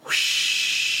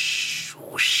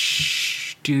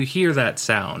Do you hear that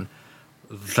sound?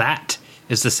 That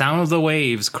is the sound of the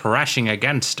waves crashing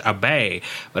against a bay.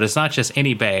 But it's not just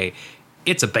any bay.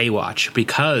 It's a Baywatch,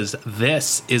 because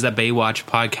this is a Baywatch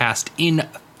podcast. In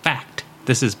fact,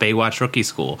 this is Baywatch Rookie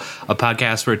School, a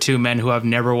podcast where two men who have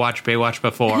never watched Baywatch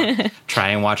before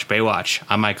try and watch Baywatch.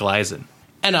 I'm Michael Eisen.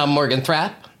 And I'm Morgan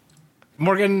Thrapp.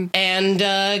 Morgan. And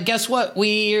guess what?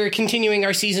 We're continuing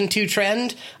our Season 2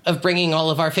 trend of bringing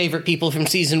all of our favorite people from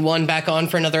Season 1 back on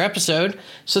for another episode.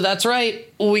 So that's right.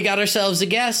 We got ourselves a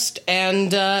guest,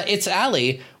 and it's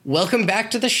Allie. Welcome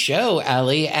back to the show,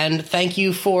 Allie, and thank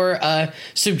you for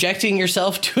subjecting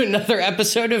yourself to another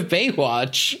episode of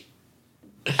Baywatch.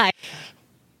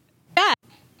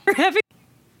 For having.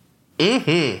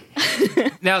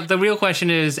 Now, the real question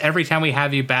is, every time we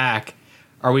have you back,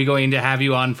 are we going to have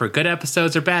you on for good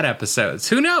episodes or bad episodes?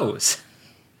 Who knows?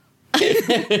 This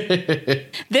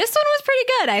one was pretty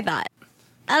good, I thought.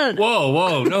 I don't know.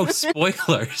 Whoa, no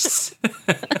spoilers.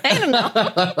 I don't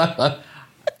know.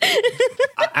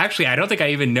 Actually, I don't think I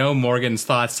even know Morgan's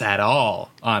thoughts at all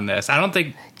on this. I don't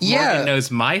think Morgan knows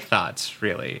my thoughts,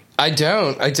 really. I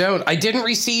don't. I didn't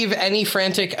receive any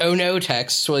frantic "oh no"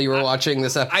 texts while you were watching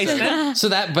this episode, so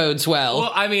that bodes well.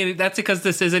 Well, I mean, that's because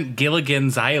this isn't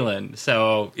Gilligan's Island,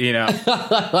 so, you know.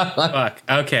 Fuck,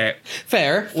 okay.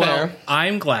 Fair. Well,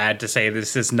 I'm glad to say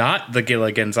this is not the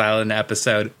Gilligan's Island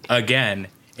episode again.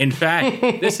 In fact,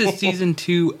 this is Season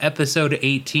 2, Episode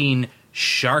 18,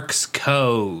 Shark's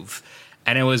Cove.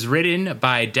 And it was written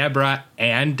by Deborah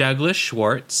and Douglas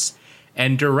Schwartz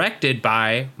and directed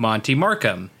by Monty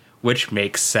Markham, which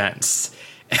makes sense.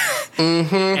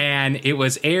 And it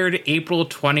was aired April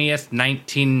 20th,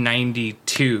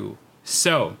 1992.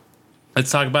 So,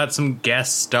 let's talk about some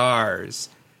guest stars.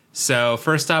 So,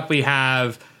 first up, we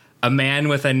have a man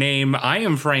with a name I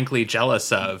am frankly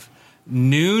jealous of,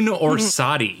 Noon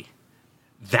Orsatti.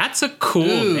 That's a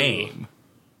cool name.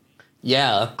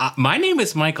 Yeah. My name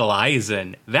is Michael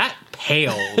Eisen. That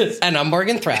pales. And I'm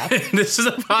Morgan Thrapp. This is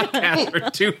a podcast for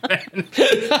two men.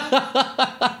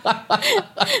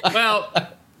 Well,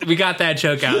 we got that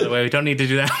joke out of the way. We don't need to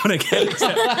do that one again.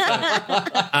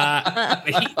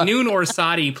 Noon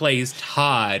Orsatti plays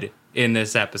Todd in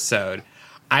this episode.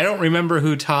 I don't remember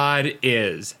who Todd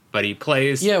is, but he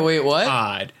plays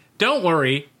Todd. Don't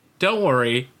worry.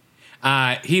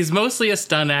 He's mostly a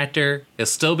stunt actor.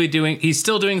 He's still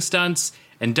doing stunts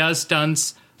and does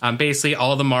stunts on basically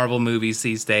all the Marvel movies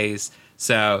these days.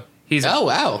 So he's. Oh,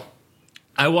 wow.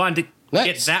 I wanted to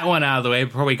get that one out of the way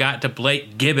before we got to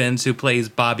Blake Gibbons, who plays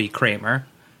Bobby Kramer,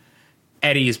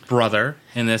 Eddie's brother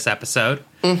in this episode.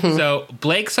 So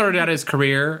Blake started out his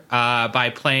career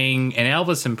by playing an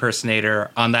Elvis impersonator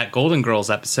on that Golden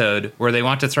Girls episode where they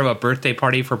want to throw a birthday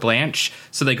party for Blanche.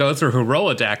 So they go through her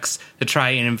Rolodex to try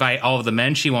and invite all of the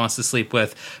men she wants to sleep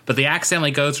with. But they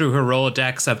accidentally go through her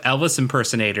Rolodex of Elvis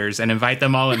impersonators and invite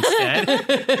them all instead.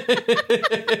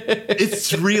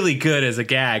 It's really good as a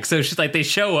gag. So she's like, they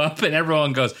show up and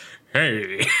everyone goes,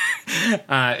 hey.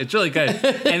 It's really good.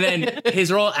 And then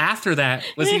his role after that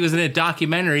was he was in a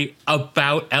documentary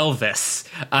about Elvis.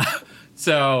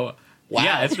 So,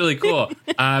 yeah, it's really cool.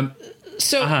 I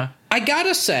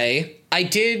gotta say, I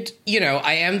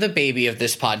am the baby of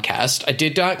this podcast. I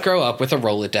did not grow up with a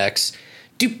Rolodex.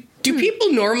 Do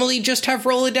people normally just have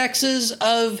Rolodexes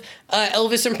of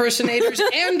Elvis impersonators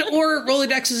and or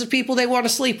Rolodexes of people they want to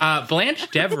sleep? Blanche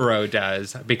Devereaux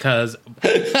does, because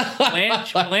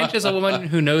Blanche is a woman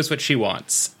who knows what she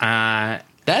wants.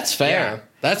 That's fair. Yeah.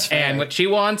 That's fair. And what she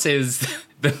wants is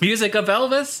the music of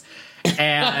Elvis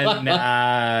and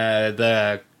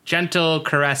the gentle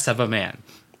caress of a man.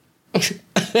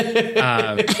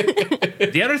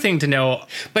 The other thing to know,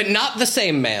 but not the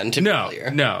same man, to be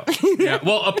clear. No.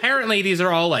 Well, apparently these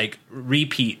are all like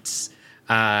repeats,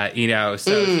 so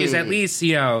she's at least,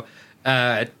 tried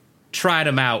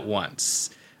them out once.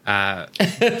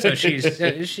 So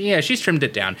she's trimmed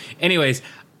it down. Anyways.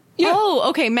 Yeah. Oh,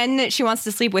 okay. Men that she wants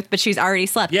to sleep with, but she's already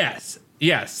slept. Yes.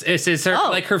 It's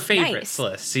her, her favorites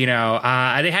list. They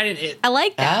hadn't. I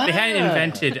like that. They hadn't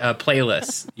invented a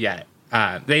playlist yet.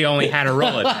 They only had a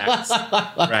Rolodex,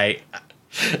 right?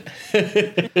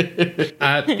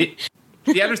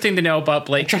 The other thing to know about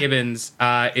Blake Gibbons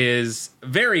is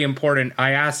very important.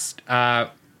 I asked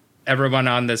everyone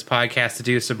on this podcast to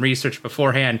do some research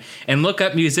beforehand and look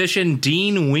up musician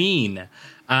Dean Ween,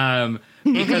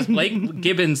 because Blake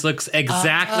Gibbons looks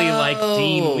exactly like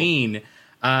Dean Ween.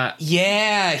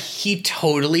 Yeah, he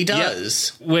totally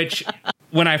does. Yep, which,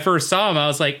 when I first saw him, I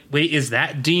was like, wait, is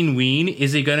that Dean Ween?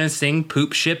 Is he going to sing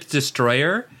Poop Ship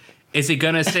Destroyer? Is he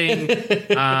going to sing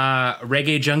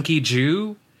Reggae Junkie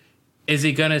Jew? Is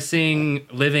he going to sing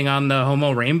Living on the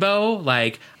Homo Rainbow?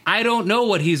 Like, I don't know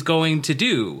what he's going to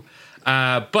do.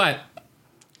 But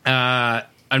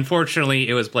unfortunately,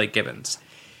 it was Blake Gibbons.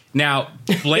 Now,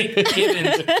 Blake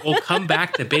Gibbons will come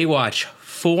back to Baywatch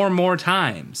 4 more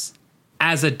times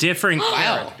as a different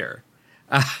character.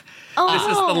 This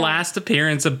is the last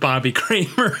appearance of Bobby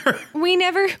Kramer. We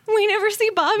never see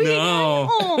Bobby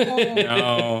No. again.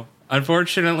 No.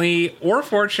 Unfortunately, or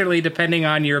fortunately, depending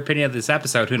on your opinion of this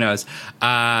episode, who knows,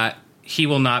 he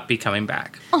will not be coming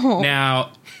back.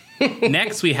 Now,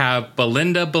 next we have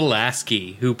Belinda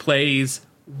Belaski, who plays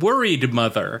Worried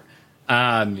Mother.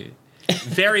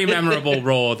 Very memorable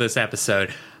role this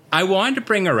episode. I wanted to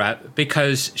bring her up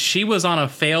because she was on a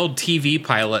failed TV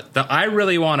pilot that I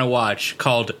really want to watch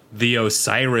called The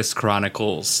Osiris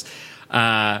Chronicles.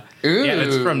 Yeah,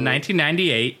 it's from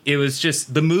 1998. It was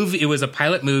just the movie. It was a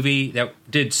pilot movie that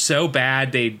did so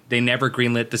bad they never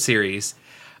greenlit the series.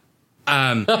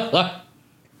 And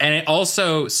it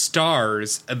also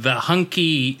stars the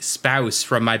hunky spouse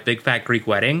from My Big Fat Greek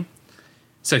Wedding.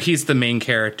 So he's the main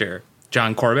character,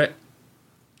 John Corbett.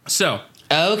 So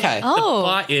okay. The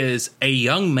plot is a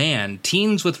young man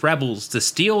teams with rebels to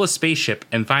steal a spaceship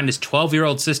and find his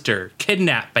 12-year-old sister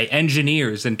kidnapped by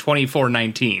engineers in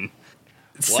 2419.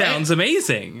 Sounds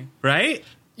amazing, right?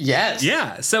 Yes.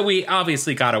 Yeah, so we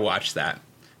obviously got to watch that.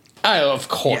 Oh, of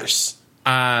course.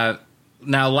 Now,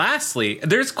 lastly,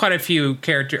 there's quite a few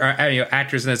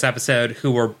actors in this episode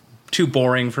who were too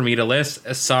boring for me to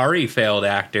list. Sorry, failed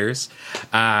actors.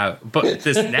 But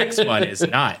this next one is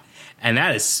not. And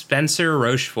that is Spencer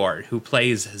Rochefort, who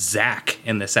plays Zach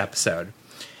in this episode.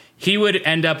 He would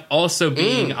end up also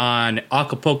being on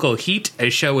Acapulco Heat, a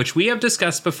show which we have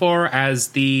discussed before as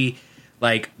the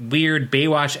weird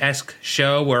Baywatch-esque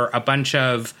show where a bunch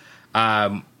of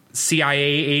CIA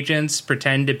agents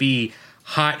pretend to be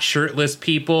hot shirtless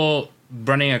people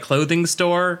running a clothing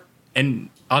store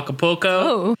in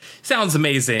Acapulco. Sounds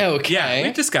amazing. Okay. Yeah,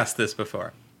 we've discussed this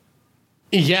before.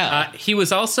 Yeah. He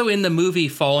was also in the movie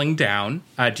Falling Down.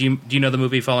 Do you know the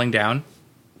movie Falling Down?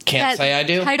 Can't say I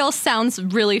do. Title sounds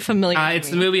really familiar. It's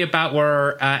the movie about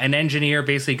where an engineer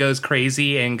basically goes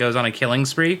crazy and goes on a killing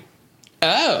spree.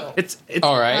 Oh. It's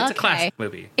all right. It's a classic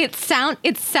movie. It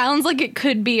sounds like it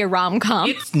could be a rom-com.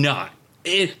 It's not.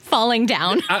 Falling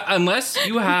Down. Unless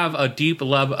you have a deep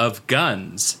love of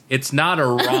guns, it's not a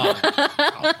rom-com.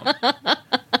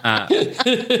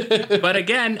 But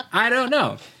again, I don't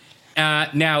know.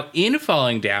 Now, in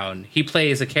Falling Down, he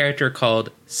plays a character called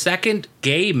Second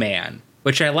Gay Man,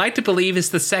 which I like to believe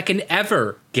is the second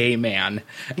ever gay man.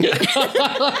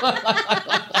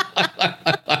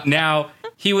 Now,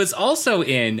 he was also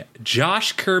in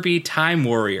Josh Kirby Time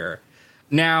Warrior.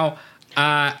 Now,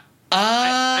 I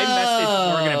messaged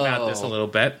Morgan about this a little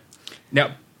bit.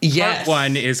 Now, part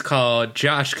 1 is called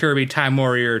Josh Kirby Time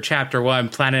Warrior Chapter 1,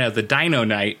 Planet of the Dino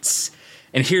Knights.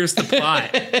 And here's the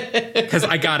plot, because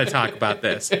I got to talk about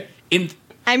this.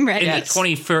 I'm ready. In the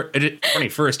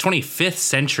 25th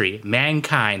century,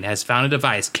 mankind has found a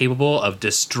device capable of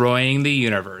destroying the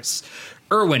universe.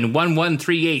 Irwin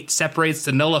 1138 separates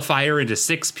the nullifier into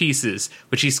 6 pieces,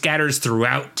 which he scatters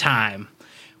throughout time.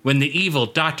 When the evil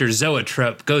Dr.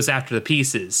 Zoetrope goes after the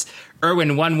pieces,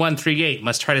 Irwin 1138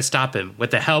 must try to stop him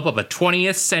with the help of a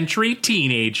 20th century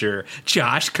teenager,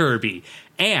 Josh Kirby,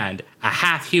 and a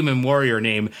half-human warrior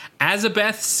named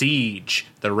Azabeth Siege.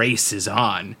 The race is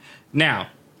on. Now,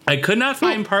 I could not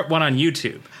find part 1 on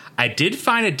YouTube. I did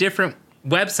find a different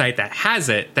website that has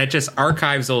it that just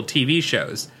archives old TV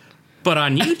shows. But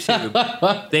on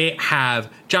YouTube, they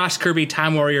have Josh Kirby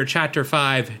Time Warrior Chapter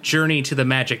 5, Journey to the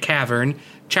Magic Cavern,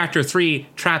 Chapter 3,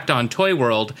 Trapped on Toy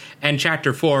World, and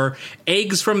Chapter 4,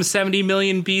 Eggs from 70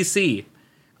 million BC.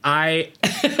 Now,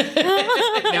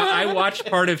 I watched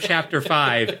part of Chapter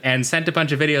 5 and sent a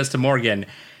bunch of videos to Morgan,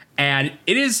 and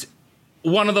it is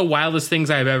one of the wildest things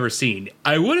I've ever seen.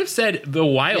 I would have said the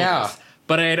wildest,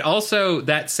 but I had also,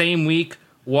 that same week,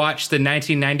 watched the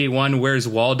 1991 Where's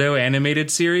Waldo animated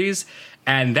series,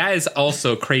 and that is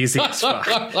also crazy as fuck.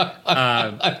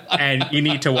 And you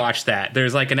need to watch that.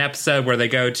 There's an episode where they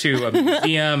go to a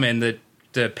museum and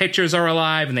the pictures are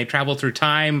alive and they travel through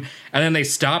time, and then they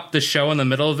stop the show in the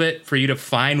middle of it for you to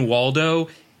find Waldo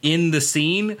in the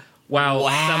scene while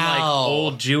some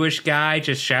old Jewish guy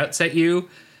just shouts at you.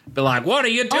 Be like, what are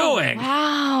you doing?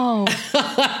 Oh,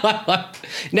 wow.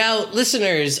 Now,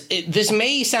 listeners, this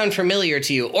may sound familiar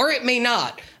to you, or it may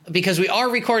not, because we are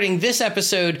recording this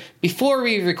episode before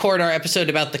we record our episode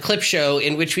about the clip show,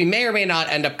 in which we may or may not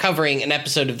end up covering an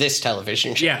episode of this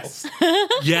television show. Yes.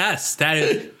 Yes, that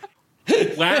is...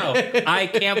 Wow. I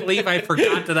can't believe I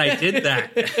forgot that I did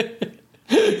that.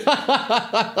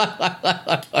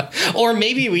 Or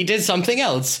maybe we did something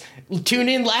else. Tune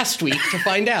in last week to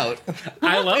find out.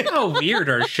 I love how weird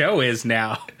our show is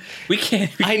now. We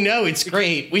can't. I know, it's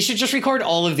great. We should just record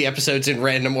all of the episodes in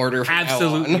random order from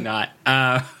Absolutely now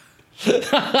on.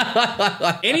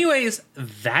 not. Anyways,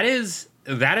 that is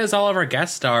all of our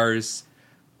guest stars.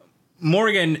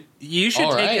 Morgan, you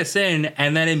should take us in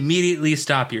and then immediately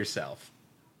stop yourself.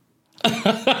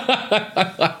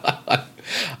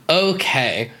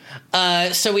 Okay.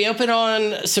 So we open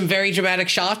on some very dramatic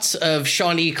shots of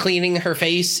Shawnee cleaning her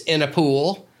face in a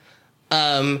pool.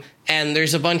 And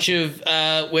there's a bunch of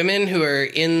women who are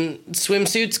in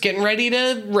swimsuits getting ready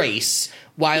to race,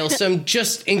 while some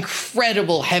just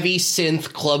incredible heavy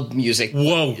synth club music.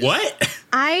 Whoa, what?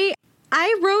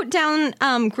 I wrote down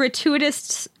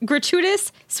gratuitous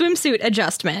swimsuit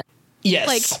adjustment. Yes.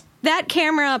 Like, that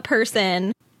camera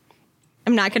person,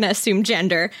 I'm not going to assume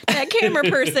gender. That camera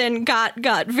person got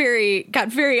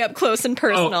very up close and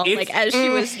personal. Like, as she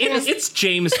was. It's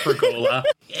James Pergola.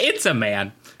 It's a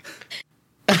man.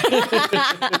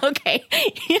 Okay,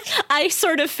 I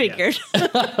sort of figured.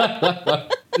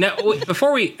 Now,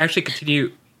 before we actually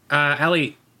continue,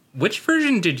 Allie, which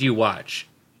version did you watch?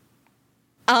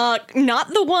 Not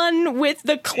the one with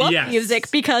the club music,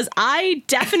 because I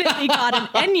definitely got an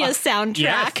Enya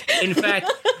soundtrack. Yes. In fact,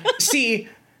 see,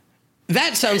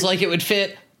 that sounds like it would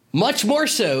fit much more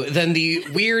so than the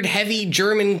weird, heavy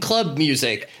German club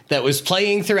music that was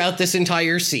playing throughout this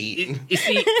entire scene. You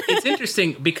see, it's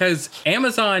interesting because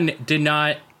Amazon did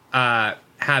not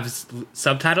have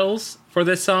subtitles for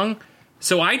this song,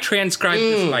 so I transcribed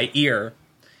this by ear.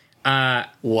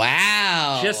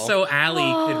 Wow. Just so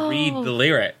Allie could read the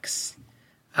lyrics.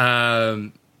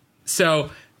 So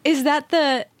is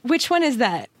that which one is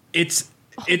that? It's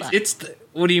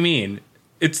what do you mean?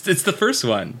 It's the first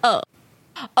one.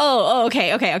 Oh,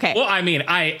 okay. Well, I mean,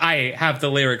 I have the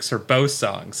lyrics for both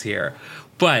songs here,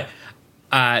 but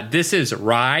this is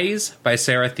Rise by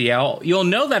Sarah Thiel. You'll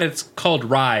know that it's called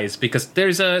Rise because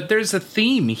there's a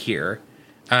theme here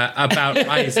about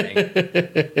rising.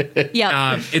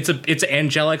 Yeah. It's an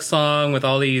angelic song with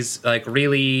all these like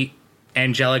really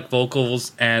angelic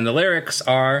vocals, and the lyrics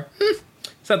are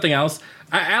something else.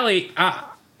 Allie,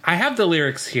 I have the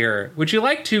lyrics here. Would you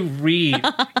like to read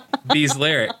these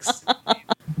lyrics?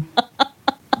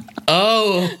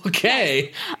 Oh,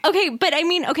 okay. Okay, but I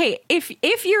mean,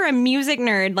 if you're a music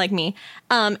nerd like me,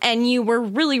 and you were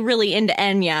really, really into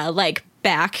Enya, like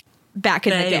back in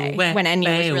the day when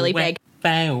Enya was really big,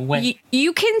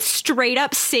 you can straight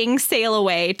up sing "Sail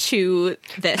Away" to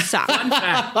this song. Fun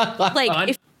fact.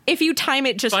 Like if you time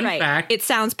it just right, fact, it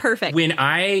sounds perfect. When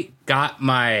I got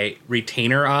my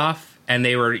retainer off and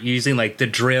they were using like the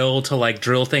drill to like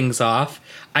drill things off,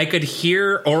 I could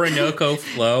hear Orinoco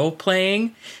Flow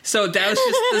playing. So that was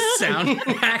just the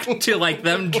soundtrack to like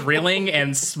them drilling,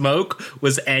 and smoke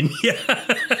was Enya.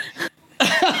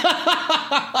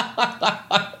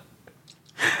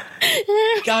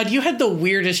 God, you had the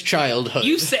weirdest childhood.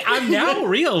 You say I'm now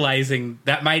realizing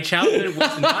that my childhood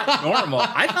was not normal.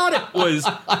 I thought it was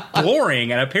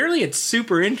boring, and apparently it's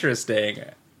super interesting.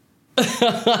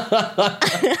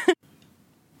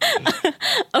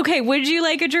 Okay, would you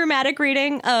like a dramatic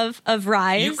reading of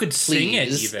Rise? You could sing it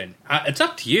even. It's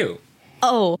up to you.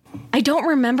 Oh, I don't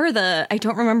remember.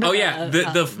 Oh yeah,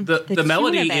 the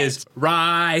melody is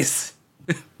Rise.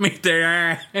 Meet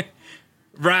there.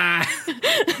 Rise.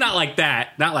 Not like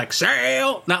that. Not like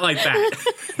sail. Not like that.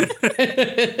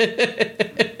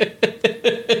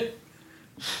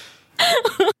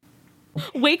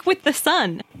 Wake with the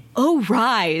sun. Oh,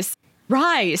 rise.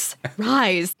 Rise,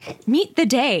 rise, meet the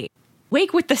day.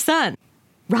 Wake with the sun.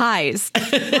 Rise,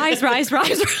 rise, rise,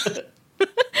 rise.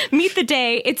 Meet the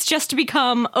day. It's just to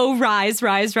become. Oh, rise,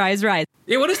 rise, rise, rise.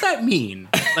 Yeah, what does that mean?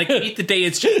 Like, meet the day.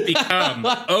 It's just become.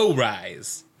 Oh,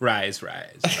 rise, rise,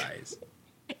 rise, rise.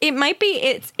 It might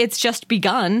be. It's just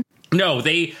begun. No,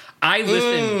 I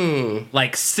listened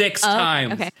like 6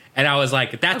 times, okay. And I was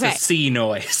like, "That's a C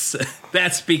noise.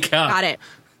 That's become." Got it.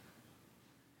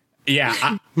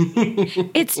 Yeah,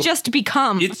 it's just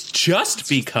become. It's just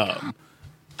become.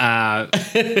 God,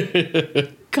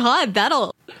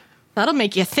 that'll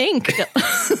make you think.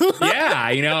 Yeah,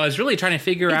 I was really trying to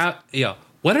figure out,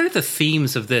 what are the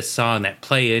themes of this song that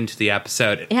play into the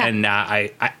episode, and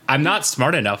I'm not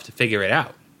smart enough to figure it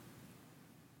out.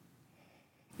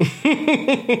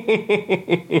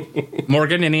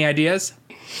 Morgan, any ideas?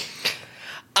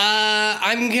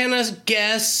 I'm gonna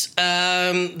guess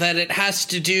that it has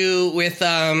to do with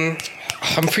I'm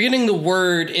forgetting the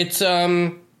word. It's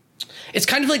It's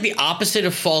kind of like the opposite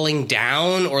of falling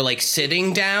down or like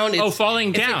sitting down.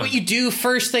 Falling down. It's like what you do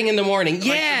first thing in the morning.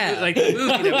 Yeah. Like the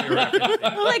movie that we were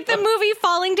referencing. Like the movie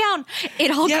Falling Down.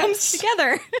 It all comes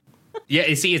together. Yeah,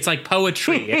 you see, it's like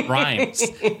poetry. It rhymes.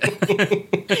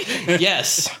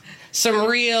 Yes. Some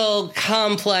real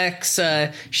complex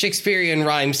Shakespearean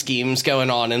rhyme schemes going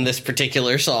on in this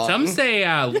particular song. Some say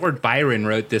Lord Byron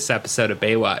wrote this episode of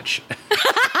Baywatch.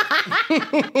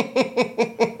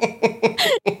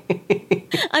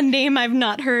 A name I've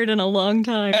not heard in a long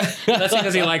time. That's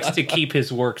because he likes to keep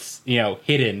his works,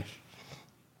 hidden.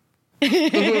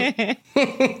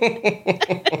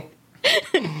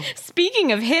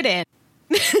 Speaking of hidden,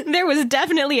 there was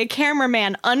definitely a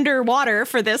cameraman underwater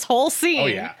for this whole scene. Oh,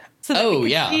 yeah. So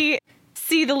that we could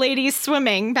see the ladies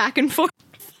swimming back and forth,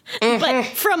 but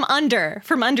from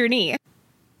underneath.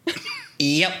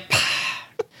 Yep.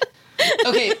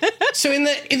 Okay, so in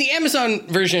the Amazon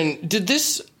version, did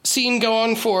this scene go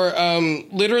on for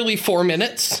literally 4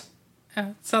 minutes?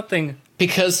 Something.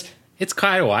 Because it's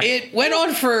kind of wide. It went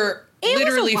on for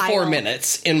literally 4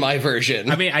 minutes in my version.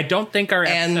 I mean, I don't think our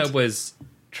episode was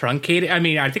truncated. I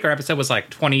mean, I think our episode was like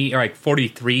 20 or like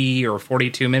 43 or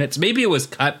 42 minutes. Maybe it was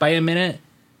cut by a minute.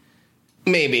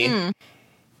 Maybe.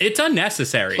 It's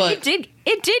unnecessary. But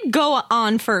it did go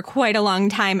on for quite a long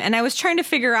time, and I was trying to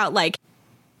figure out like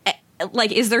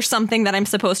is there something that I'm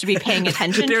supposed to be paying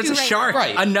attention to? There's a shark.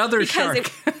 Right. Another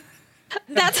shark.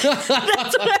 That's what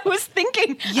I was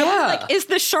thinking. Yeah. I was like, is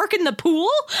the shark in the pool?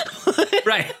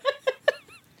 Right.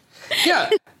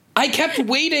 Yeah. I kept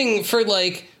waiting for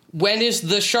like, when is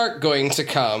the shark going to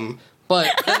come? But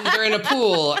then they're in a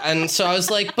pool, and so I was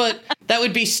like, but that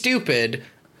would be stupid.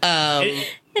 But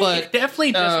It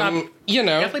definitely does not,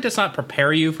 definitely does not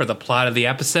prepare you for the plot of the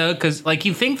episode, because like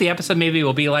you think the episode maybe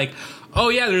will be like, oh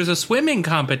yeah, there's a swimming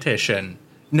competition.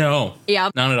 No. Yeah.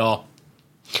 Not at all.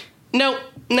 No,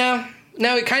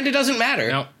 it kind of doesn't matter.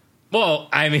 No. Well,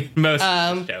 I mean, most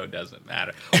of the show doesn't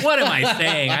matter. What am I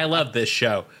saying? I love this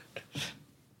show.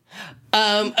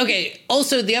 Okay,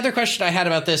 also, the other question I had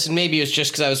about this, and maybe it was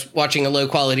just because I was watching a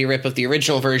low-quality rip of the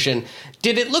original version,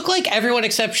 did it look like everyone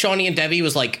except Shawnee and Debbie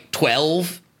was, like,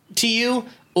 12 to you?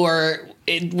 Or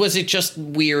was it just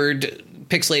weird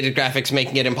pixelated graphics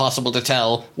making it impossible to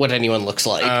tell what anyone looks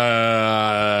like?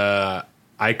 I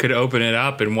could open it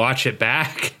up and watch it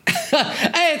back.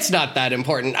 It's not that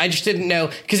important. I just didn't know,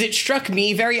 because it struck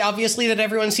me very obviously that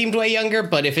everyone seemed way younger,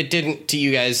 but if it didn't to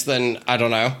you guys, then I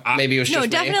don't know. Maybe it was just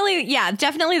definitely, me.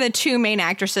 definitely the two main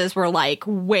actresses were, like,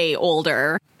 way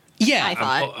older. Yeah. I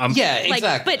thought. Yeah, like,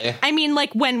 exactly. But, I mean,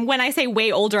 like, when I say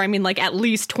way older, I mean, like, at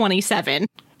least 27.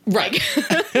 Right.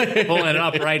 Pulling it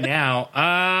up right now.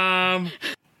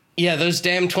 Yeah, those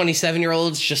damn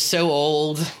 27-year-olds just so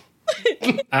old. I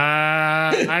mean,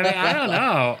 I don't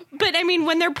know. But I mean,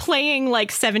 when they're playing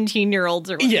like 17-year-olds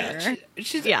or whatever,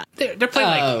 they're playing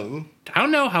like I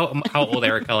don't know how old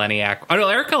Erica Leniak. Oh no,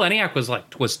 Erica Leniak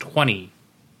was 20,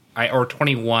 or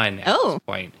 21 at this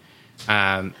point.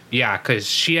 Because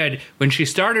she had, when she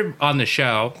started on the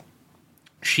show,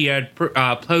 she had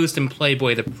posed in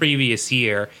Playboy the previous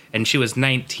year, and she was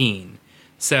 19.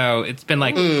 So it's been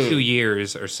like 2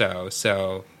 years or so.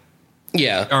 So.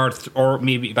 Yeah. Or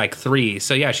maybe like 3.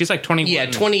 So yeah, she's like 21. Yeah,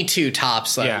 22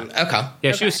 tops then. Yeah. Okay.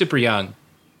 Yeah, she was super young.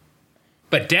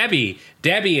 But Debbie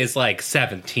is like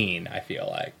 17, I feel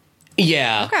like.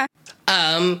 Yeah. Okay.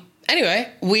 Anyway,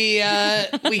 we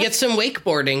get some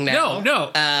wakeboarding now.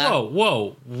 No.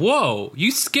 Whoa.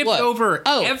 You skipped over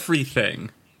everything.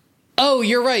 Oh,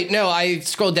 you're right. No, I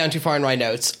scrolled down too far in my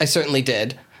notes. I certainly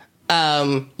did.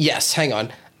 Yes, hang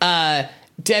on.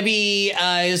 Debbie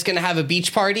is going to have a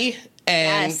beach party.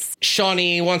 And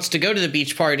Shawnee wants to go to the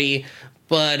beach party,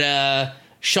 but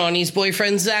Shawnee's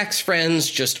boyfriend Zach's friends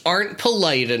just aren't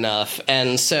polite enough,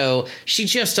 and so she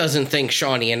just doesn't think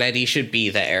Shawnee and Eddie should be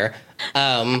there.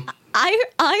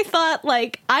 I thought,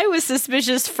 like, I was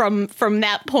suspicious from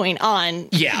that point on,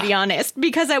 to be honest,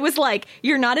 because I was like,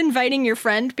 you're not inviting your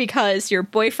friend because your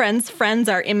boyfriend's friends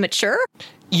are immature?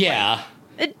 Yeah.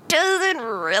 It doesn't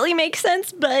really make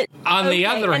sense, but on the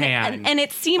other hand, and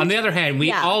it seems. On the other hand,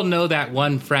 we all know that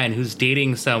one friend who's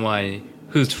dating someone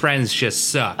whose friends just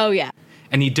suck. Oh yeah,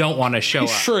 and you don't want to show up.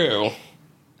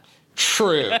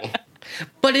 True.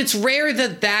 But it's rare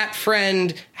that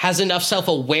friend has enough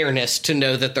self-awareness to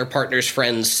know that their partner's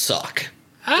friends suck.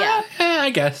 I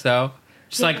guess so.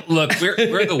 Just like, look,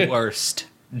 we're the worst.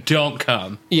 Don't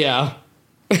come. Yeah.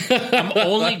 I'm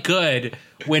only good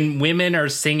when women are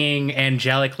singing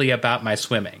angelically about my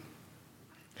swimming.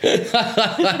 But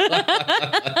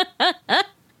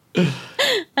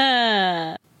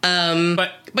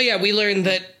yeah, we learned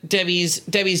that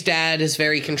Debbie's dad is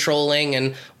very controlling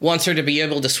and wants her to be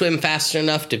able to swim fast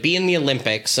enough to be in the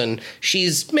Olympics, and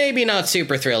she's maybe not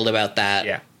super thrilled about that.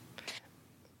 Yeah.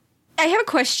 I have a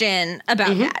question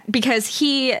about that, because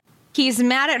he's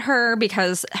mad at her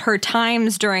because her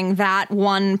times during that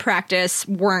one practice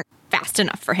weren't fast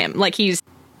enough for him. Like, he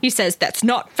says, that's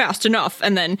not fast enough,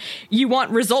 and then you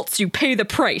want results, you pay the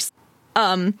price.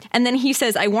 And then he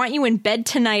says, I want you in bed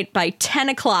tonight by 10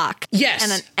 o'clock.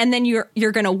 Yes. And then you're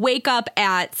going to wake up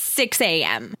at 6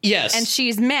 a.m. Yes. And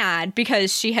she's mad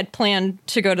because she had planned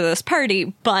to go to this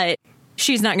party, but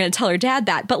she's not going to tell her dad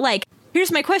that. But, like,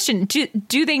 here's my question.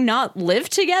 Do they not live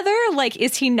together? Like,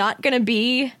 is he not going to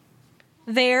be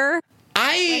there?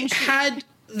 I had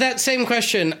that same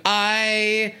question.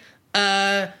 I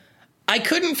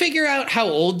couldn't figure out how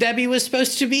old Debbie was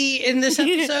supposed to be in this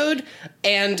episode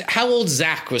and how old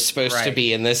Zach was supposed to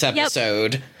be in this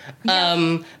episode.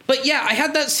 Yep. But yeah, I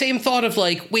had that same thought of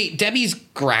like, wait, Debbie's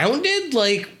grounded?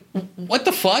 Like, what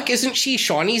the fuck? Isn't she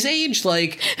Shawnee's age?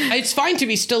 Like, it's fine to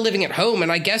be still living at home.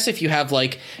 And I guess if you have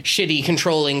like shitty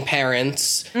controlling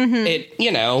parents, it,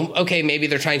 you know, okay, maybe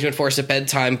they're trying to enforce a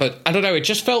bedtime, but I don't know. It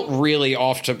just felt really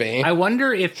off to me. I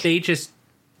wonder if they just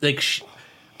like,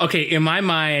 okay, in my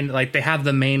mind, like they have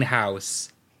the main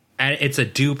house and it's a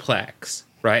duplex,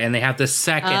 right? And they have the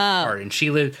second part, and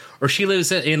she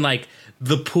lives in like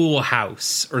the pool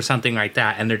house or something like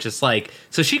that. And they're just like,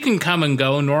 so she can come and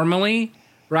go normally,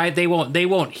 right? They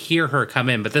won't hear her come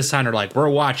in, but this time they're like, we're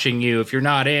watching you. If you're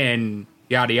not in,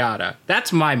 yada yada.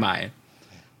 That's my mind.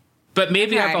 But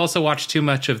maybe I've also watched too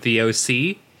much of the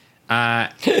OC.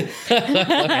 And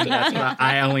that's why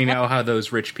I only know how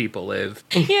those rich people live.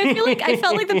 Yeah, I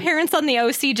felt like the parents on the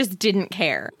OC just didn't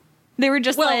care. They were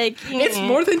just like, it's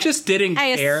more than just didn't care.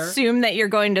 I assume that you're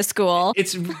going to school.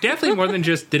 It's definitely more than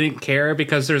just didn't care,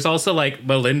 because there's also like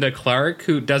Melinda Clark,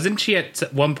 who doesn't she at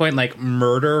one point like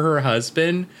murder her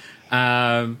husband?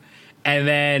 And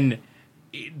then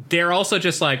they're also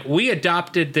just like, we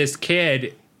adopted this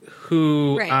kid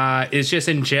who is just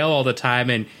in jail all the time,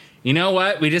 and you know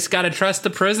what? We just got to trust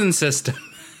the prison system.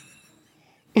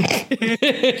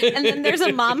 And then there's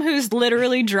a mom who's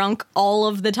literally drunk all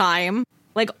of the time.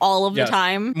 Like, all of the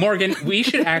time. Morgan, we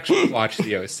should actually watch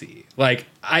the OC. Like,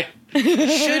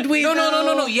 Should we?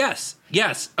 No. Yes.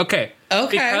 Okay.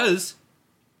 Because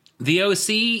the OC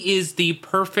is the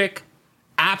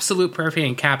absolute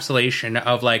perfect encapsulation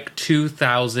of, like,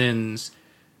 2000s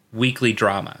weekly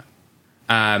drama.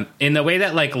 In the way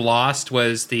that, like, Lost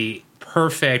was the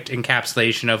perfect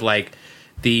encapsulation of, like,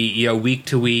 the, you know,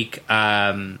 week-to-week,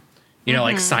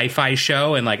 like sci-fi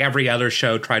show, and like every other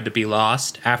show tried to be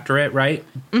Lost after it, right?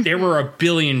 There were a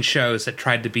billion shows that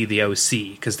tried to be the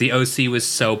OC because the OC was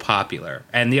so popular,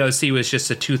 and the OC was just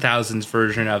a 2000s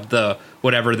version of the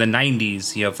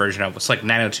 90s version of it. It's like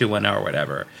 90210 or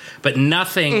whatever, but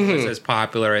nothing was as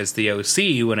popular as the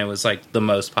OC when it was like the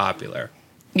most popular.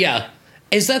 Yeah,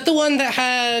 is that the one that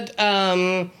had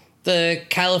the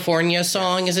California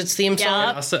song as its theme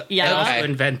song? It also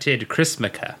invented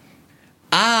Chrismukkah.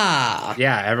 Ah.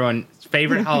 Yeah, everyone's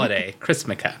favorite holiday,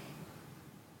 Chrismukkah.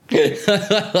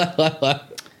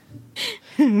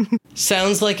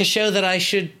 Sounds like a show that I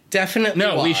should definitely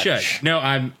watch. We should. No,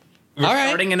 we're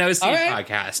starting an OC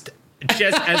podcast.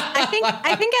 Just as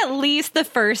I think at least the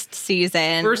first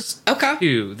season. First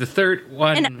two. The third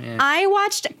one. And I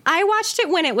watched it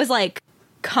when it was like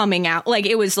coming out. Like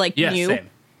it was like new. Same.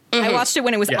 I watched it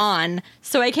when it was on.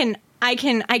 So I can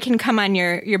come on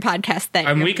your podcast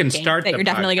that we can start that you're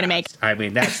definitely going to make. I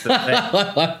mean, that's the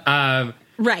thing.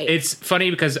 Right. It's funny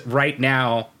because right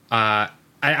now,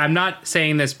 I'm not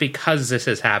saying this because this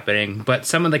is happening, but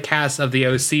some of the cast of the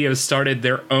OC have started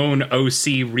their own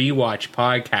OC rewatch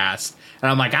podcast.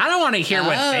 And I'm like, I don't want to hear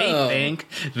what they think.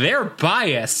 They're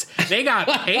biased. They got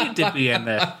paid to be in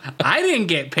this. I didn't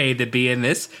get paid to be in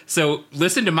this. So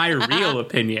listen to my real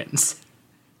opinions.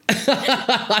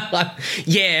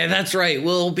 Yeah, that's right.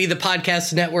 We'll be the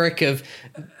podcast network of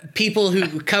people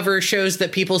who cover shows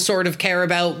that people sort of care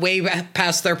about way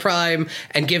past their prime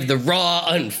and give the raw,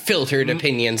 unfiltered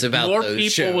opinions about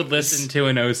those shows. More people would listen to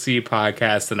an OC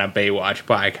podcast than a Baywatch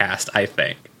podcast, I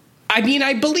think. I mean,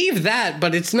 I believe that,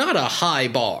 but it's not a high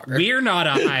bar. We're not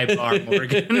a high bar,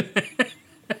 Morgan.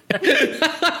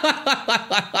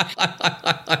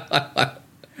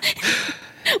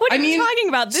 What are you talking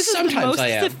about? This is the most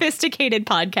sophisticated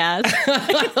podcast.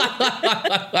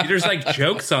 There's like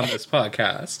jokes on this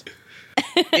podcast.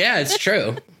 Yeah, it's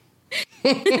true.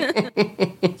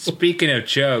 Speaking of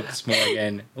jokes,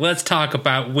 Morgan, let's talk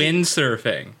about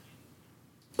windsurfing.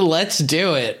 Let's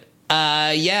do it.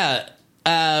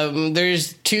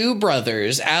 There's two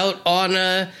brothers out on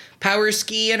a power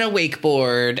ski and a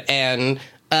wakeboard, and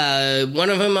one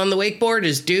of them on the wakeboard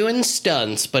is doing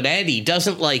stunts, but Eddie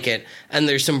doesn't like it, and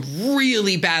there's some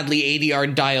really badly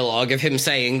ADR dialogue of him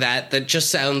saying that just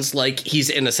sounds like he's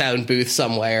in a sound booth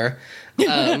somewhere.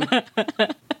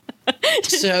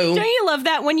 So don't you love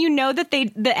that when you know that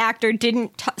the actor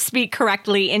didn't speak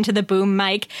correctly into the boom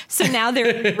mic, so now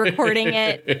they're recording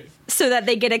it so that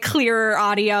they get a clearer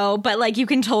audio, but like you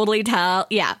can totally tell.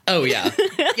 Yeah. Oh yeah.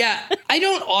 Yeah, I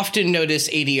don't often notice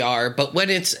ADR, but when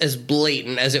it's as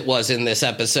blatant as it was in this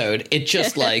episode, it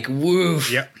just like woof.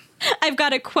 Yep. I've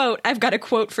got a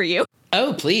quote for you.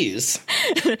 Oh, please.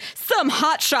 Some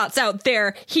hotshots out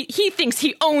there, he thinks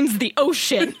he owns the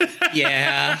ocean.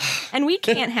 Yeah. And we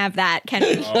can't have that, can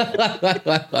we?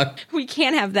 We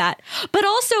can't have that. But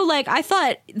also, like, I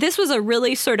thought this was a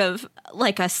really sort of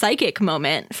like a psychic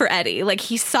moment for Eddie. Like,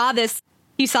 he saw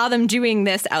them doing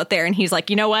this out there, and he's like,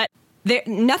 you know what?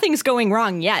 Nothing's going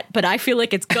wrong yet, but I feel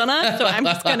like it's gonna, so I'm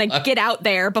just gonna get out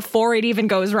there before it even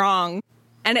goes wrong.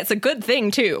 And it's a good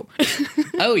thing, too.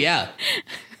 Oh, yeah.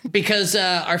 Because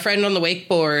our friend on the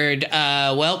wakeboard,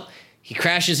 he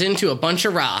crashes into a bunch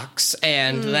of rocks,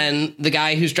 and then the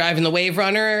guy who's driving the Wave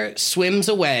Runner swims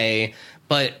away.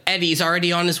 But Eddie's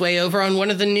already on his way over on one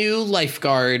of the new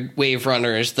lifeguard Wave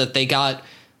Runners that they got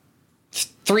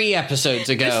 3 episodes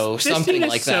ago, this something scene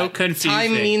like is that. so confusing.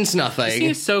 Time means nothing. This scene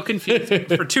is so confusing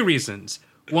for 2 reasons.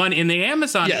 One, in the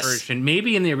Amazon version,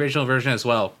 maybe in the original version as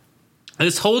well,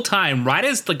 this whole time, right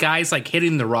as the guy's like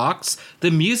hitting the rocks,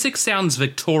 the music sounds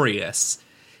victorious.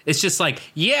 It's just like,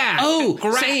 yeah, oh,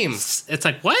 congrats. Same. It's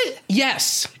like, what?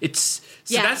 Yes.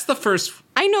 That's the first.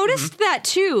 I noticed that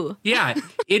too. Yeah,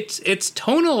 it's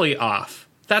tonally off.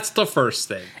 That's the first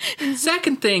thing.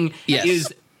 Second thing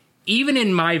is, even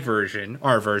in my version,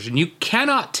 our version, you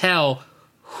cannot tell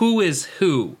who is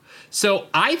who. So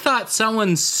I thought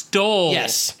someone stole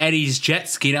Eddie's jet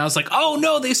ski, and I was like, oh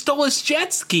no, they stole his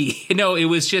jet ski. No, it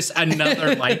was just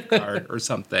another lifeguard or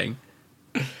something.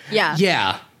 Yeah.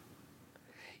 Yeah.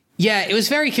 Yeah, it was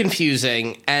very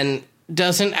confusing and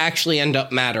doesn't actually end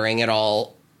up mattering at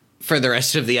all for the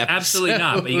rest of the episode. Absolutely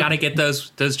not, but you gotta get those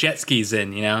jet skis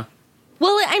in, you know?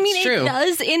 Well, I mean, it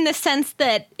does in the sense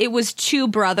that it was 2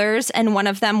 brothers, and one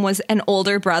of them was an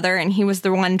older brother, and he was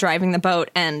the one driving the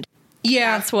boat, and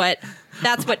that's what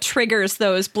triggers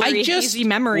those blurry, hazy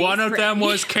memories. One of them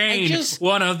was Cain.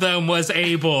 One of them was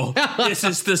Abel. This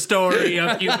is the story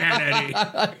of humanity.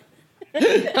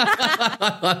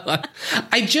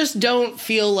 I just don't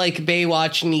feel like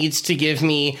Baywatch needs to give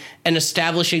me an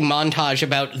establishing montage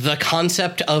about the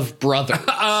concept of brother.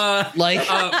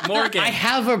 Morgan. I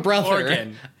have a brother.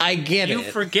 Morgan, I get it. You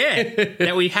forget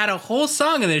that we had a whole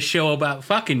song in this show about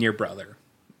fucking your brother.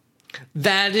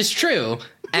 That is true.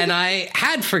 And I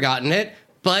had forgotten it,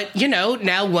 but,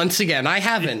 now once again, I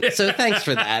haven't. So thanks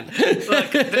for that.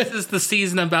 Look, this is the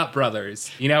season about brothers.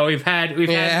 We've had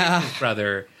Nick's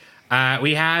brother.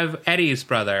 We have Eddie's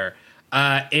brother.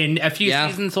 In a few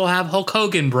seasons, we'll have Hulk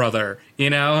Hogan brother,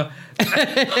 It's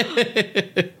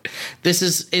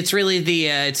really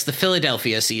it's the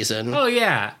Philadelphia season. Oh,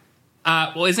 yeah.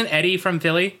 Well, isn't Eddie from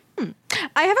Philly?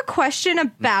 I have a question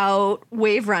about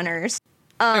Wave Runners.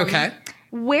 Okay.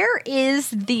 Where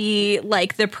is the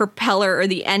propeller or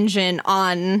the engine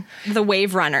on the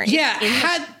Wave Runner? Yeah, I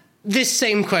had this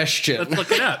same question. Let's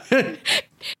look it up.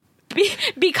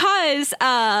 Because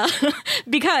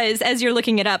as you're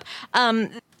looking it up,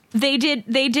 they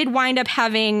did wind up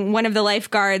having one of the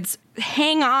lifeguards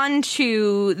hang on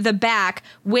to the back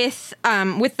with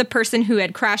the person who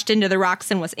had crashed into the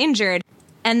rocks and was injured,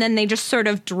 and then they just sort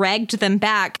of dragged them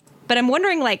back. But I'm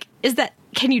wondering,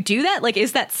 can you do that?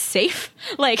 Is that safe?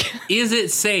 Is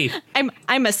it safe?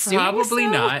 I'm assuming probably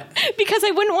so, not, because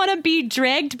I wouldn't want to be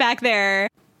dragged back there.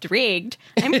 I'm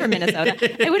from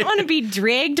Minnesota. I wouldn't want to be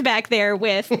dragged back there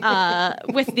with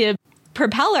the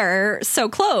propeller so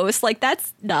close.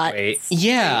 That's nuts. Wait.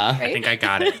 Yeah. I think I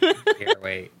got it. Here,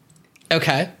 wait.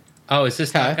 Okay. Oh, is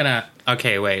this not gonna...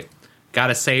 Okay, wait.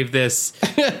 Gotta save this.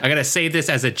 I gotta save this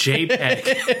as a JPEG.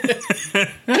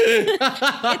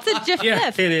 It's a GIF. Yeah,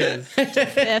 it is.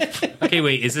 GIF. Okay,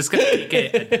 wait. Is this gonna make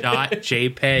it a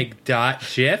 .jpeg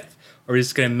 .gif, or is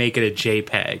this gonna make it a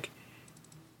JPEG?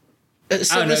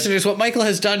 So, listeners, what Michael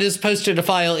has done is posted a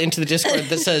file into the Discord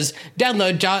that says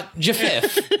download .gif.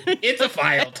 It's a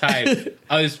file type.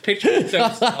 I was picturing it so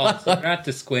small, so I have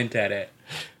to squint at it.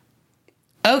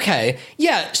 Okay.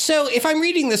 Yeah, so if I'm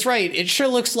reading this right, it sure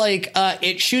looks like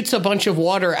it shoots a bunch of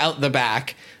water out the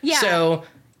back. Yeah. So,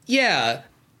 yeah.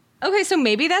 Okay, so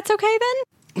maybe that's okay then?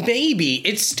 Maybe.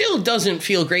 It still doesn't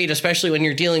feel great, especially when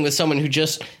you're dealing with someone who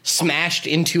just smashed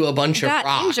into a bunch of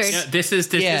rocks. Injured. Yeah, this is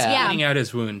cleaning out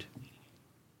his wound.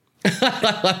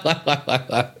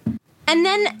 And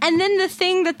then the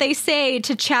thing that they say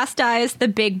to chastise the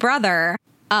big brother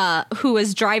who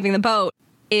was driving the boat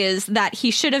is that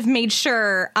he should have made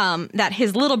sure that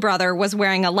his little brother was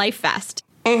wearing a life vest.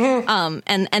 Mm-hmm.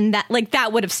 And that, like,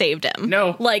 that would have saved him.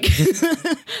 No. Like,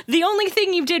 the only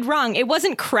thing you did wrong, it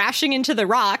wasn't crashing into the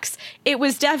rocks. It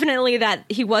was definitely that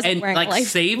he wasn't wearing a life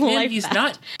vest. And, like, save him? He's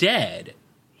not dead.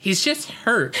 He's just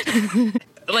hurt.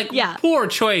 Like, yeah. Poor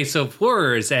choice of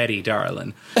words, Eddie,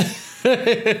 darling.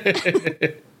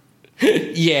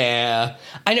 Yeah.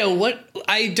 I know what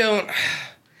I don't...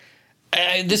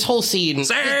 this whole scene...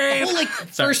 The whole, like,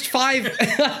 first 5...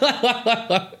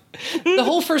 the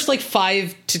whole first, like,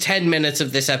 5 to 10 minutes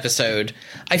of this episode,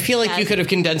 I feel like you could have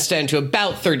condensed it into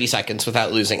about 30 seconds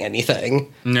without losing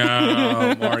anything.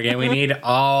 No, Morgan, we need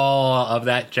all of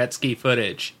that jet ski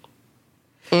footage.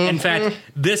 Mm-hmm. In fact,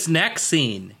 this next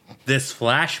scene, this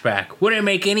flashback, wouldn't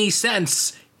make any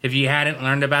sense if you hadn't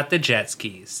learned about the jet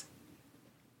skis.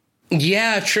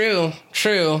 Yeah, true.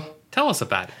 Tell us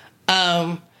about it.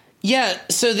 Yeah,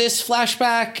 so this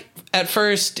flashback at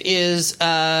first is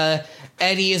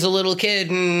Eddie is a little kid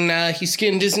and he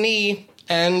skinned his knee,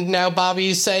 and now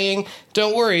Bobby's saying,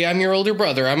 "Don't worry, I'm your older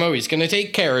brother. I'm always going to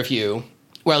take care of you."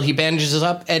 Well, he bandages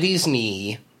up Eddie's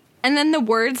knee. And then the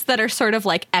words that are sort of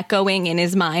like echoing in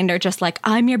his mind are just like,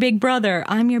 "I'm your big brother.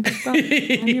 I'm your big brother.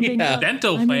 I'm your big brother."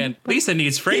 Dental plan. Lisa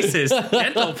needs phrases.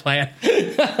 Dental plan.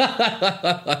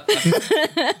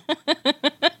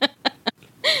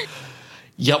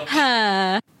 Yep.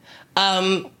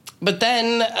 But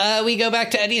then we go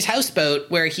back to Eddie's houseboat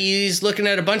where he's looking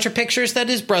at a bunch of pictures that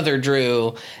his brother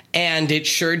drew, and it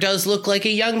sure does look like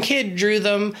a young kid drew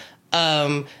them.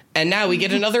 And now we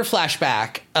get another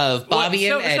flashback of Bobby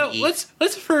and Eddie. So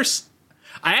let's first...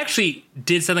 I actually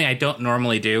did something I don't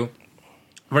normally do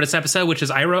for this episode, which is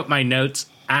I wrote my notes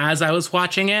as I was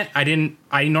watching it. I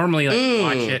normally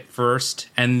watch it first,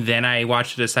 and then I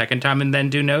watch it a second time and then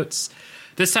do notes.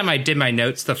 This time I did my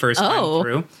notes the first time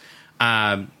through,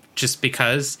 just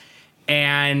because.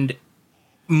 And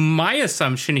my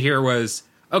assumption here was,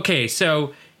 okay,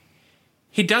 so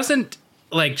he doesn't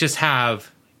like just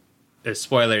have...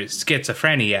 spoilers,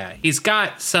 schizophrenia. He's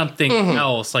got something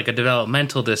else, like a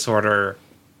developmental disorder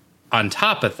on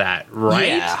top of that,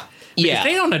 right? Yeah. Because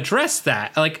they don't address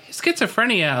that. Like,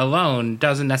 schizophrenia alone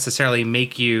doesn't necessarily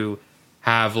make you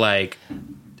have, like,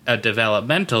 a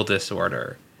developmental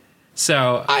disorder.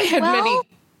 So... I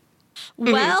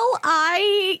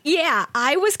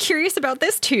was curious about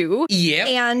this, too. Yep.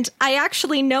 And I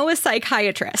actually know a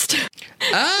psychiatrist.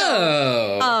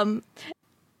 Oh.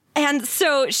 And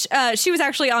so she was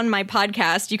actually on my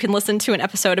podcast. You can listen to an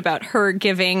episode about her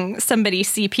giving somebody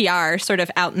CPR sort of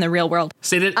out in the real world.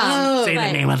 Say the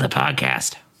name of the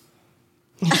podcast.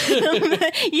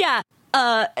 Yeah.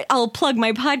 I'll plug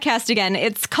my podcast again.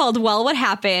 It's called Well, What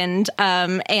Happened?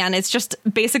 And it's just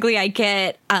basically I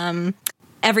get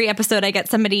every episode I get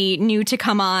somebody new to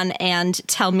come on and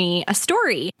tell me a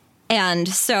story. And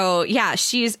so, yeah,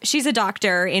 she's a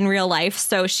doctor in real life.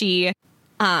 So she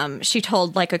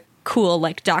told like a cool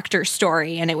like doctor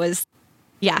story, and it was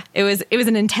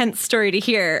an intense story to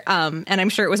hear. And I'm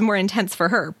sure it was more intense for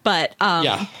her, but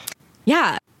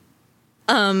yeah.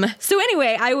 So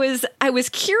anyway, I was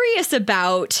curious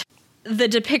about the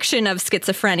depiction of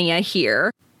schizophrenia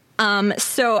here.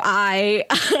 So I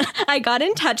got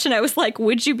in touch and I was like,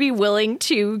 would you be willing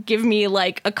to give me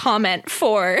like a comment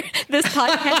for this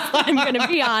podcast that I'm going to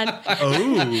be on?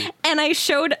 Oh. And I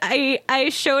showed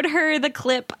her the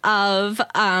clip of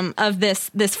this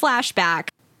flashback,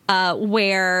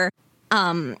 where,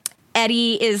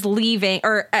 Eddie is leaving,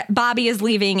 or Bobby is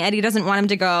leaving. Eddie doesn't want him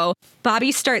to go.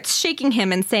 Bobby starts shaking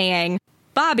him and saying,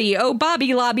 "Bobby, oh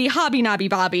Bobby lobby, hobby nobby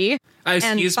Bobby."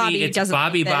 Excuse me, it's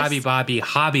Bobby, Bobby, Bobby,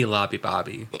 hobby lobby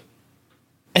Bobby.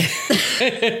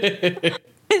 I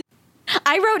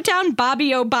wrote down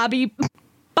Bobby, oh Bobby,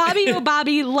 Bobby, oh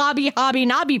Bobby, lobby, hobby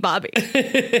nobby Bobby.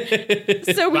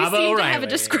 So we Baba seem O'Reilly. to have a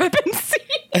discrepancy.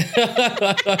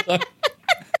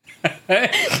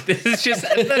 This is just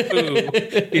the Who.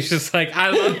 He's just like,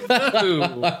 I love the Who.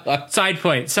 Side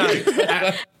point. Sorry,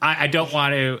 I don't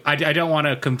want to. I don't want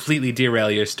to completely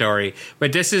derail your story,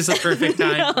 but this is the perfect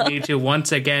time for me to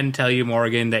once again tell you,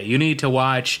 Morgan, that you need to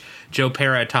watch Joe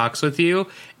Pera Talks with You,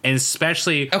 and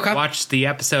especially watch the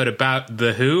episode about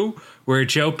the Who, where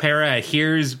Joe Pera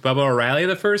hears Bubba O'Reilly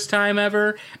the first time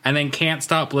ever, and then can't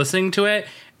stop listening to it,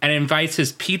 and invites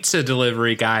his pizza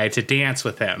delivery guy to dance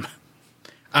with him.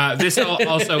 This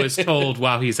also is told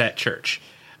while he's at church.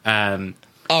 All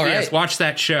right. Yes, watch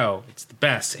that show. It's the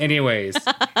best. Anyways,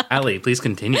 Allie, please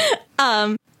continue.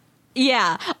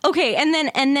 Yeah. Okay. And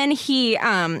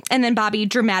then Bobby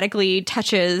dramatically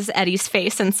touches Eddie's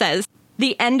face and says,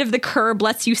 "The end of the curb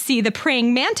lets you see the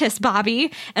praying mantis,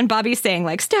 Bobby." And Bobby's saying,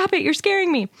 like, "Stop it, you're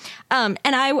scaring me." And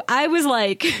I was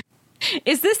like,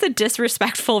 is this a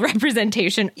disrespectful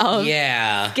representation of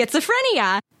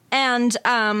schizophrenia? And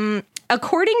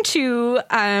according to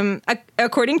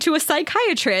a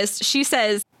psychiatrist, she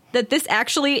says that this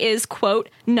actually is, quote,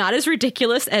 "not as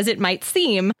ridiculous as it might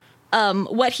seem."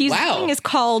 What he's doing is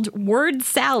called word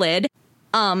salad.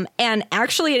 And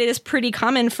actually it is pretty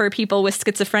common for people with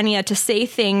schizophrenia to say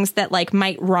things that like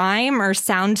might rhyme or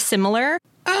sound similar.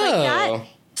 Like that.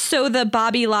 So the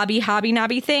Bobby Lobby Hobby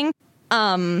Nobby thing,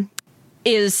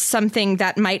 is something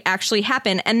that might actually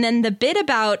happen. And then the bit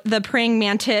about the praying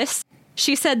mantis,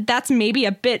 she said that's maybe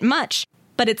a bit much,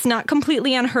 but it's not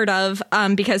completely unheard of,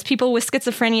 because people with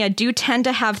schizophrenia do tend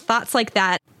to have thoughts like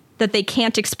that they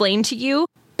can't explain to you.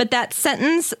 But that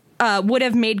sentence would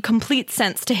have made complete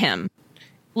sense to him.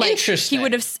 Like, interesting.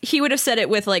 He would have said it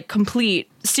with like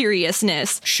complete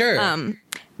seriousness. Sure.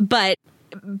 But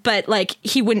like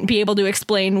he wouldn't be able to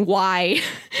explain why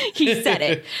he said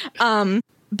it.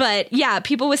 But yeah,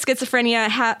 people with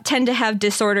schizophrenia tend to have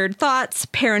disordered thoughts,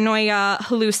 paranoia,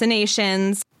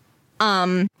 hallucinations.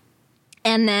 And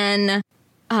then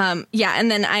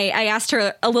I asked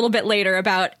her a little bit later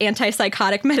about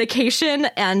antipsychotic medication,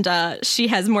 and she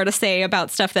has more to say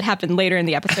about stuff that happened later in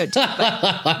the episode too.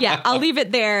 But yeah, I'll leave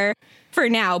it there for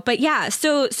now. But yeah,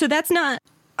 so that's not,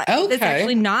 that's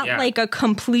actually not like a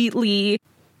completely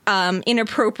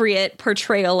inappropriate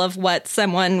portrayal of what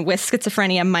someone with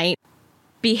schizophrenia might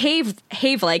behave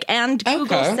like. And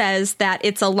Google says that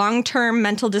it's a long-term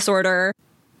mental disorder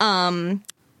that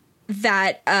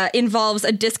involves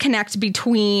a disconnect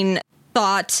between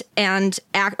thought and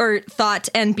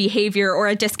behavior, or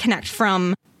a disconnect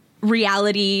from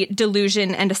reality,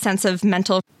 delusion, and a sense of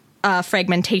mental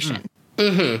fragmentation.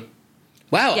 Mm-hmm.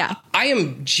 Wow. Yeah. I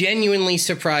am genuinely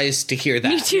surprised to hear that.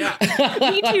 Me too.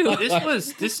 Me too.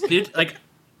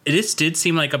 This did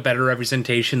seem like a better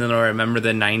representation than I remember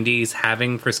the 90s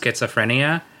having for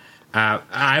schizophrenia.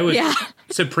 I was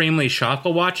supremely shocked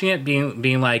while watching it,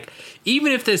 being like,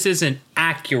 even if this isn't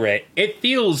accurate, it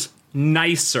feels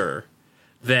nicer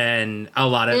than a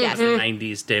lot of the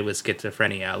 90s did with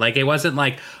schizophrenia. Like, it wasn't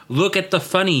like, look at the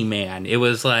funny man. It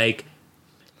was like,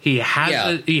 he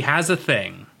has a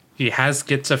thing. He has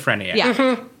schizophrenia. Yeah.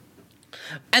 Mm-hmm.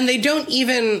 And they don't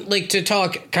even, like, to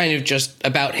talk kind of just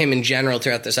about him in general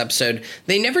throughout this episode,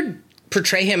 they never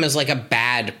portray him as, like, a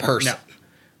bad person.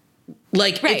 No.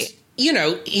 Like, it's, you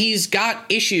know, he's got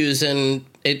issues and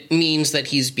it means that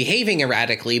he's behaving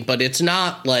erratically, but it's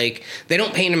not like, they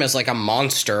don't paint him as, like, a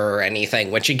monster or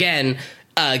anything, which, again,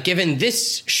 given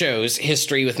this show's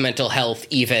history with mental health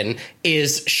even,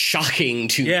 is shocking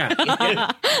to me.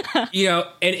 You know,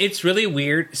 and it's really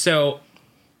weird. So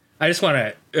I just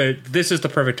want to, this is the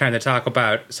perfect time to talk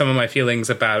about some of my feelings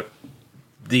about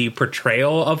the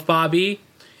portrayal of Bobby,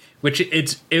 which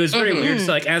it was very weird.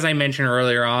 So, like, as I mentioned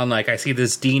earlier on, like, I see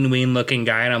this Dean Ween looking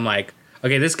guy and I'm like,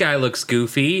 okay, this guy looks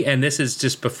goofy. And this is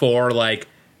just before, like,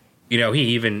 you know,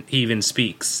 he even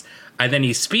speaks. And then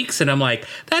he speaks and I'm like,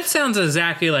 that sounds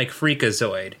exactly like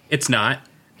Freakazoid. It's not.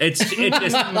 It just,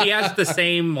 he has the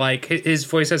same, like, his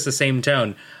voice has the same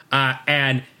tone.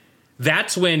 And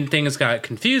that's when things got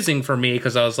confusing for me,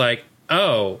 because I was like,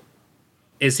 oh,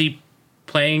 is he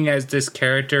playing as this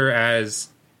character as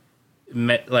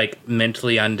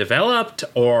mentally undeveloped,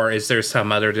 or is there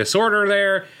some other disorder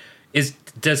there?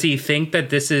 Does he think that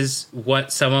this is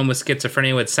what someone with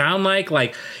schizophrenia would sound like?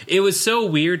 Like, it was so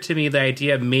weird to me, the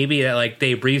idea maybe that, like,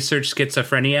 they researched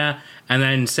schizophrenia and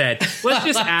then said, let's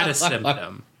just add a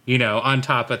symptom, you know, on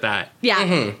top of that. Yeah.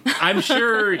 Mm-hmm. I'm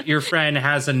sure your friend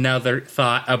has another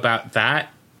thought about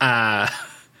that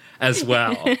as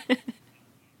well.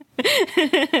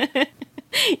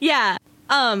 Yeah.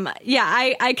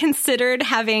 I considered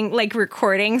having, like,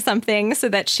 recording something so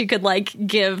that she could, like,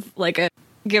 give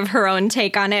her own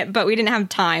take on it, but we didn't have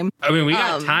time. I mean, we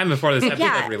got time before this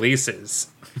episode releases.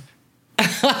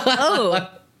 Oh,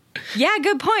 yeah,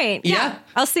 good point. Yeah.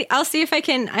 I'll see if I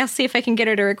can get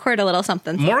her to record a little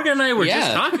something. Morgan and I were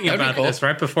just talking about this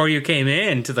right before you came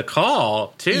in to the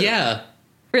call, too. Yeah.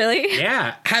 Really?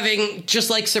 Yeah. Having just,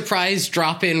 like, surprise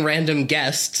drop-in random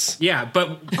guests. Yeah,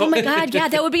 but oh my god, yeah,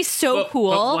 that would be so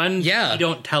cool. But ones we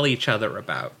don't tell each other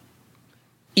about.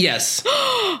 Yes.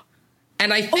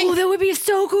 And I think... Oh, that would be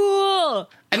so cool!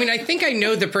 I mean, I think I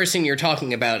know the person you're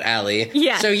talking about, Allie.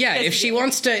 Yeah. So, yeah, if she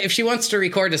wants to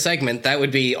record a segment, that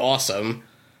would be awesome.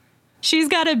 She's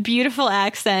got a beautiful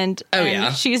accent. Oh, and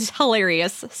yeah. she's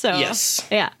hilarious. So, Yes.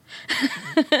 Yeah.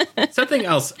 Something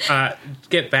else,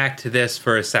 get back to this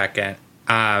for a second.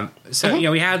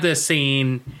 We have this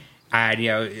scene,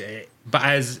 and, but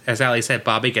as Ali said,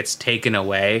 Bobby gets taken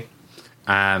away.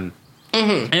 And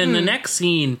in the next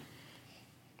scene,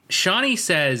 Shawnee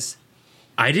says,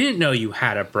 I didn't know you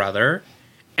had a brother.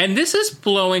 And this is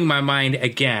blowing my mind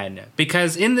again,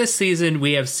 because in this season,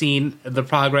 we have seen the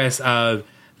progress of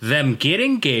them get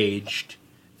engaged.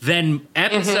 Then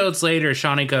episodes later,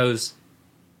 Shawnee goes,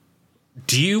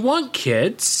 do you want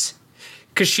kids?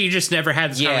 Because she just never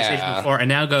had this conversation before, and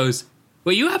now goes,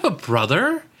 well, you have a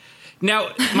brother? Now,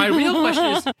 my real question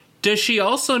is, does she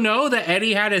also know that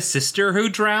Eddie had a sister who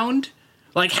drowned?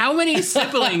 Like, how many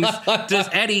siblings does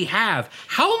Eddie have?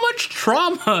 How much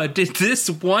trauma did this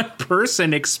one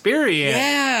person experience?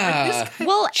 Yeah.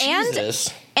 Well, Jesus.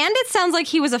 and it sounds like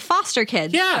he was a foster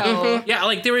kid. Yeah. So. Yeah,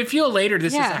 like, they reveal later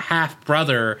this is a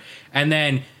half-brother, and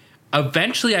then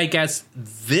eventually, I guess,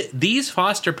 these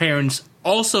foster parents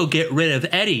also get rid of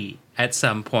Eddie at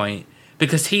some point,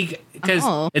 because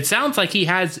it sounds like he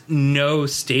has no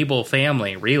stable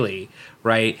family, really,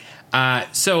 right?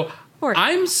 So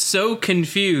I'm so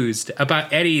confused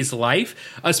about Eddie's life,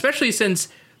 especially since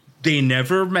they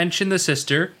never mention the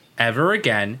sister ever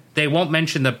again. They won't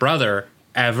mention the brother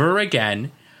ever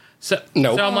again. So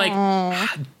I'm like,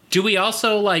 do we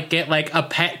also like get like a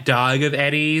pet dog of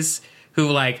Eddie's who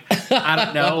like, I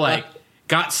don't know, like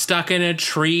got stuck in a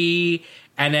tree?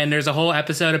 And then there's a whole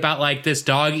episode about, like, this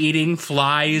dog eating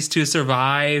flies to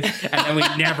survive. And then we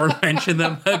never mention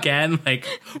them again. Like,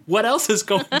 what else is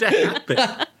going to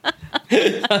happen?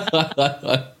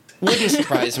 Wouldn't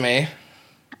surprise me.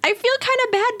 I feel kind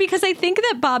of bad because I think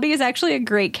that Bobby is actually a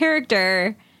great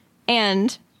character.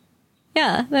 And,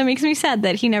 yeah, that makes me sad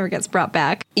that he never gets brought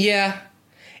back. Yeah.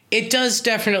 It does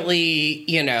definitely,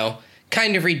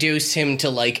 kind of reduce him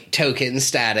to, like, token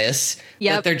status.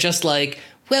 Yep. That they're just like,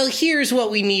 well, here's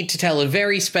what we need to tell a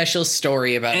very special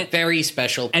story about a very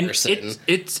special person. And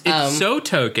it's so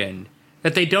token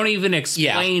that they don't even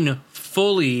explain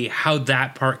fully how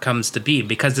that part comes to be,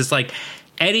 because it's like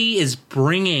Eddie is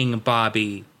bringing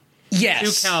Bobby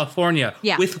to California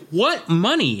with what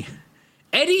money?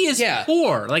 Eddie is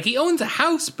poor. Like, he owns a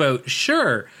houseboat,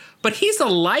 sure, but he's a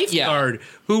lifeguard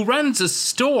who runs a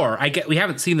store. We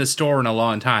haven't seen the store in a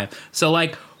long time. So,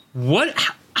 like, what?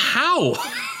 How?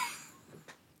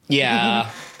 Yeah.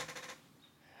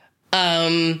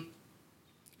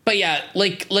 But yeah,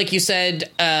 like you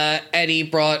said, Eddie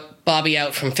brought Bobby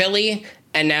out from Philly,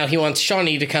 and now he wants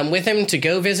Shawnee to come with him to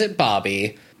go visit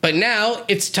Bobby. But now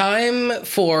it's time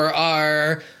for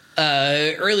our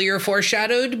earlier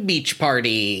foreshadowed beach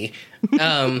party.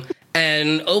 And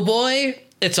oh boy,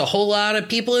 it's a whole lot of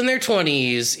people in their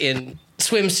 20s in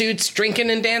swimsuits drinking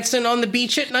and dancing on the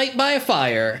beach at night by a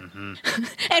fire. Mm-hmm.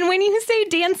 And when you say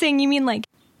dancing, you mean like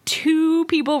 2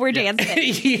 people were dancing.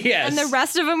 Yes. And the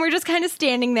rest of them were just kind of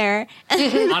standing there.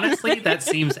 Honestly, that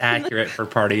seems accurate for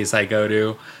parties I go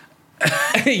to.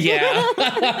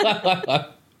 Yeah.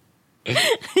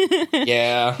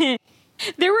 Yeah.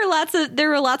 There were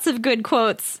lots of good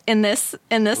quotes in this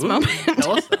moment.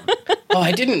 Tell us them. Oh,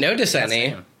 I didn't notice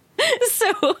any.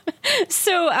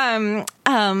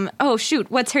 Oh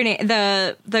shoot, what's her name?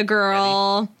 The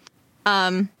girl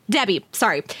Debbie,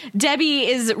 sorry. Debbie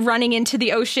is running into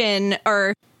the ocean,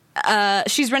 or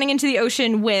she's running into the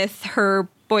ocean with her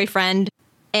boyfriend,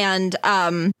 and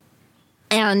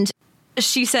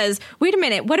she says, "Wait a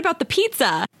minute, what about the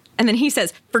pizza?" And then he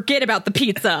says, "Forget about the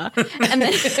pizza."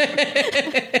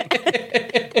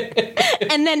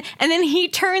 And then and then he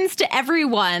turns to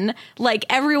everyone, like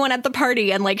everyone at the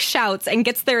party, and like shouts and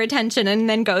gets their attention, and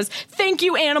then goes, "Thank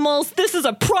you, animals. This is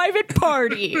a private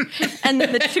party." And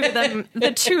then the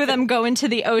two of them go into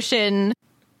the ocean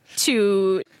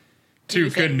to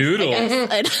canoodle.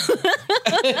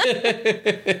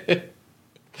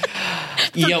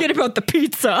 Forget about the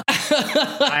pizza.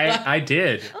 I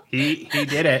did. He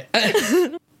did it.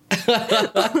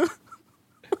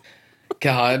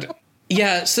 God.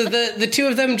 Yeah, so the two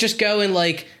of them just go and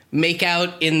like make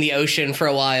out in the ocean for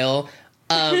a while.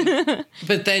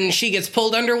 But then she gets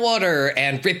pulled underwater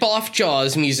and Rip Off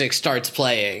Jaws music starts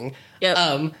playing. Yep.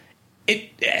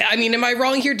 I mean, am I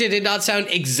wrong here? Did it not sound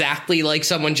exactly like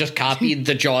someone just copied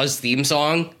the Jaws theme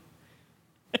song?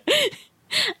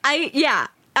 I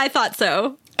thought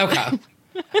so. Okay.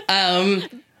 But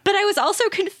I was also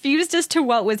confused as to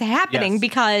what was happening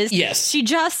because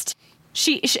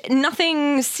she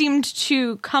nothing seemed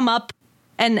to come up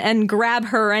and grab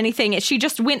her or anything. She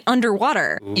just went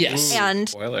underwater. Yes. And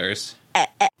spoilers.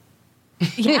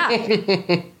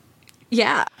 Yeah.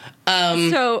 Yeah.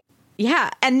 So yeah,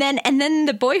 and then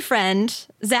the boyfriend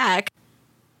Zach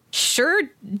sure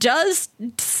does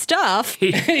stuff.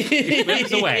 He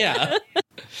moves away. Yeah.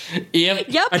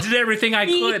 Yep. I did everything I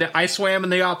could. I swam in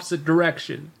the opposite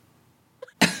direction.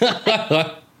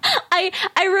 I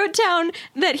wrote down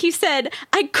that he said,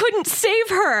 I couldn't save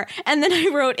her. And then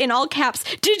I wrote in all caps,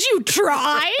 did you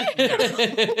try?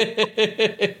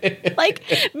 Like,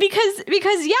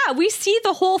 because yeah, we see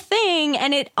the whole thing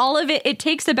and it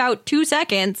takes about 2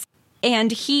 seconds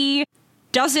and he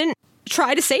doesn't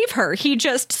try to save her. He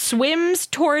just swims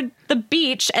toward the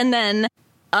beach and then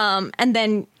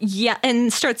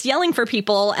starts yelling for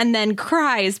people and then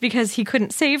cries because he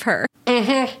couldn't save her.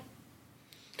 Mm-hmm.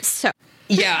 So.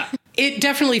 Yeah, it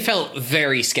definitely felt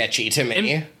very sketchy to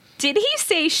me. Did he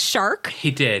say shark? He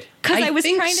did. Because I was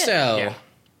think trying to. so. Yeah.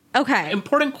 Okay.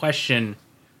 Important question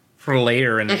for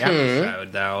later in the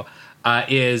episode, though,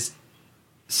 is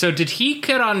so did he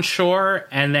get on shore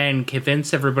and then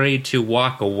convince everybody to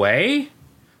walk away?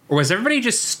 Or was everybody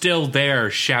just still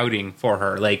there shouting for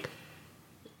her? Like,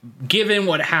 given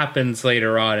what happens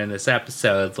later on in this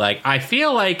episode, like, I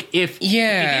feel like if he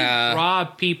didn't draw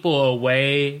people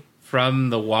away from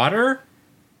the water,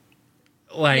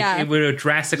 like, it would have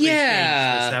drastically changed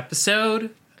this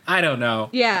episode. I don't know.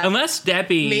 Yeah. Unless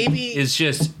Debbie is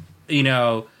just,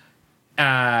 there,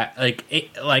 I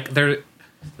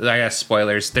guess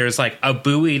spoilers, there's like a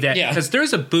buoy because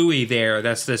there's a buoy there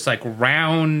that's this like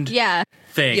round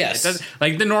thing. Yes. It doesn't,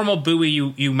 like the normal buoy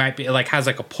you might be like has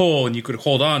like a pole and you could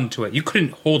hold on to it. You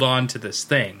couldn't hold on to this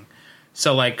thing.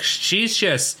 So like she's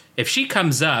just, if she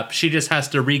comes up, she just has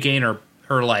to regain her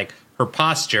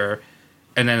posture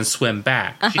and then swim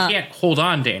back. She can't hold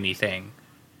on to anything.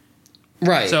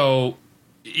 Right. So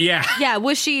yeah. Yeah,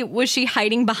 was she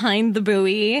hiding behind the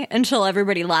buoy until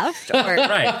everybody left? Or?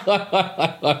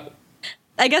 Right.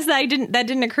 I guess that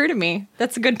didn't occur to me.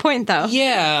 That's a good point though.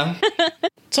 Yeah.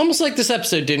 It's almost like this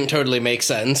episode didn't totally make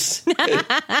sense.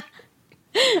 But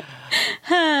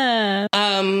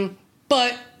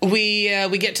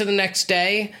we get to the next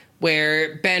day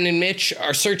where Ben and Mitch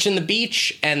are searching the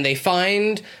beach and they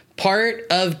find part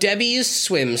of Debbie's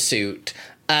swimsuit.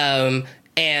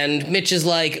 And Mitch is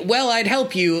like, well, I'd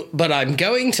help you, but I'm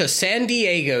going to San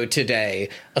Diego today.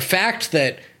 A fact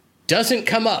that doesn't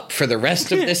come up for the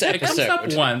rest of this episode. It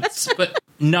comes up once, but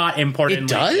not important.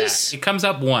 It does? It comes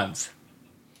up once.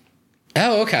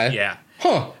 Oh, okay. Yeah.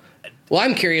 Huh. Well,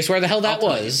 I'm curious where the hell that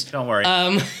was. Don't worry.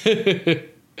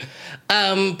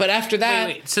 But after that,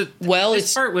 wait. So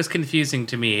this part was confusing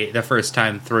to me the first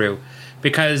time through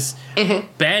because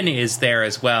Ben is there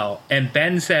as well. And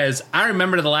Ben says, I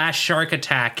remember the last shark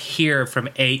attack here from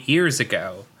 8 years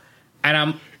ago.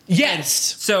 And yes.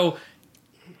 So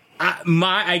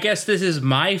I guess this is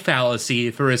my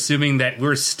fallacy for assuming that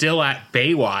we're still at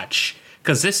Baywatch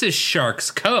because this is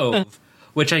Shark's Cove.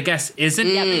 Which I guess isn't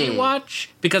Baywatch,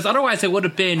 because otherwise it would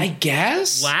have been, I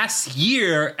guess, last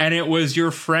year, and it was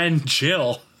your friend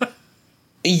Jill.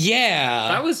 Yeah.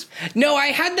 That was... No, I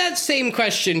had that same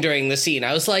question during the scene.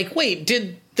 I was like, wait,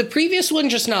 did the previous one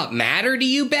just not matter to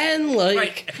you, Ben? Like,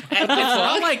 right. It's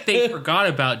not like they forgot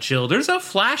about Jill. There's a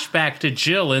flashback to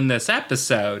Jill in this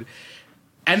episode.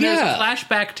 And there's a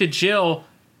flashback to Jill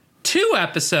 2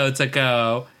 episodes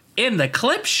ago in the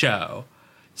clip show.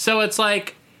 So it's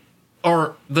like...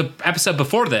 Or the episode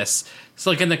before this. It's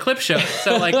like in the clip show.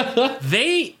 So, like,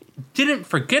 they didn't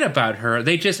forget about her.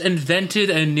 They just invented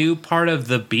a new part of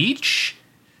the beach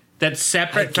that's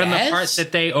separate from the part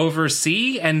that they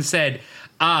oversee and said,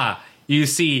 you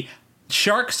see,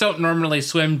 sharks don't normally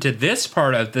swim to this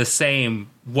part of the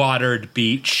same watered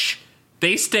beach.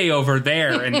 They stay over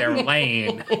there in their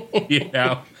lane, you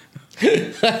know.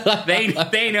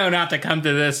 They know not to come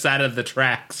to this side of the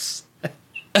tracks.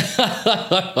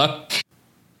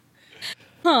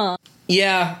 Huh.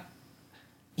 Yeah.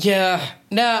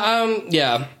 No,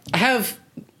 yeah. I have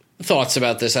thoughts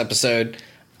about this episode.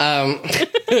 But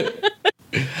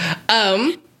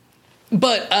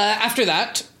after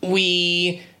that,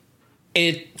 we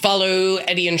follow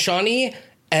Eddie and Shawnee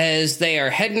as they are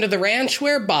heading to the ranch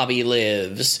where Bobby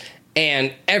lives.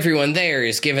 And everyone there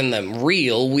is giving them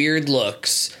real weird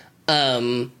looks.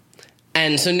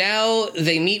 And so now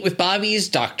they meet with Bobby's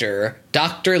doctor,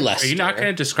 Dr. Lester. Are you not going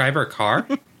to describe her car?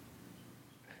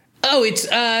 Oh, it's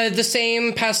the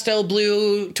same pastel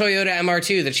blue Toyota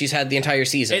MR2 that she's had the entire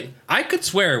season. I could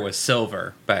swear it was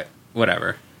silver, but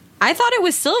whatever. I thought it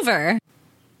was silver.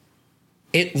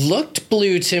 It looked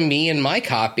blue to me in my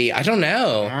copy. I don't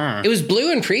know. It was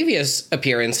blue in previous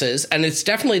appearances, and it's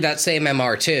definitely that same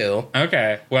MR2.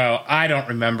 Okay. Well, I don't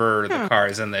remember the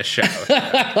cars in this show.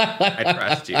 I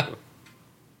trust you.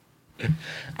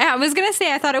 I was going to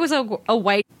say, I thought it was a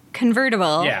white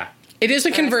convertible. Yeah. It is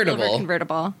a convertible. Silver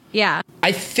convertible. Yeah.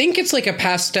 I think it's like a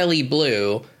pastel-y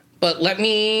blue, but let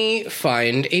me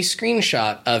find a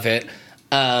screenshot of it.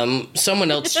 Someone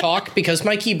else talk, because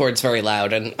my keyboard's very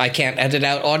loud and I can't edit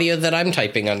out audio that I'm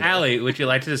typing under. Allie, would you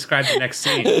like to describe the next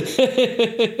scene?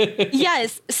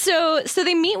 Yes. So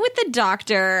they meet with the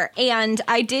doctor, and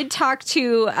I did talk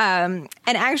to an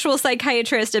actual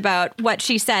psychiatrist about what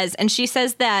she says, and she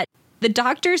says that the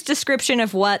doctor's description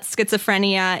of what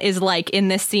schizophrenia is like in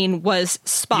this scene was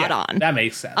spot on. That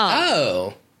makes sense.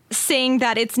 Saying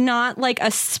that it's not like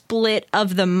a split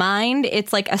of the mind,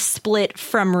 it's like a split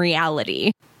from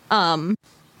reality of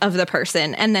the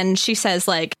person. And then she says,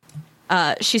 like,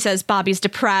 Bobby's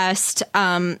depressed.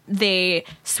 They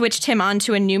switched him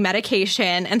onto a new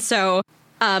medication. And so,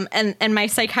 and my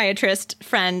psychiatrist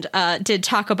friend did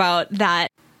talk about that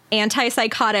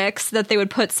antipsychotics that they would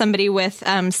put somebody with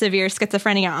severe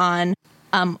schizophrenia on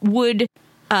would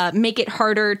make it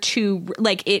harder to,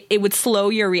 like, it would slow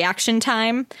your reaction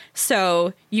time.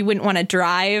 So you wouldn't want to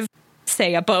drive,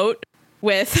 say, a boat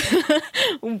with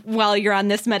while you're on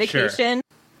this medication.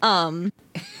 Sure.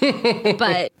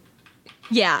 But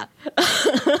yeah.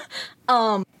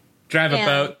 Drive a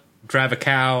boat, drive a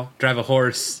cow, drive a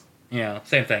horse,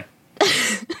 same thing.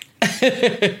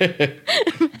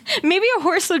 Maybe a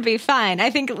horse would be fine. I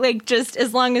think, like, just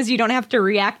as long as you don't have to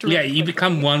react. Yeah, you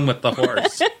become one with the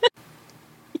horse.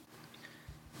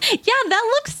 Yeah,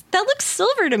 that looks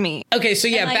silver to me. Okay, so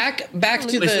yeah, back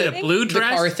to is it a blue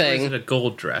dress the car thing. Or is it a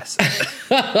gold dress?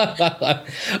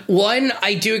 One,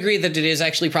 I do agree that it is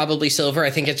actually probably silver.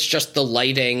 I think it's just the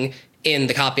lighting in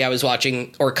the copy I was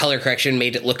watching, or color correction,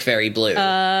 made it look very blue.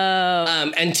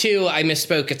 And two, I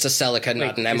misspoke. It's a Celica,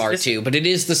 not an MR2, but it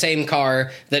is the same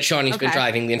car that Shawnee's been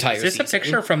driving the entire season. Is this a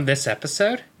picture from this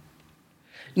episode?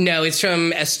 No, it's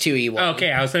from S2E1.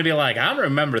 Okay, I was going to be like, I don't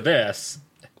remember this.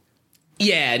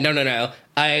 Yeah, no.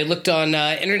 I looked on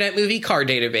Internet Movie Car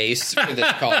Database for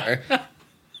this car,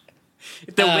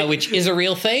 which is a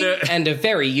real thing and a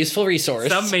very useful resource.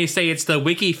 Some may say it's the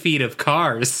wiki feed of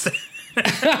cars.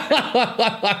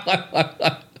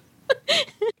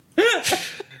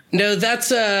 No,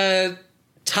 that's a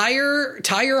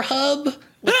tire hub.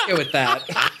 Let's go with that.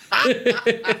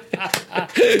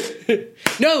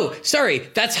 No, sorry,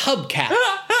 that's hubcap.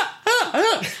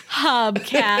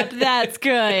 Hubcap, that's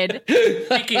good.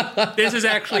 This is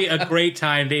actually a great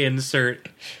time to insert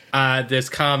this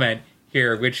comment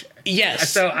here, which... Yes.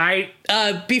 So I...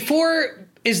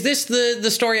 is this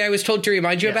the story I was told to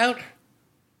remind you about?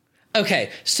 Okay,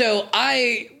 so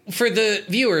I, for the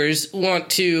viewers, want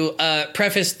to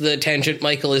preface the tangent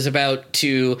Michael is about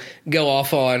to go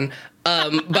off on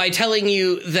by telling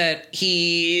you that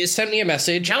he sent me a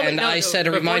message I said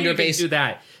a reminder based... do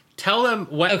that. Tell them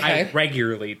what I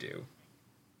regularly do.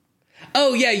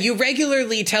 Oh, yeah, you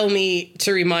regularly tell me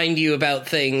to remind you about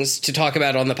things to talk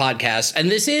about on the podcast, and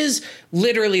this is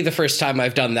literally the first time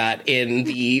I've done that in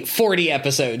the 40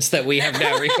 episodes that we have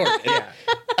now recorded.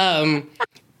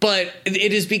 But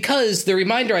it is because the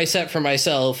reminder I set for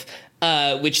myself,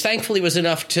 which thankfully was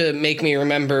enough to make me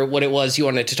remember what it was you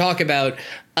wanted to talk about,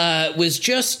 was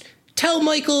just... tell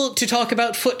Michael to talk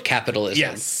about foot capitalism.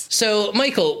 Yes. So,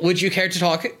 Michael, would you care to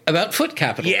talk about foot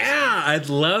capitalism? Yeah, I'd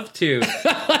love to. So,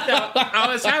 I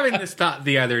was having this thought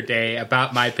the other day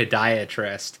about my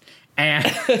podiatrist. And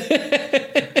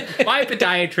my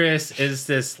podiatrist is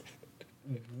this...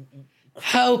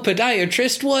 How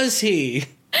podiatrist was he?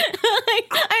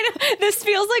 I know. This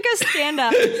feels like a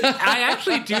stand-up. I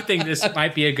actually do think this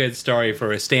might be a good story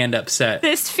for a stand-up set.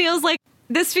 This feels like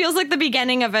the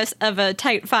beginning of a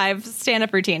Tight 5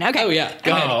 stand-up routine. Okay. Oh, yeah.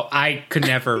 Go ahead. I could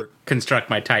never construct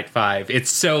my Tight 5. It's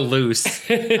so loose.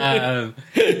 It's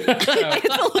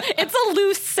a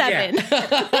loose 7.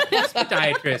 Yeah. This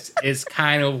podiatrist is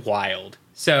kind of wild.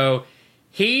 So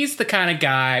he's the kind of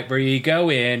guy where you go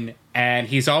in and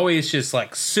he's always just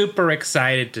like super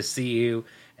excited to see you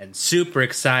and super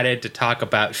excited to talk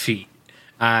about feet.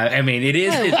 I mean, it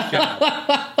is his job.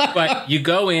 But you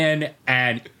go in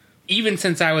and... even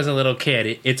since I was a little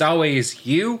kid, it's always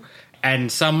you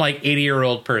and some like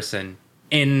 80-year-old person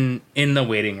in the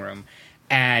waiting room.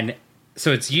 And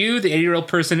so it's you, the 80-year-old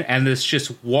person, and this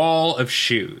just wall of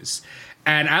shoes.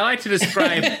 And I like to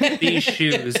describe these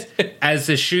shoes as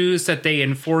the shoes that they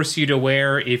enforce you to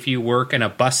wear if you work in a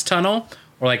bus tunnel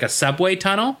or like a subway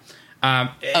tunnel.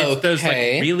 It's those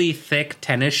like really thick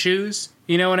tennis shoes.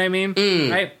 You know what I mean?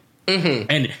 Right? Mm-hmm.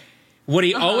 And what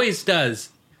he always does...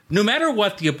 no matter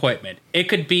what the appointment, it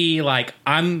could be like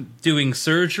I'm doing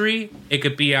surgery. It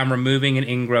could be I'm removing an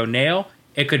ingrown nail.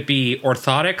 It could be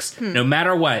orthotics. No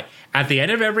matter what. At the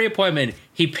end of every appointment,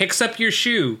 he picks up your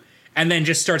shoe and then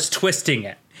just starts twisting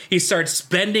it. He starts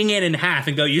bending it in half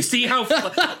and go, you see how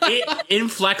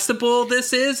inflexible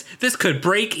this is? This could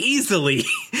break easily.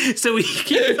 So he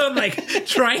keeps on, like,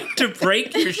 trying to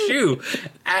break your shoe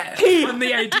on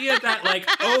the idea that, like,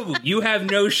 oh, you have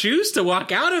no shoes to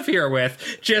walk out of here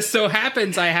with. Just so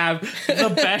happens I have the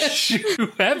best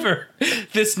shoe ever.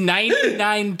 This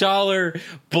 $99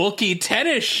 bulky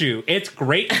tennis shoe. It's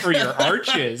great for your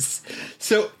arches.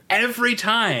 So every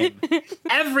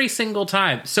single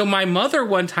time. So my mother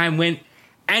one time went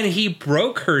and he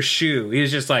broke her shoe. He was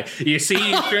just like, you see,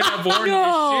 you shouldn't have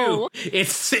worn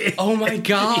this shoe. Oh my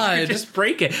God. You just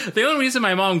break it. The only reason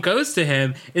my mom goes to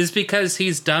him is because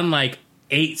he's done like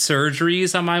 8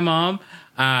 surgeries on my mom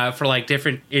for like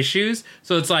different issues.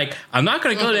 So it's like, I'm not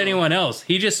going to go to anyone else.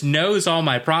 He just knows all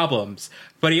my problems.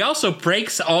 But he also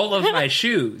breaks all of my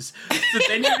shoes. So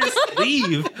then you just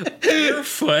leave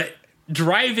barefoot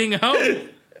driving home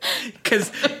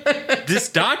because this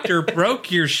doctor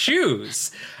broke your shoes.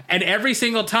 And every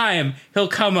single time he'll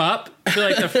come up to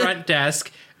like the front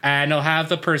desk and he'll have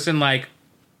the person like,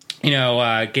 you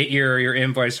know, get your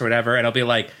invoice or whatever. And I'll be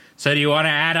like, so do you want to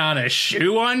add on a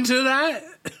shoe onto that?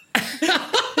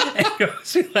 And he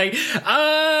goes like,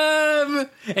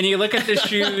 and you look at the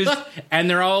shoes and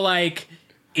they're all like,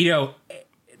 you know,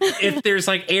 if there's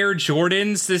like Air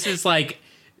Jordans, this is like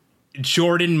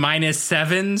Jordan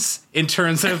 -7s in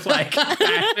terms of like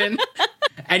fashion.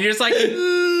 And you're just like,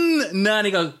 no. And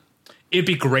he goes, it'd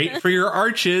be great for your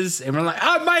arches. And we're like,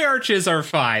 oh, my arches are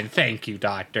fine. Thank you,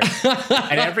 doctor.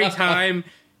 And every time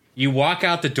you walk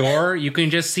out the door, you can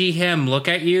just see him look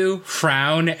at you,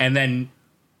 frown, and then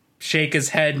shake his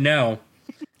head no.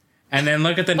 And then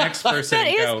look at the next person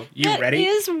and go, you ready?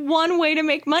 That is one way to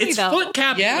make money, it's though. Foot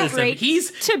capitalism. Yeah.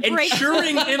 He's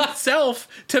insuring himself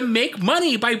to make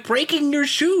money by breaking your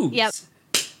shoes. Yep.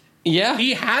 Yeah.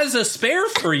 He has a spare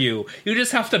for you. You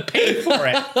just have to pay for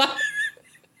it.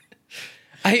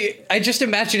 I just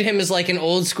imagine him as like an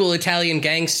old school Italian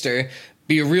gangster.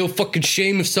 Be a real fucking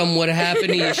shame if something would happen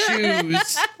to your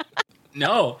shoes.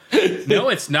 No,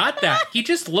 it's not that. He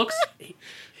just looks...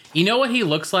 You know what he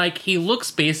looks like? He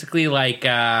looks basically like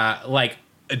Dr.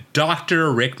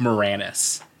 Rick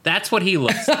Moranis. That's what he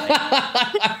looks like.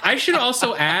 I should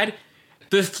also add,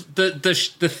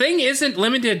 the thing isn't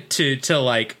limited to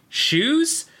like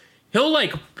shoes. He'll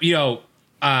like, you know,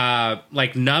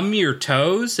 like numb your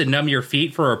toes and numb your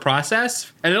feet for a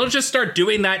process, and it'll just start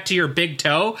doing that to your big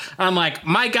toe. I'm like,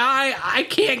 my guy, I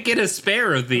can't get a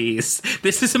spare of these.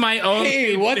 This is my own.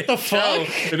 Hey, what the fuck?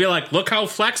 It'd be like, look how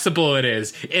flexible it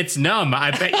is. It's numb. I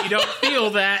bet you don't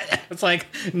feel that. It's like,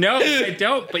 no, I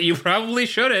don't, but you probably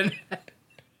shouldn't.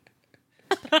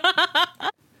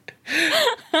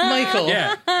 Michael.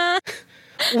 Yeah.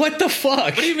 What the fuck?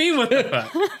 What do you mean, what the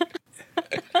fuck?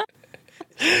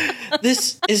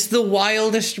 This is the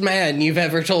wildest man you've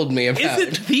ever told me about.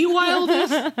 Is it the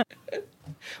wildest?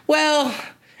 Well,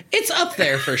 it's up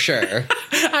there for sure.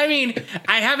 I mean,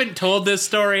 I haven't told this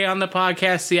story on the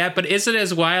podcast yet, but is it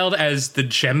as wild as the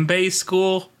djembe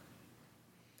school?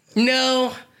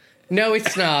 No,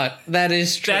 it's not. That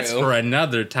is true. That's for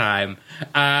another time.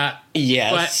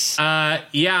 Yes. But,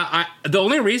 the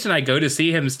only reason I go to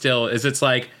see him still is it's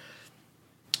like,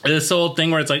 this old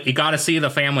thing where it's like, you got to see the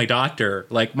family doctor.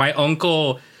 Like, my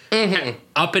uncle,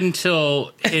 up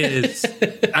until his...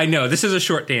 I know, this is a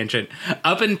short tangent.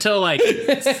 Up until, like,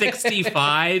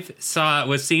 65,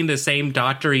 was seeing the same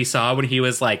doctor he saw when he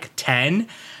was, like, 10.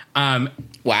 Wow.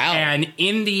 And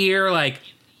in the year, like,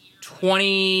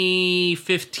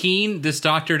 2015, this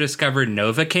doctor discovered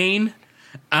Novocaine.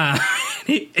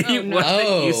 He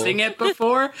wasn't using it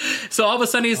before. So all of a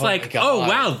sudden, he's like, oh,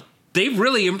 wow. They've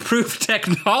really improved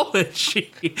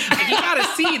technology. You gotta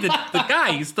see the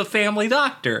guy. He's the family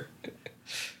doctor.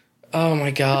 Oh,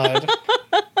 my God.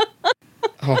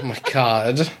 Oh, my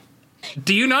God.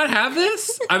 Do you not have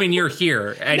this? I mean, you're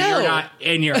here, and you're not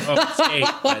in your home state.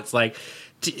 But it's like,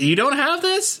 you don't have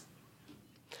this?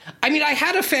 I mean, I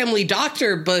had a family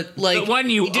doctor, but, like, the one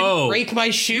you he didn't break my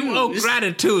shoes. You owe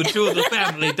gratitude to the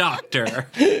family doctor.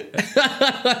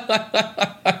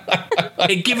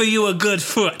 And giving you a good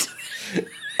foot.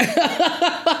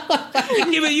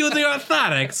 Giving you the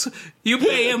orthotics. You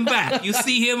pay him back. You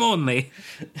see him only.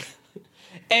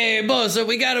 Hey, Bozo,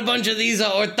 we got a bunch of these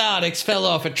orthotics fell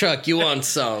off a truck. You want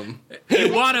some?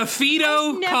 You want a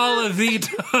Fido? Call a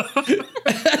Vito.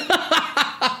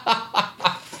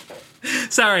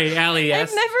 Sorry, Allie,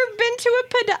 yes? I've never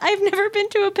been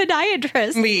to a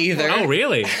podiatrist. Me either. Oh,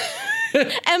 really?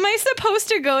 Am I supposed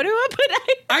to go to it? But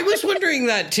I was wondering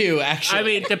that too, actually. I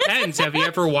mean, it depends. Have you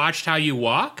ever watched How You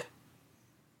Walk?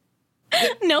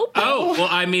 Nope. Oh, well,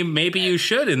 I mean, maybe you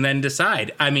should and then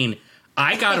decide. I mean,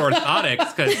 I got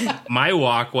orthotics because my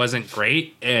walk wasn't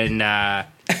great. And, yeah.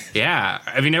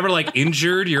 Have you never, like,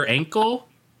 injured your ankle?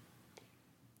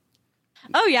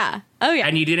 Oh, yeah.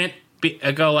 And you didn't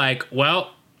go like,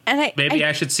 well, and maybe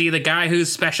I should see the guy whose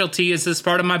specialty is this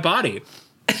part of my body.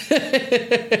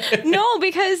 No,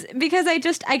 because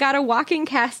I got a walking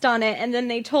cast on it, and then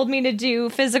they told me to do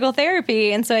physical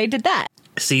therapy, and so I did that.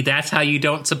 See, that's how you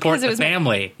don't support the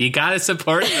family. You gotta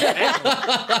support the family.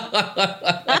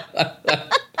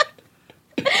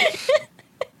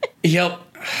 Yep.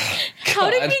 How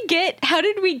did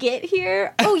we get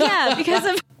here? Oh yeah,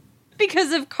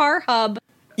 because of Car Hub.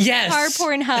 Yes. Car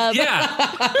porn hub.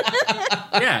 Yeah.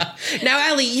 Yeah. Now,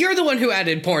 Allie, you're the one who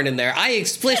added porn in there. I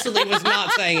explicitly was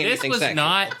not saying anything This was sexual.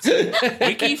 not...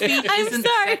 WikiFeet isn't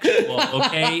sexual,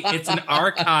 okay? It's an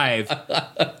archive.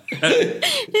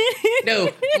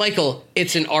 No, Michael,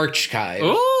 it's an archive.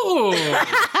 Ooh.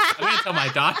 I'm going to tell my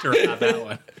doctor about that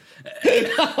one.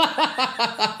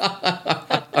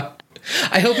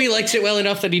 I hope he likes it well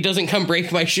enough that he doesn't come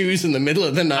break my shoes in the middle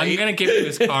of the night. I'm going to give you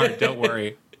his card, don't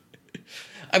worry.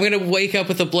 I'm going to wake up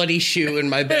with a bloody shoe in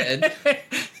my bed.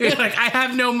 You're like, I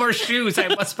have no more shoes. I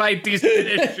must buy decent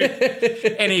shoes.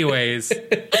 Anyways. Or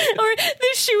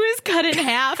the shoe is cut in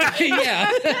half. Yeah.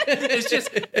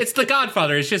 It's The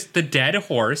Godfather. It's just the dead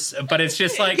horse, but it's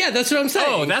just like... Yeah, that's what I'm saying.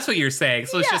 Oh, that's what you're saying.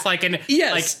 So it's just like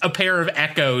like a pair of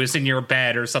echoes in your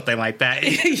bed or something like that.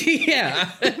 Yeah.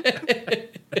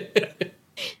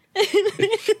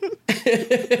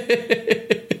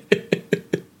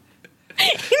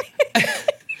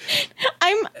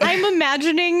 I'm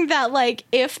imagining that, like,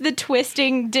 if the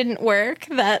twisting didn't work,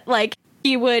 that, like,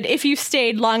 he would, if you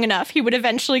stayed long enough, he would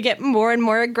eventually get more and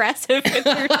more aggressive with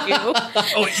your shoe.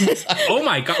 Oh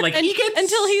my God. Like,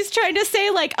 until he's trying to say,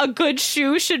 like, a good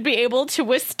shoe should be able to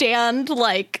withstand,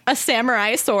 like, a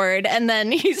samurai sword, and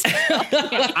then he's...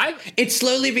 It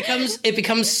slowly becomes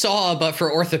Saw, but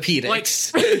for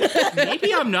orthopedics. Like,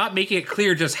 maybe I'm not making it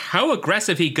clear just how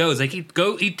aggressive he goes. Like, he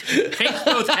takes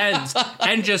both ends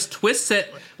and just twists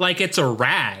it like it's a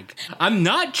rag. I'm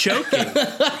not joking.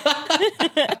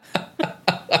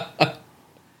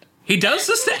 He does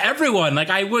this to everyone. Like,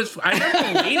 I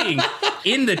remember waiting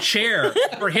in the chair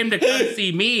for him to come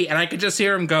see me, and I could just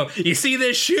hear him go, "You see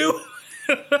this shoe?"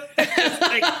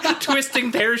 Like,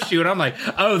 twisting their shoe, and I'm like,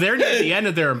 "Oh, they're near the end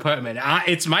of their appointment.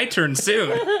 It's my turn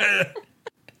soon."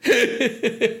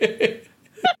 Good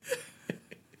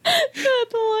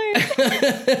Lord.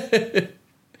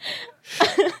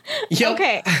 Yep.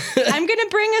 Okay, I'm gonna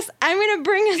bring us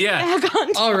back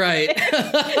on. All right.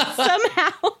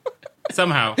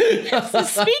 Somehow. So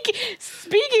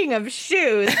speaking of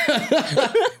shoes,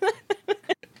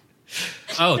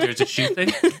 oh, there's a shoe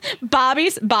thing.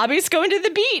 Bobby's going to the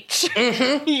beach,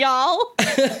 y'all.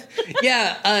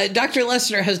 Yeah, Dr.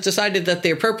 Lester has decided that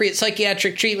the appropriate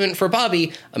psychiatric treatment for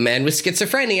Bobby, a man with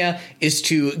schizophrenia, is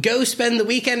to go spend the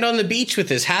weekend on the beach with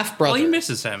his half brother. Well, he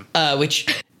misses him,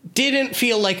 which didn't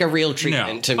feel like a real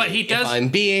treatment to me. But he does. If I'm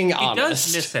being honest,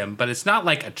 he does miss him, but it's not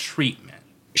like a treatment.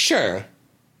 Sure.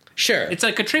 It's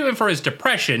like a treatment for his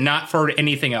depression, not for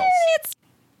anything else.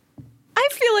 I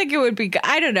feel like it would be,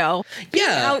 I don't know.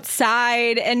 Yeah.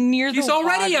 Outside and near the water. He's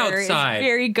already outside. Is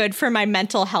very good for my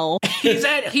mental health.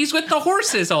 He's with the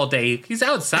horses all day. He's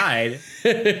outside.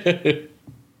 Yeah,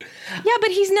 but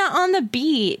he's not on the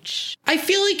beach. I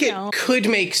feel like it could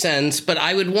make sense, but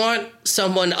I would want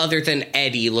someone other than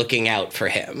Eddie looking out for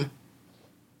him.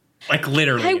 Like,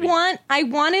 literally. I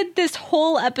wanted this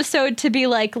whole episode to be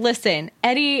like, listen,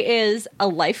 Eddie is a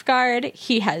lifeguard.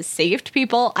 He has saved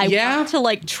people. I want to,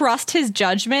 like, trust his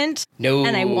judgment. No.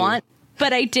 And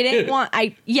but I didn't want,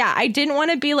 I didn't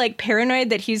want to be, like, paranoid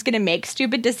that he's going to make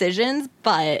stupid decisions,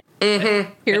 but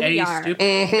here we are.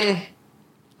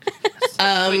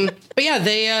 But yeah,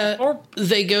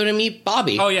 they go to meet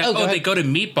Bobby. Oh, yeah. They go to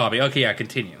meet Bobby. Okay, yeah,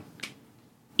 continue.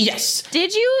 Yes.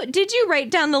 Did you write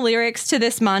down the lyrics to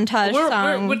this montage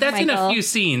song? That's Michael? in a few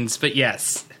scenes, but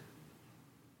yes.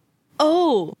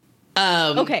 Oh.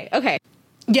 Okay.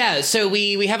 Yeah, so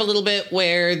we have a little bit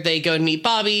where they go and meet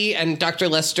Bobby, and Dr.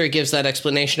 Lester gives that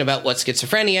explanation about what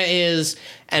schizophrenia is,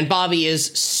 and Bobby is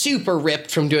super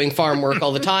ripped from doing farm work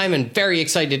all the time and very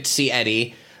excited to see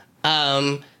Eddie.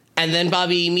 And then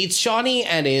Bobby meets Shawnee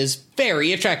and is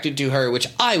very attracted to her, which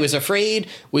I was afraid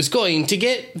was going to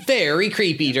get very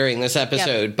creepy during this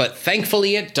episode, but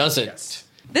thankfully it doesn't. Yes.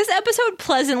 This episode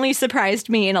pleasantly surprised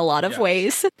me in a lot of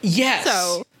ways. Yes.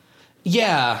 So.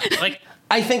 Yeah. Like,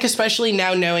 I think especially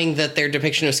now knowing that their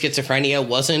depiction of schizophrenia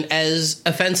wasn't as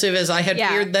offensive as I had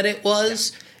feared that it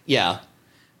was. Yeah.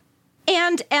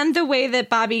 And the way that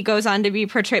Bobby goes on to be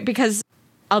portrayed, because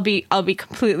I'll be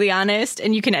completely honest,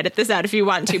 and you can edit this out if you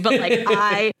want to, but like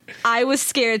I was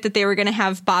scared that they were going to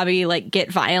have Bobby like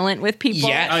get violent with people.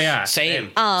 Yeah. Oh yeah.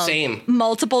 Same.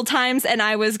 Multiple times, and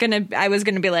I was going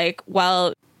to be like,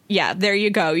 well, yeah, there you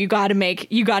go. You got to make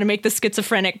the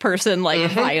schizophrenic person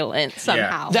like violent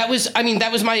somehow. Yeah.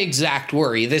 That was my exact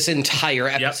worry this entire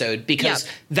episode, because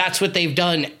that's what they've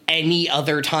done any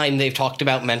other time they've talked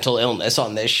about mental illness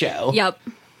on this show. Yep.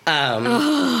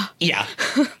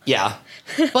 Yeah.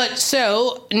 But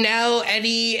so now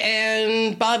Eddie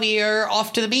and Bobby are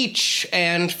off to the beach,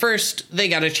 and first they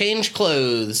got to change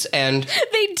clothes, and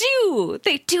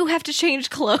they do have to change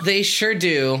clothes. They sure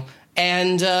do.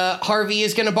 And Harvey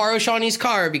is going to borrow Shawnee's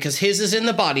car because his is in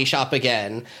the body shop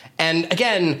again. And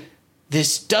again,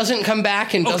 this doesn't come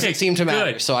back and doesn't seem to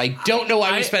matter. So I don't know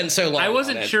why we spent so long. I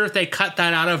wasn't sure if they cut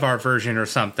that out of our version or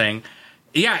something.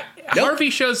 Yeah, nope. Harvey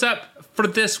shows up for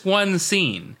this one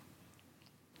scene.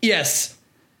 Yes.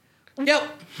 Yep.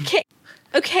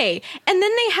 Okay. And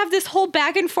then they have this whole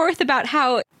back and forth about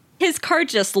how his car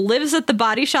just lives at the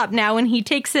body shop now, and he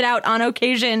takes it out on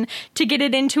occasion to get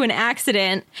it into an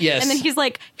accident. Yes. And then he's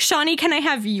like, Shawnee, can I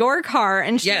have your car?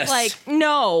 And she's like,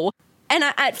 no. And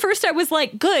at first I was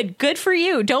like, good for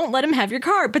you. Don't let him have your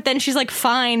car. But then she's like,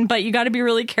 fine, but you got to be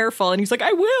really careful. And he's like,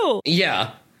 I will.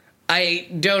 Yeah. I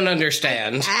don't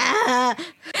understand.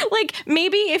 Like,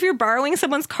 maybe if you're borrowing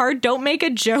someone's car, don't make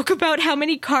a joke about how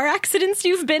many car accidents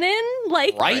you've been in.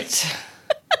 Like, right?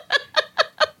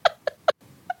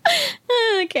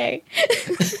 Okay.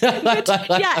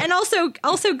 Yeah, and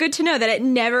also good to know that it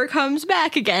never comes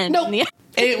back again. Nope.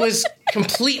 It was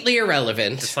completely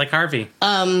irrelevant. Just like Harvey.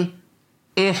 But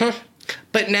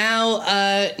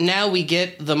now we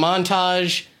get the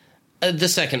montage, the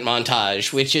second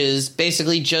montage, which is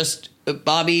basically just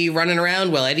Bobby running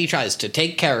around while Eddie tries to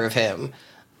take care of him.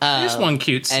 There's one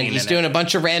cute scene, and he's doing a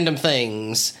bunch of random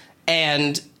things.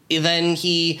 And then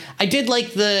I did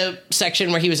like the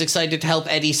section where he was excited to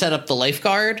help Eddie set up the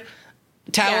lifeguard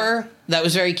tower. Yeah. That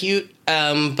was very cute.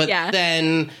 But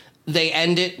then they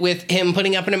end it with him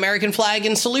putting up an American flag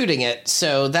and saluting it.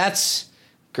 So that's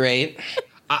great.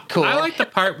 Cool. I like the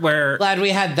part where... Glad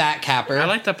we had that, Capper. I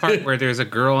like the part where there's a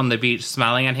girl on the beach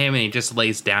smiling at him, and he just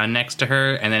lays down next to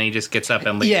her, and then he just gets up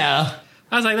and leaves. Yeah.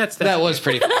 I was like, that was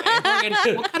pretty funny.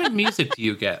 Morgan, what kind of music do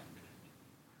you get?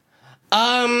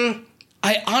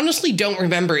 I honestly don't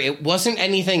remember. It wasn't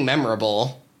anything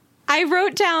memorable. I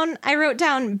wrote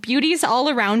down "beauties all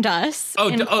around us"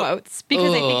 in quotes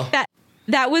because I think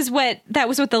that was what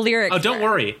the lyrics. Oh, don't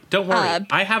worry.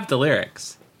 I have the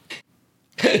lyrics.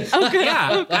 Oh, good.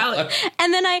 Yeah.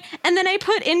 And then I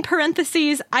put in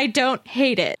parentheses, I don't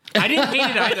hate it. I didn't hate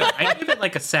it either. I give it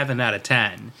like a 7 out of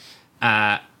 10.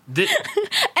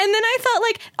 And then I thought,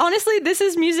 like, honestly, this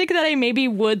is music that I maybe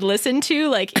would listen to,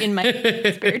 like, in my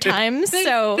spare time.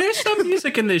 So there's some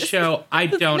music in this show I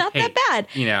don't not hate. That bad.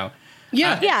 You know.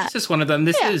 Yeah. This is one of them.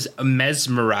 This is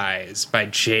Mesmerized by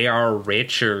J.R.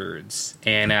 Richards.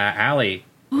 And Allie,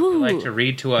 would you like to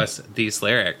read to us these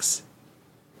lyrics?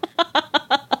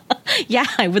 Yeah,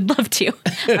 I would love to.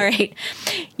 All right.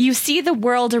 You see the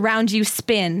world around you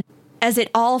spin as it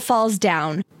all falls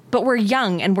down. But we're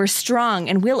young and we're strong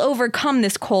and we'll overcome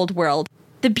this cold world.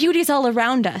 The beauty's all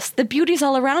around us. The beauty's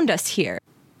all around us here.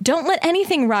 Don't let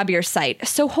anything rob your sight.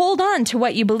 So hold on to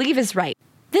what you believe is right.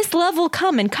 This love will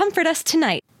come and comfort us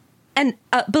tonight. And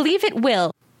believe it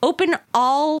will open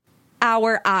all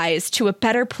our eyes to a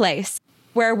better place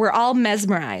where we're all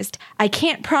mesmerized. I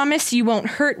can't promise you won't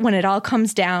hurt when it all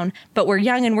comes down, but we're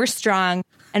young and we're strong,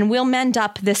 and we'll mend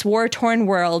up this war-torn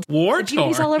world. War-torn?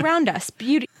 Beauty's all around us.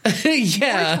 Beauty.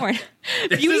 Yeah. War-torn.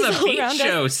 This Beauty's is a beach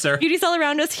show, sir. Beauty's all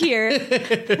around us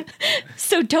here.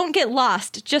 So don't get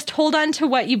lost. Just hold on to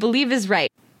what you believe is right.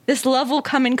 This love will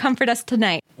come and comfort us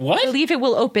tonight. What? I believe it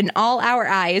will open all our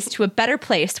eyes to a better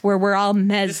place where we're all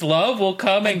This love will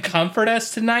come and comfort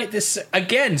us tonight. This,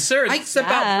 again, sir, it's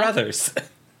about brothers.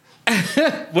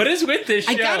 What is with this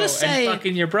show and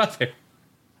fucking your brother?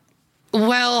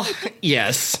 Well,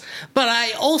 yes. But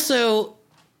I also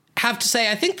have to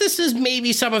say, I think this is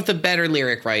maybe some of the better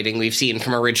lyric writing we've seen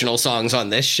from original songs on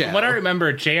this show. From what I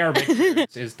remember, J.R.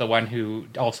 Richards is the one who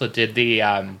also did the,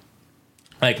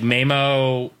 like,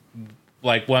 Mamo,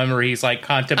 like, one where he's, like,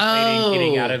 contemplating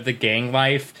getting out of the gang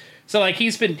life. So, like,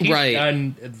 he's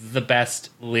done the best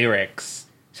lyrics,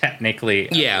 technically,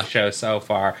 of the show so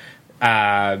far.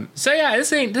 So, yeah,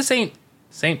 this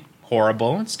ain't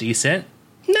horrible. It's decent.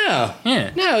 No.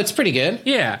 Yeah. No, it's pretty good.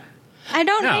 Yeah. I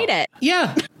don't hate it.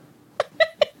 Yeah.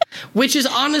 Which is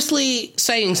honestly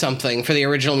saying something for the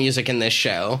original music in this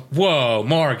show. Whoa,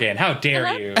 Morgan, how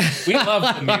dare you? We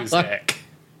love the music.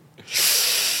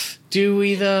 Do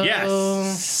we, though?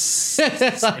 Yes. I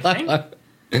think.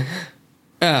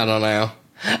 I don't know.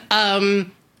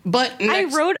 But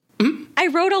next, I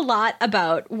wrote a lot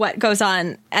about what goes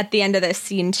on at the end of this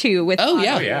scene, too, with Oh, Bobby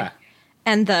yeah. Oh, yeah.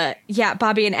 and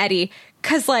Bobby and Eddie.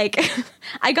 Because, like,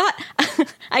 I got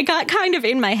kind of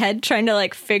in my head trying to,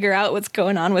 like, figure out what's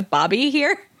going on with Bobby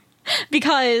here.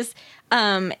 Because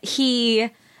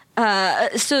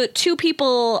so two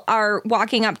people are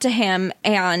walking up to him,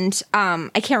 and I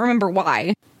can't remember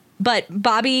why, but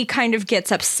Bobby kind of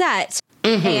gets upset,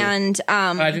 and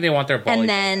I think they want their bully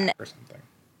back or something.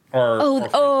 Or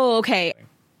okay.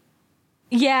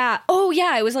 Yeah. Oh,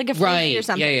 yeah. It was like a freebie or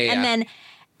something. Yeah.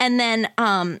 And then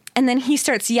he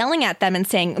starts yelling at them and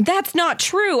saying, "That's not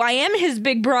true. I am his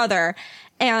big brother."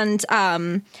 And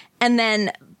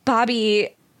then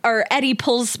Eddie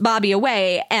pulls Bobby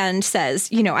away and says,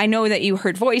 "I know that you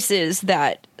heard voices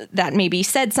that maybe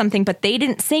said something, but they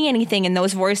didn't say anything, and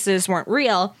those voices weren't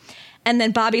real." And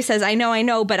then Bobby says, I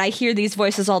know, but I hear these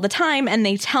voices all the time, and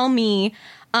they tell me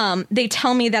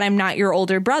that I'm not your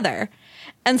older brother."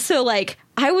 And so, like,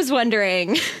 I was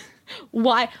wondering,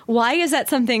 why is that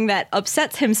something that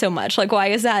upsets him so much? Like, why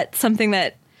does that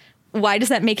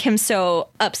make him so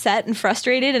upset and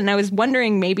frustrated? And I was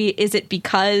wondering, maybe is it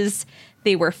because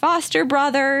they were foster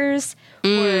brothers,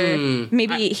 or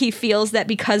maybe he feels that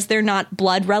because they're not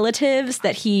blood relatives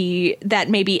that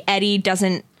maybe Eddie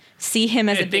doesn't see him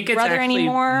as a big brother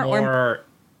anymore? More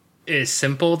is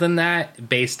simple than that,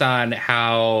 based on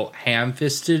how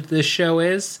ham-fisted this show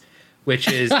is, which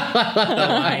is the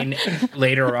line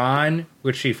later on,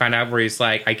 which we find out where he's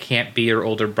like, "I can't be your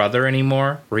older brother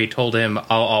anymore," where he told him,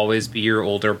 "I'll always be your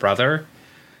older brother."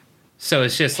 So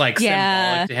it's just like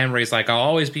symbolic to him, where he's like, "I'll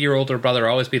always be your older brother,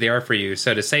 I'll always be there for you."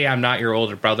 So to say I'm not your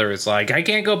older brother is like, I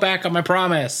can't go back on my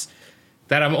promise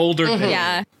that I'm older than you.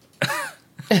 Yeah.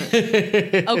 Okay. I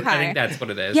think that's what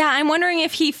it is. Yeah, I'm wondering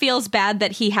if he feels bad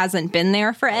that he hasn't been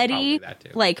there for Eddie, that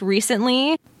too. like,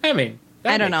 recently. I mean,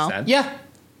 that I don't makes know. sense. Yeah.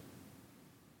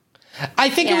 I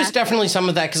think it was definitely some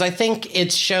of that, because I think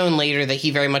it's shown later that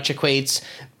he very much equates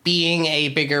being a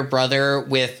bigger brother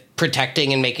with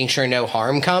protecting and making sure no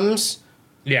harm comes.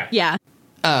 Yeah. Yeah.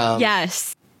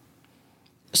 Yes.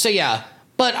 So, yeah.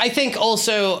 But I think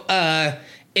also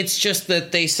it's just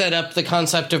that they set up the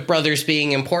concept of brothers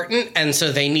being important, and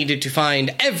so they needed to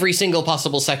find every single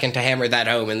possible second to hammer that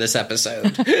home in this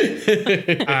episode.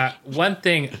 One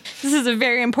thing This is a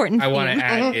very important I want to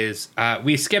add is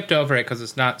we skipped over it because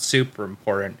it's not super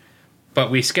important, but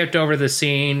we skipped over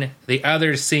the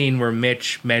other scene where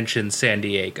Mitch mentioned San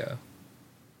Diego.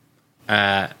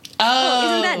 isn't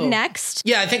that next?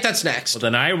 Yeah, I think that's next. Well,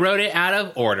 then I wrote it out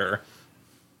of order.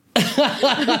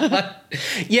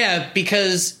 Yeah,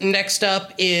 because next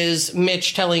up is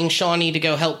Mitch telling Shawnee to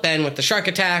go help Ben with the shark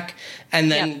attack,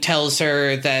 and then tells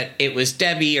her that it was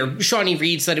Debbie, or Shawnee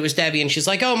reads that it was Debbie, and she's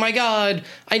like, "Oh my god,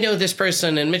 I know this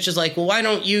person." And Mitch is like, "Well, why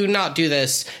don't you not do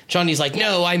this?" Shawnee's like,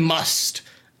 "No, I must."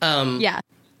 Yeah.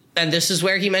 And this is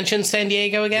where he mentions San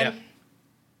Diego again?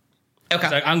 Yeah. Okay.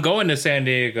 It's like, I'm going to San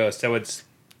Diego, so it's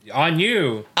on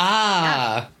you.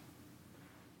 Ah.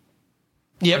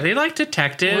 Yep. Are they like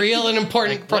detectives? Real and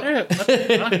important. What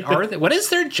are they? What is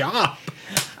their job?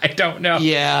 I don't know.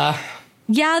 Yeah.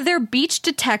 Yeah, they're beach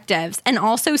detectives and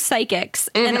also psychics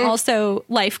and also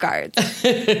lifeguards.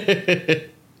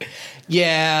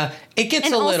 Yeah. It gets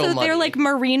And a little also muddy. they're like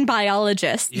marine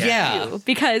biologists. Yeah. Too,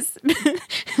 because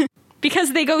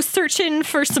they go searching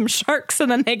for some sharks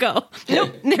and then they go,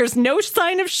 "Nope, there's no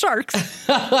sign of sharks."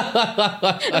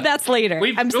 That's later.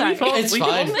 I'm sorry. It's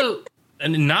fine. Also,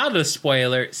 and not a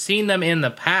spoiler, seen them in the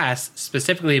past,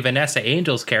 specifically Vanessa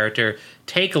Angel's character,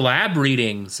 take lab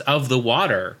readings of the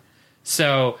water.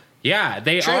 So, yeah,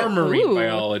 they are marine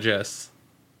biologists.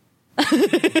 At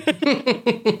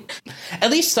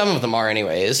least some of them are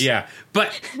anyways. Yeah,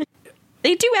 but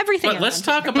They do everything. let's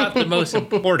talk about the most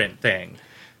important thing.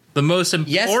 The most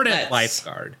important let's.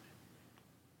 lifeguard.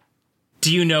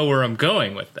 Do you know where I'm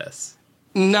going with this?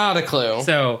 Not a clue.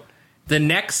 So, the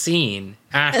next scene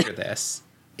after this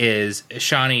is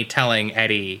Shawnee telling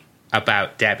Eddie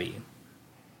about Debbie.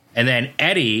 And then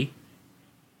Eddie...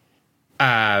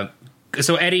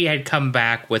 so Eddie had come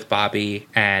back with Bobby,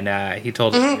 and he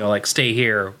told him, like, stay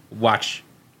here, watch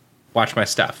my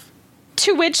stuff.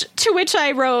 To which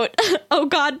I wrote, "Oh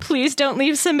God, please don't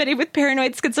leave somebody with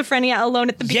paranoid schizophrenia alone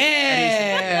at the beach."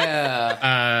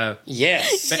 Yeah.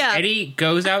 Yes. But Yeah. Eddie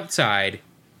goes outside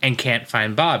and can't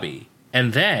find Bobby.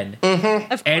 And then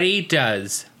Eddie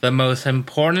does the most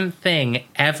important thing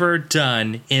ever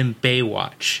done in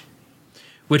Baywatch,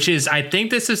 which is, I think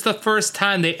this is the first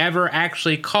time they ever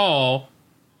actually call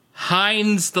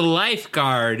Hines the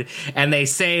lifeguard, and they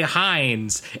say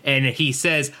Hines, and he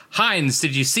says, Hines,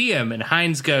 did you see him? And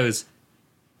Hines goes,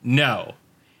 no.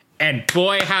 And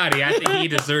boy, howdy, I think he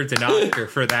deserves an Oscar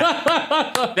for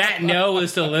that. That no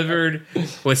was delivered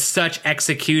with such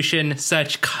execution,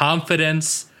 such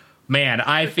confidence. Man,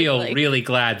 I feel really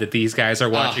glad that these guys are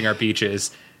watching our beaches.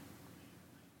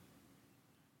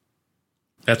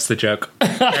 That's the joke.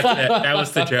 That's it. That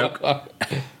was the joke.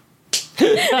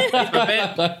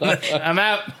 I'm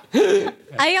out.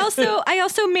 I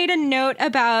also made a note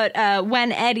about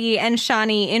when Eddie and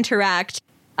Shawnee interact.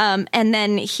 And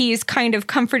then he's kind of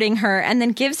comforting her and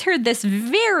then gives her this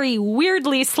very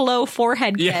weirdly slow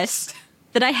forehead kiss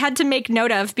that I had to make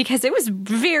note of because it was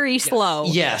very slow.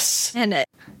 Yes. And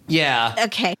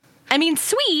okay. I mean,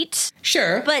 sweet.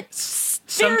 Sure. But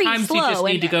very sometimes slow. You just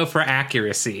need to go for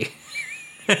accuracy.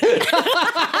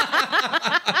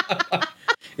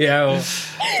 You know,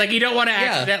 it's like you don't want to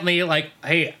accidentally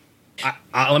hey,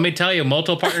 let me tell you,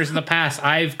 multiple partners in the past,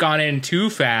 I've gone in too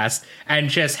fast and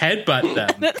just headbutt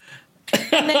them.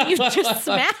 And then you just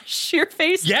smash your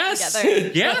face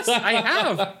together. Yes, I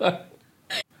have.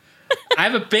 I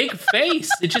have a big face.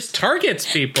 It just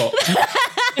targets people.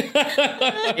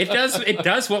 It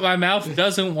does what my mouth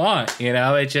doesn't want, you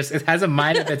know? It has a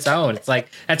mind of its own. It's like,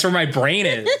 that's where my brain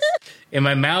is. And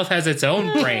my mouth has its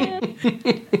own brain.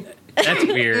 That's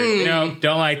weird. No,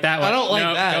 don't like that one. I don't like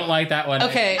that. Don't like that one.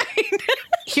 Okay.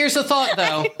 Here's a thought,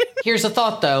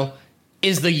 though.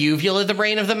 Is the uvula the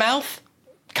brain of the mouth?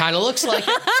 Kind of looks like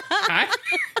it.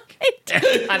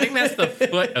 I think that's the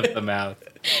foot of the mouth.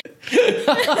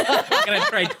 I'm going to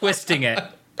try twisting it.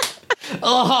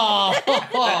 Oh,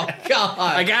 God.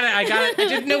 I got it. I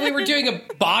didn't know we were doing a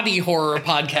body horror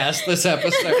podcast this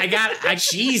episode.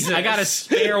 Jesus. I got a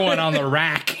spare one on the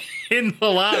rack in the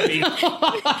lobby.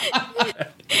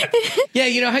 Yeah,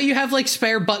 you know how you have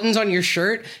spare buttons on your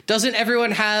shirt? Doesn't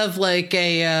everyone have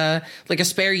a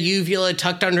spare uvula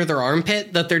tucked under their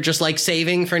armpit that they're just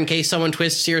saving for in case someone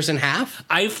twists yours in half?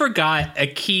 I forgot a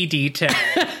key detail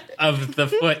of the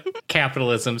foot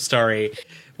capitalism story,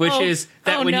 which is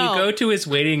that when you go to his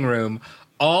waiting room,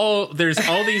 there's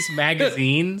all these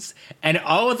magazines, and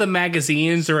all of the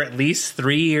magazines are at least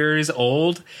 3 years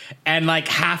old, and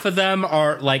half of them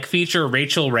are feature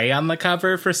Rachel Ray on the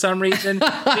cover for some reason.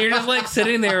 So you're just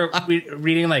sitting there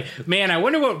reading man, I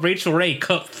wonder what Rachel Ray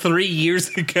cooked 3 years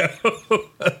ago.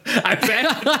 I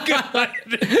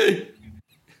bet.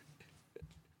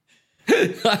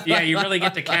 Yeah, you really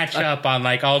get to catch up on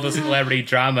all the celebrity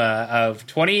drama of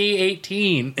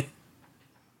 2018.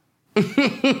 Did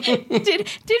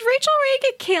Rachel Ray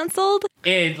get canceled?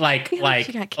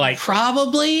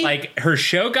 Probably. Her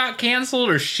show got canceled,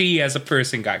 or she as a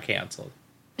person got canceled.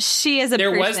 She as a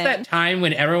person. There was that time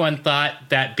when everyone thought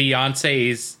that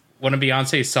one of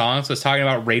Beyonce's songs was talking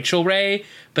about Rachel Ray,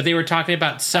 but they were talking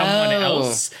about someone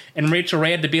else, and Rachel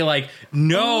Ray had to be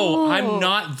no, I'm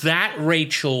not that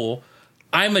Rachel.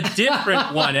 I'm a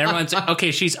different one. And everyone's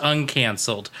okay, she's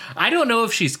uncanceled. I don't know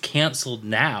if she's canceled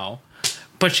now.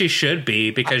 But she should be,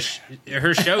 because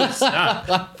her show sucks.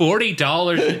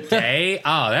 $40 a day?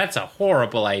 Oh, that's a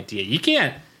horrible idea. You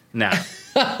can't. No.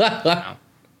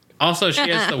 Also,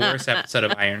 she has the worst episode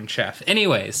of Iron Chef.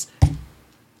 Anyways.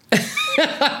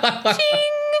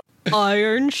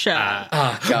 Iron Chef.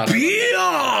 God.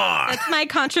 That's my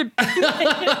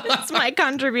That's my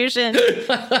contribution to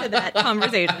that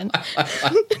conversation.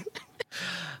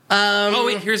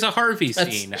 Wait, here's a Harvey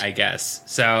scene, I guess.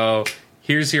 So...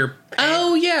 here's your...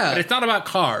 Oh, yeah. But it's not about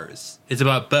cars. It's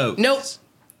about boats. Nope.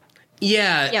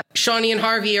 Yeah. Yep. Shawnee and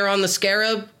Harvey are on the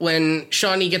Scarab when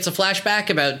Shawnee gets a flashback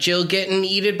about Jill getting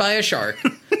eaten by a shark.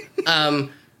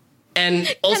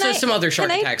 And also some other shark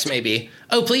attacks, maybe.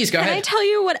 Oh, please, go ahead. Can I tell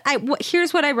you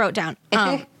here's what I wrote down.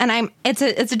 And it's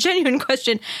a genuine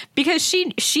question, because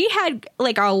she had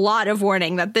a lot of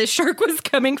warning that this shark was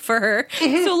coming for her.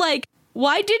 So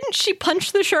why didn't she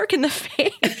punch the shark in the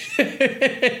face? Isn't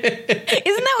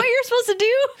that what you're supposed to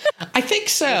do? I think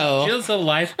so. Jill's a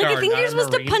lifeguard. I think you're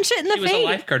supposed to punch it in the face. She was a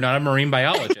lifeguard, not a marine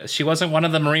biologist. She wasn't one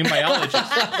of the marine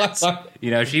biologists.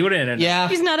 She wouldn't. Yeah.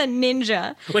 She's not a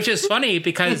ninja. Which is funny,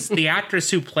 because the actress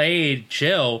who played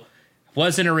Jill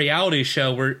was in a reality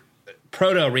show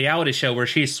proto-reality show where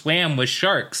she swam with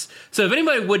sharks. So if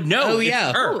anybody would know, it's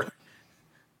her.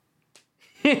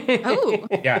 Oh.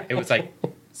 Yeah, it was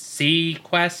Sea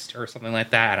Quest or something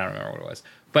like that. I don't remember what it was.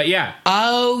 But yeah.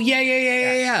 Oh,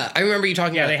 yeah. I remember you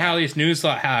talking about they have these news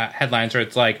headlines where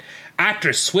it's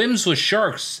actress swims with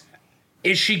sharks.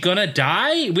 Is she gonna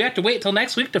die? We have to wait till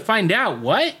next week to find out.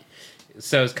 What?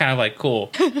 So it's kind of like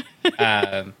cool.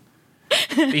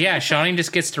 Yeah, Shawnee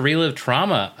just gets to relive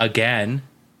trauma again.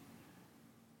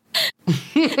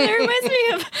 That reminds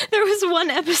me of, there was one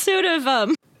episode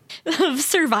of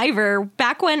Survivor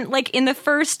back when, like, in the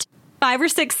first 5 or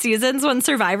 6 seasons when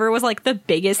Survivor was like the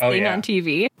biggest thing on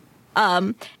TV.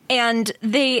 And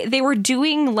they were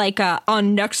doing like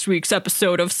on next week's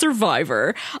episode of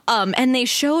Survivor. And they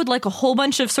showed like a whole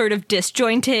bunch of sort of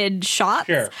disjointed shots.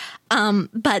 Sure.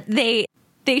 But they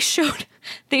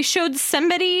showed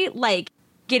somebody like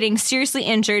getting seriously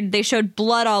injured. They showed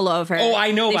blood all over. Oh,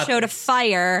 I know about They showed this. a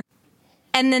fire.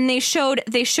 And then they showed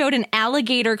an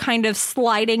alligator kind of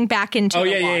sliding back into the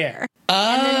water. Yeah.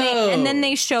 Oh. And then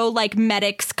they show like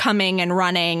medics coming and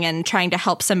running and trying to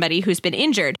help somebody who's been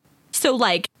injured. So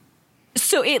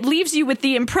it leaves you with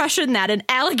the impression that an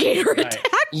alligator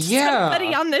attacked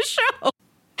somebody on this show.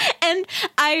 And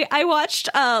I watched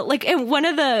like in one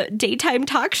of the daytime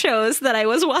talk shows that I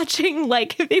was watching,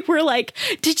 like they were like,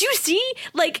 did you see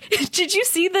the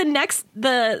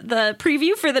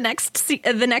preview for the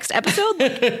next episode?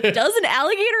 Like, does an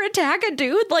alligator attack a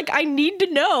dude? Like, I need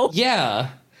to know. Yeah.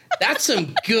 That's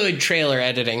some good trailer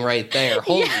editing right there.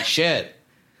 Holy shit.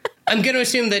 I'm going to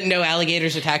assume that no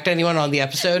alligators attacked anyone on the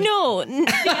episode. No,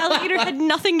 the alligator had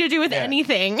nothing to do with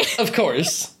anything. Of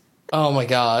course. Oh my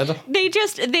god. They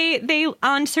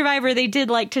on Survivor, they did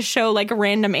like to show like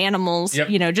random animals, Yep.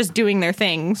 you know, just doing their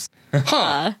things.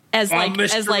 As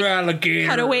Mr. Alligator,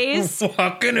 cutaways.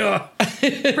 Walking up.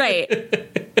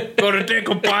 Right. Gonna take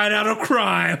a bite out of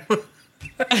crime.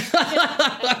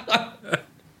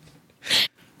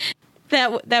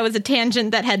 That was a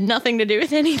tangent that had nothing to do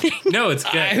with anything. No, it's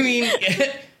good. I mean,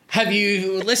 have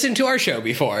you listened to our show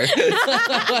before?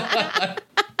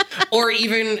 Or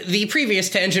even the previous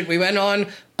tangent we went on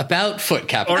about foot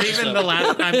capitalism. Or even the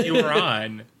last time you were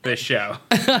on this show.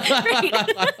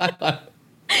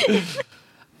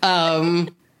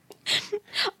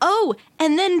 Oh,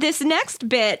 and then this next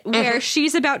bit where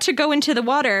she's about to go into the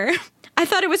water, I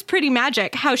thought it was pretty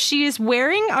magic how she is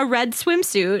wearing a red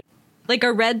swimsuit, like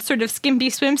a red sort of skimpy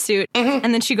swimsuit,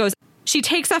 and then she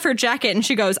takes off her jacket and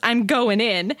she goes, I'm going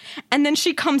in, and then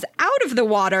she comes out of the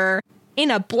water in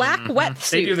a black wetsuit.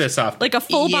 They do this often. Like a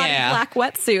full-body black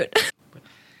wetsuit.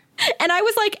 And I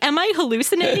was like, am I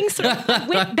hallucinating? So I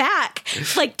went back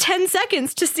like 10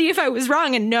 seconds to see if I was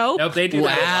wrong, and Nope, they do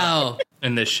that Wow.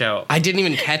 in this show. I didn't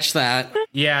even catch that.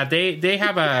 Yeah, they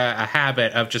have a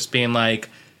habit of just being like,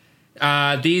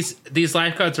 these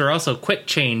lifeguards are also quick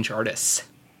change artists.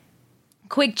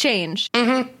 Quick change.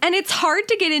 And it's hard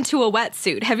to get into a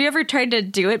wetsuit. Have you ever tried to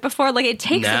do it before? Like, it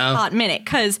takes a hot minute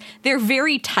because they're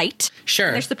very tight.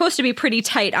 Sure. They're supposed to be pretty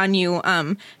tight on you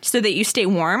so that you stay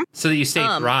warm. So that you stay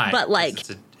dry. But, like...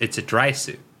 It's a dry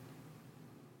suit.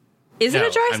 Is it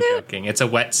a dry I'm suit? joking. It's a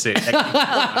wetsuit.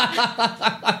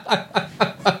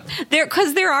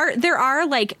 Because there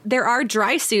are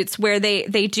dry suits where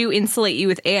they do insulate you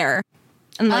with air.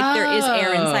 And, like, there is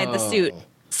air inside the suit.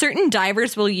 Certain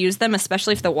divers will use them,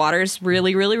 especially if the water's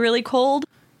really, really, really cold.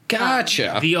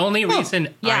 Gotcha. The only reason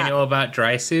Yeah. I know about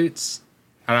dry suits,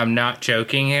 and I'm not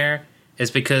joking here, is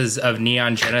because of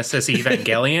Neon Genesis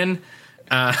Evangelion.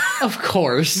 Of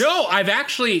course. No, I've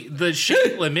actually, the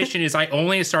shameful admission is I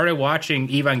only started watching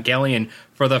Evangelion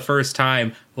for the first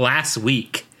time last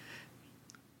week.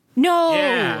 No.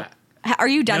 Yeah. Are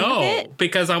you done No, with it?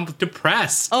 because I'm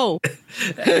depressed. Oh.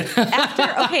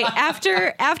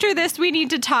 After this we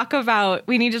need to talk about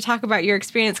your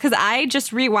experience, because I just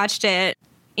rewatched it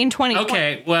in 2020.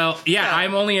 Okay, well, yeah,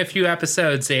 I'm only a few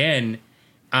episodes in.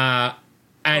 And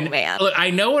man. look,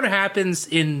 I know what happens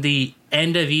in the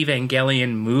end of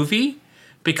Evangelion movie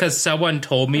because someone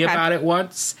told me about it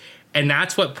once. And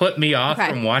that's what put me off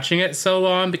from watching it so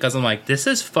long, because I'm like, this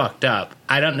is fucked up.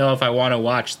 I don't know if I want to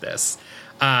watch this.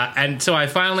 And so I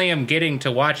finally am getting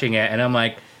to watching it, and I'm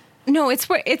like, no, it's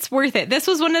worth it. This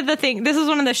was one of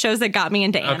the shows that got me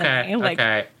into anime.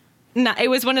 okay. No, it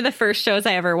was one of the first shows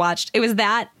I ever watched. It was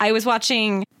that I was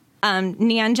watching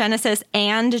Neon Genesis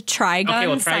and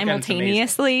Trigun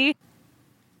simultaneously.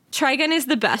 Trigun is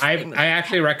the best. I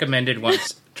actually recommended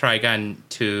once Trigun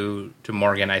to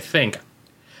Morgan, I think.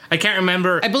 I can't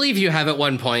remember. I believe you have at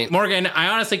one point. Morgan, I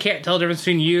honestly can't tell the difference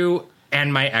between you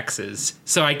and my exes.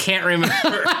 So I can't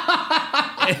remember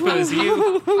if it was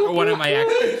you or one of my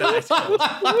exes that I spoke.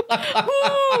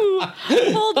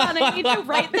 Hold on, I need to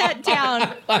write that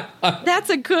down. That's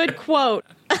a good quote.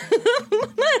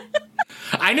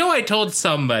 I know I told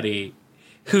somebody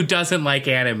who doesn't like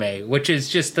anime, which is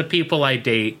just the people I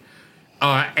date.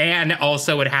 And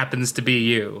also it happens to be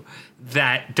you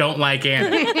that don't like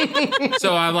anime.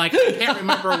 So I'm like, I can't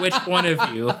remember which one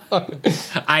of you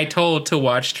I told to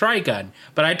watch Trigun.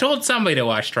 But I told somebody to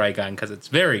watch Trigun because it's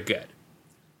very good.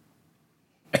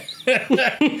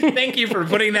 Thank you for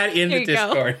putting that in the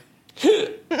Discord.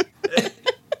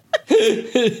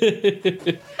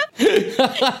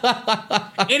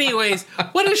 Anyways,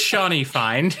 what does Shawnee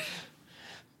find?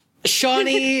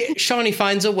 Shawnee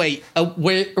finds a weight.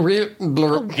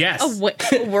 Yes.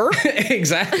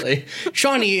 Exactly.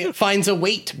 Shawnee finds a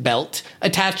weight belt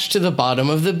attached to the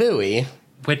bottom of the buoy.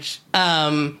 Which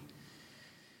I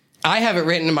have it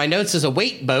written in my notes as a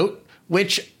weight boat,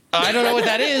 which I don't know what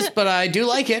that is, but I do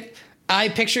like it. I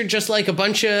pictured just like a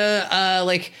bunch of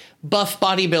like buff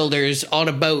bodybuilders on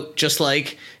a boat, just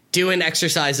like doing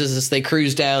exercises as they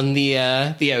cruise down the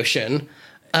ocean.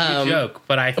 Joke,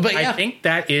 but I think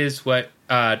that is what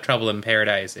Trouble in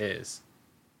Paradise is.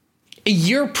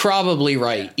 You're probably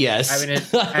right. Yeah. Yes, I mean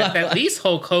it's at least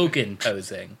Hulk Hogan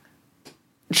posing.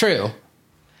 True.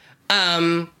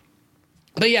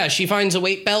 But yeah, she finds a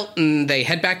weight belt and they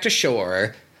head back to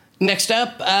shore. Next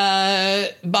up,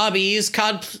 Bobby's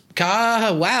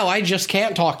wow, I just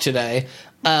can't talk today.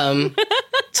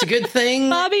 It's a good thing.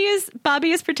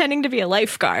 Bobby is pretending to be a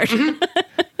lifeguard. Mm-hmm.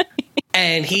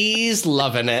 And he's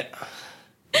loving it.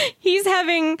 He's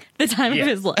having the time of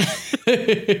his life.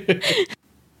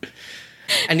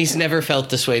 And he's never felt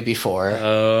this way before.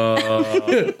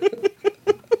 Oh,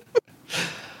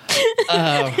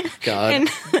 God.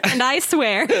 And I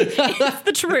swear, it's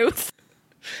the truth.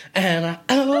 And I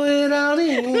owe it all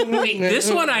in. Wait, this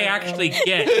one I actually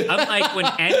get. Unlike when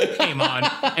Ed came on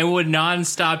and would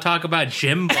nonstop talk about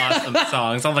Gin Blossom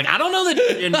songs. I'm like, I don't know the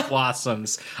Gin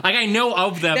Blossoms. Like, I know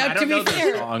of them. I don't know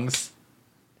their songs.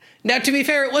 Now, to be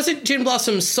fair, it wasn't Gin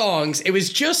Blossom's songs. It was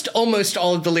just almost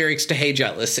all of the lyrics to Hey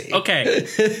Jealousy. Okay.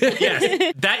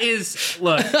 Yes. That is,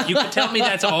 look, you can tell me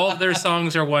that's all of their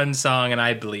songs are one song, and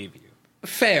I believe you.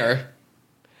 Fair.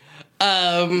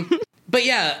 But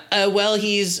yeah, well,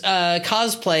 he's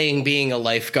cosplaying being a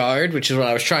lifeguard, which is what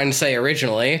I was trying to say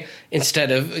originally,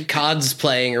 instead of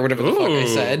cosplaying or whatever the fuck I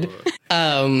said.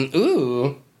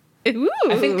 Ooh. I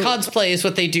think cosplay is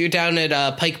what they do down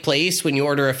at Pike Place when you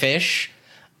order a fish.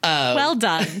 Well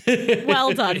done.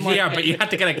 Well done. Yeah, but you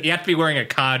have to be wearing a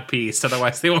cod piece,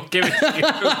 otherwise they won't give it to you.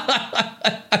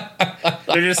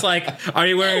 They're just like, are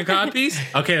you wearing a cod piece?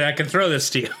 Okay, then I can throw this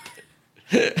to you.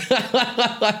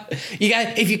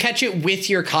 If you catch it with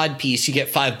your cod piece, you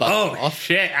get $5 off.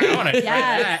 Shit, I want to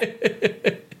try that.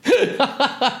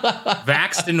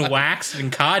 Vaxxed and waxed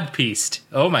and cod pieced.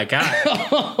 Oh my God.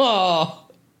 Oh.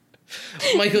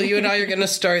 Michael, you and I are going to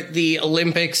start the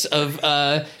Olympics of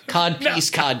cod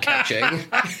cod catching.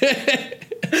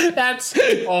 That's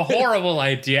a horrible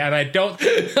idea, and I don't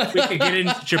think we could get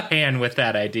into Japan with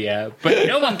that idea. But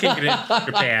no one can get into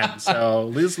Japan, so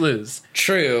lose-lose.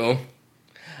 True.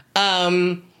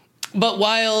 But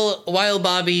while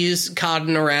Bobby's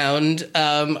codding around,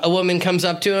 a woman comes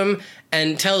up to him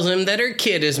and tells him that her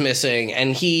kid is missing,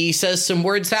 and he says some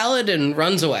word salad and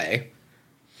runs away.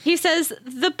 He says,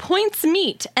 the points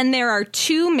meet, and there are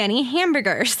too many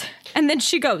hamburgers. And then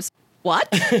she goes, what?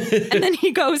 And then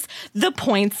he goes, the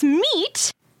points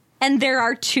meet, and there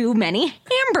are too many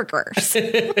hamburgers.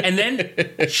 And then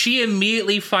she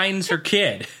immediately finds her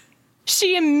kid.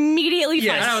 She immediately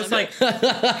finds him. And I was like,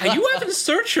 you haven't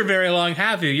searched for very long,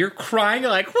 have you? You're crying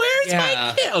like, where's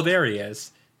my kid? Oh, there he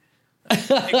is.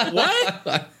 Like,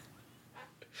 what?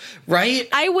 Right?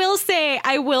 I will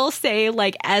say,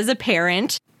 like, as a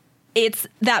parent, it's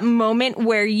that moment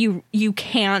where you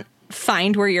can't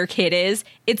find where your kid is.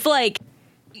 It's like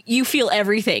you feel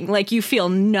everything. Like, you feel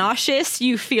nauseous.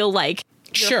 You feel like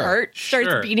your heart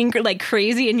starts beating like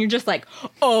crazy, and you're just like,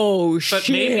 oh, shit.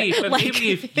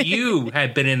 Maybe if you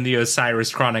had been in the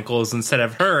Osiris Chronicles instead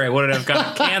of her, it wouldn't have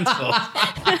gotten canceled.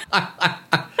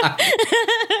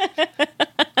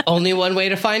 Only one way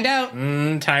to find out.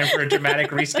 Time for a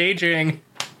dramatic restaging.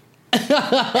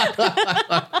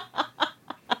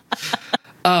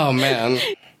 Oh, man.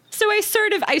 So I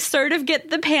sort of get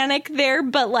the panic there,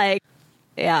 but like,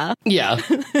 yeah. Yeah.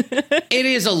 It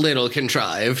is a little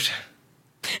contrived.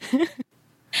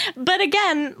 But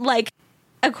again, like,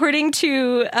 according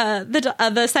to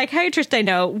the psychiatrist I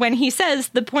know, when he says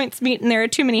the points meet and there are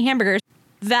too many hamburgers,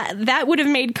 that would have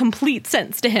made complete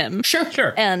sense to him.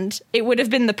 Sure. And it would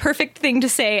have been the perfect thing to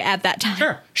say at that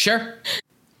time. Sure.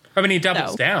 I mean, he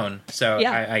doubles down, so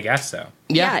yeah. I guess so.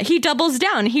 Yeah, he doubles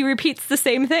down. He repeats the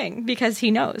same thing because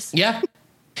he knows. Yeah.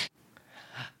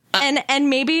 And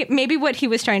maybe what he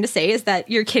was trying to say is that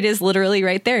your kid is literally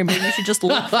right there. Maybe you should just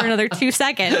look for another 2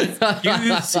 seconds.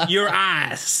 Use your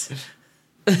eyes.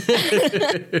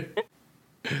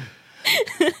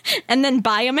 And then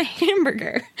buy him a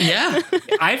hamburger. Yeah.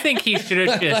 I think he should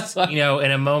have just,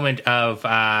 in a moment of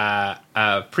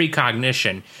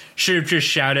precognition, should have just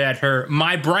shouted at her,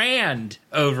 "My brand,"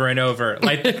 over and over,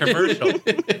 like the commercial.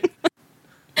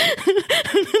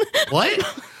 What?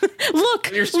 Look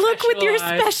with your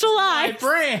special eyes. My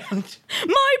brand.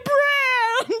 My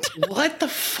brand. What the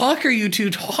fuck are you two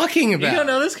talking about? You don't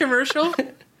know this commercial?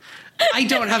 I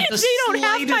don't have the They don't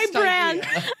have my slightest brand.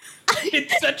 idea.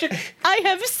 It's such a... I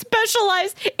have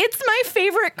specialized. It's my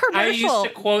favorite I commercial. used to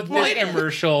quote this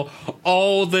commercial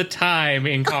all the time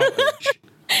in college.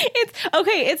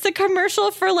 It's a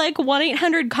commercial for like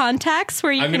 1-800-CONTACTS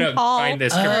where you I'm can going to call. find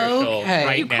this commercial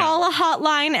right You now. call a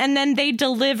hotline and then they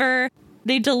deliver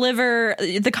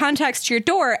the contacts to your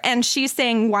door, and she's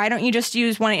saying, why don't you just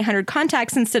use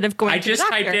 1-800-CONTACTS instead of going I to the just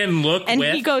doctor? typed in "look and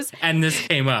with," he goes, and this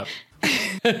came up.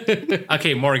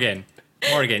 Okay, Morgan,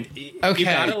 Okay.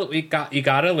 you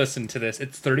gotta listen to this.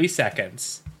 It's 30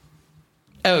 seconds.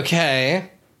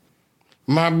 Okay.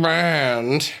 My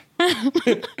brand.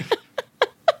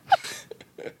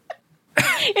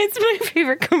 it's my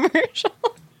favorite commercial.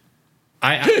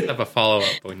 I have a follow up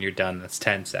when you're done. That's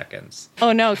 10 seconds.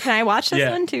 Oh no, can I watch this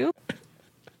one too?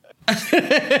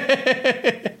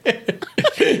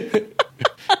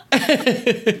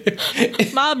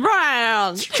 My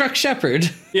brand. Truck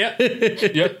Shepherd. Yep.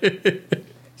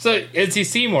 So, as you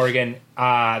see, Morgan,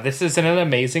 this is an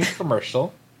amazing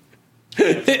commercial.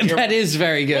 That is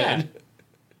very good.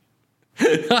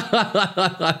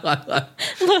 Yeah.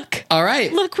 Look. All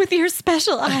right. Look with your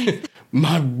special eyes.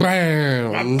 My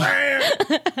brand.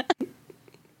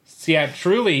 So, yeah,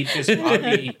 truly, this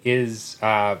Robbie is,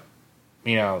 The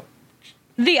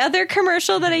other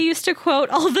commercial that I used to quote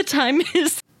all the time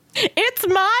is, "It's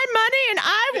my money and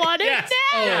I want it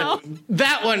now."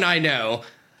 That one I know.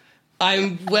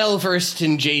 I'm well versed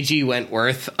in J.G.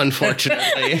 Wentworth,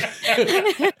 unfortunately.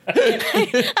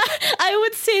 I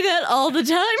would say that all the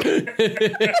time.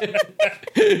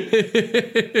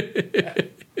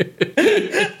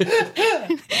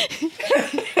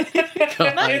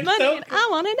 My money and I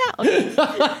want it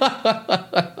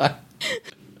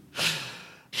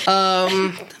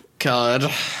now.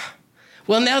 God.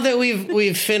 Well, now that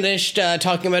we've finished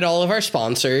talking about all of our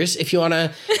sponsors, if you want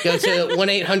to go to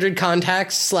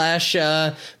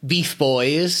 1-800-CONTACTS/Beef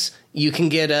Boys, you can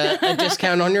get a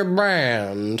discount on your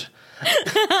brand.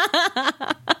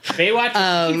 Baywatch,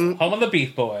 home of the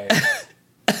Beef Boys.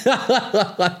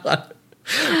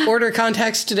 Order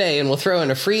contacts today and we'll throw in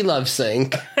a free love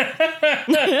sync. Yeah,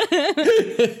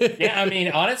 I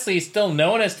mean, honestly, still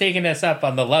no one has taken us up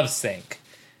on the love sync.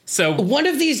 So one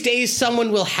of these days,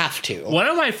 someone will have to. One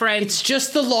of my friends... It's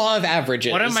just the law of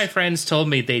averages. One of my friends told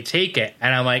me they take it,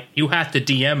 and I'm like, you have to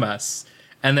DM us.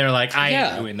 And they're like, I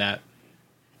ain't doing that.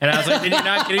 And I was like, then you're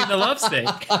not getting the love sync.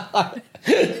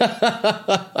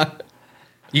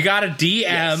 You got to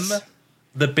DM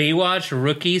the Baywatch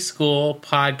Rookie School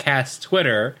podcast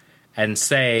Twitter and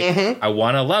say, I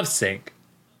want a love sync.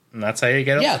 And that's how you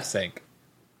get a love sync.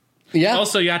 Yeah.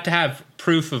 Also, you have to have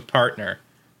proof of partner.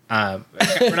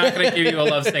 We're not going to give you a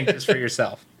love sync just for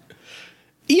yourself.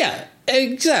 Yeah,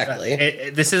 exactly.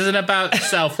 This isn't about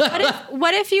self.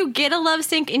 What if you get a love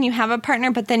sync and you have a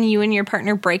partner, but then you and your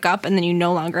partner break up and then you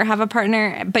no longer have a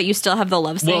partner, but you still have the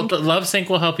love sync? Well, the love sync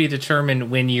will help you determine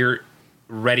when you're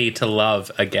ready to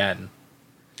love again.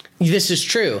 This is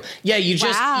true. Yeah, you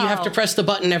have to press the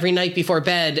button every night before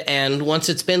bed, and once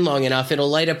it's been long enough, it'll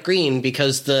light up green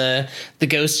because the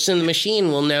ghosts in the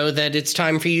machine will know that it's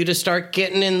time for you to start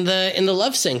getting in the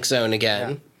love sync zone again.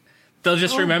 Yeah. They'll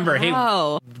just remember, hey,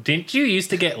 didn't you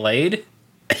used to get laid?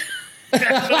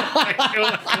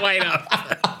 Light up.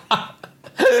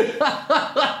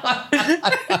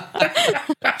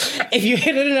 If you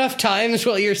hit it enough times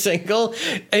while you're single,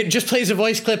 it just plays a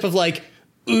voice clip of like,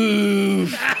 ooh.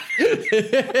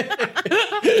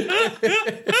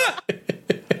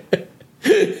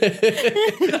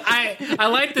 I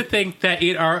like to think that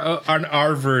in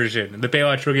our version, the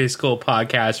Baywatch Rookie School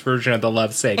podcast version of the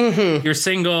love sync, you're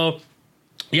single,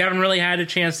 you haven't really had a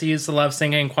chance to use the love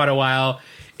sync in quite a while,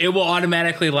 it will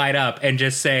automatically light up and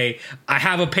just say, I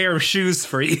have a pair of shoes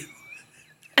for you.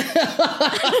 And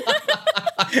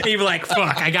you'd be like,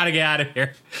 fuck, I gotta get out of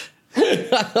here.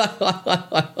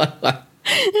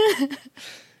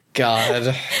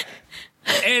 God.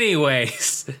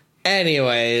 Anyways,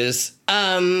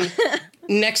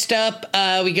 next up,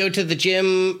 we go to the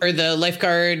gym or the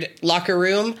lifeguard locker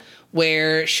room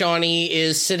where Shawnee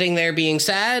is sitting there being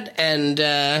sad, and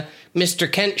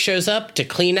Mr. Kent shows up to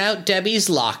clean out Debbie's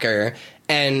locker.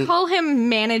 And call him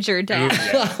Manager Dad.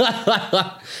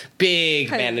 Big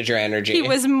manager energy. He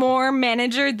was more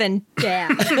manager than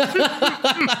dad.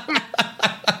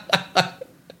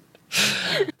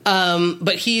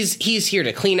 But he's here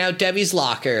to clean out Debbie's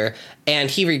locker, and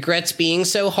he regrets being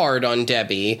so hard on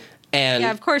Debbie. And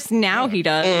yeah, of course, now he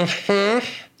does. Mm-hmm.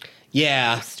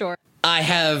 Yeah. Story. I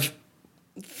have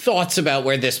thoughts about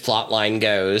where this plot line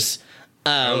goes.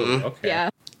 Okay. Yeah.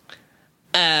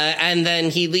 And then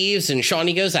he leaves, and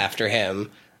Shawnee goes after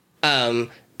him. And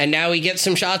now we get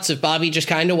some shots of Bobby just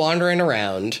kind of wandering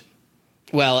around.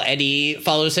 Well, Eddie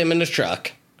follows him in a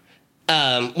truck.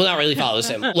 Well, not really follows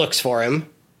him, looks for him.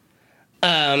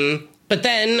 But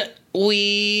then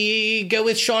we go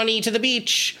with Shawnee to the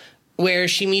beach, where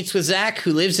she meets with Zach,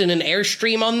 who lives in an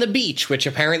Airstream on the beach, which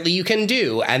apparently you can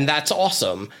do, and that's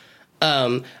awesome.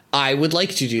 I would like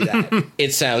to do that.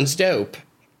 It sounds dope.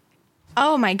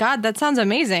 Oh my God, that sounds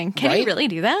amazing. Can you really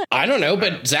do that? I don't know,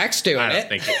 but Zach's doing I it.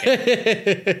 don't think you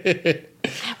can.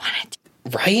 I want to.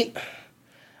 Right?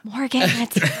 Morgan,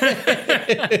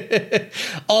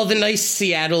 All the nice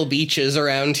Seattle beaches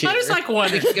around here. I was like,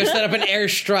 what? Go set up an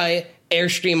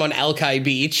Airstream on Alki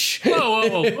Beach.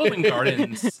 Whoa. Golden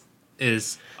Gardens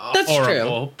is That's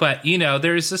horrible, true. but,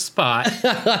 there's a spot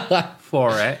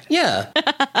for it. Yeah.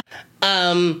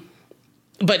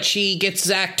 But she gets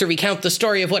Zach to recount the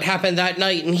story of what happened that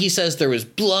night, and he says there was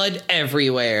blood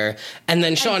everywhere. And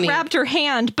then Shawnee grabbed her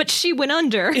hand, but she went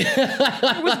under.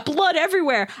 There was blood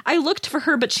everywhere. I looked for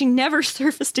her, but she never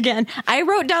surfaced again. I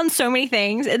wrote down so many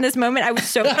things in this moment. I was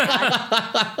so mad.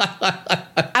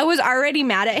 I was already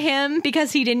mad at him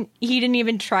because he didn't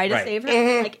even try to save her.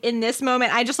 Mm-hmm. Like in this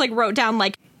moment, I just wrote down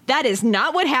that is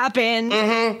not what happened.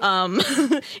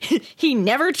 Mm-hmm. He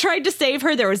never tried to save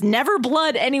her. There was never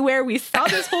blood anywhere. We saw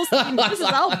this whole scene. This is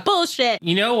all bullshit.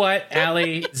 You know what,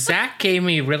 Allie? Zach gave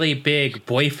me really big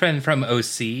boyfriend from the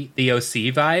OC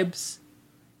vibes.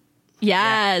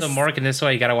 Yes. So Morgan, this is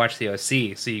why you got to watch the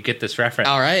OC, so you get this reference.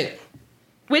 All right.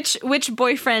 Which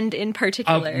boyfriend in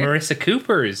particular? Marissa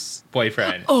Cooper's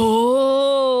boyfriend.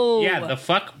 Oh. Yeah, the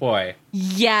fuck boy.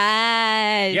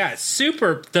 Yes. Yeah,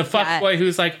 super. The fuck boy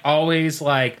who's always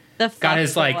the got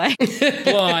his boy.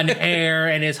 blonde hair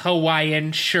and his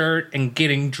Hawaiian shirt and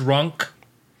getting drunk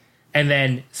and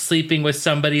then sleeping with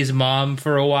somebody's mom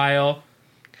for a while.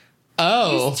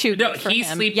 Oh. He's too No, good for he's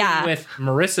him. sleeping with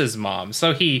Marissa's mom.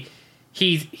 So he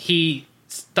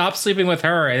stops sleeping with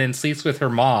her and then sleeps with her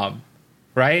mom,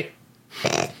 right?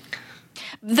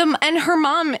 And her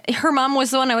mom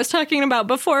was the one I was talking about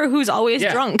before, who's always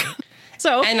drunk.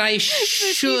 So And I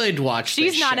should watch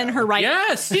this she's not show. in her right.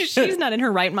 Yes. she's not in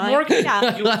her right mind. Morgan,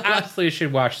 Yeah. you absolutely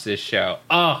should watch this show.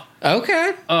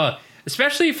 Okay.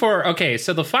 Especially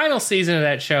so the final season of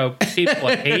that show, people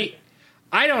hate.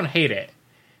 I don't hate it.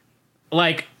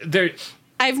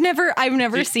 I've never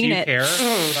seen do you it. care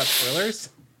about spoilers?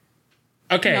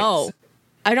 Okay. No.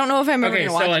 I don't know if I'm ever Okay,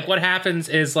 going to watch it. what happens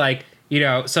is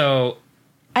so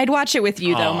I'd watch it with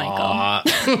you though,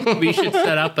 Michael. we should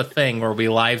set up a thing where we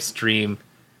live stream,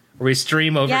 where we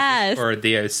stream over for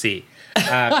the OC.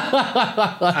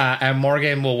 And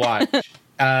Morgan will watch.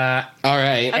 All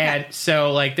right. And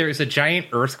so there's a giant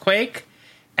earthquake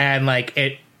and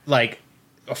it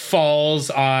falls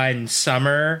on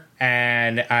Summer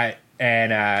and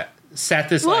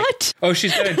Seth is What? oh,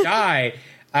 she's gonna die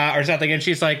or something, and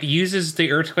she's uses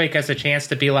the earthquake as a chance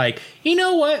to be you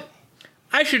know what,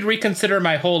 I should reconsider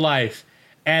my whole life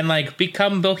and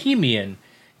become bohemian.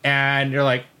 And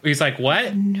you're he's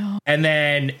what? No. And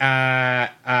then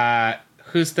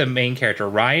who's the main character?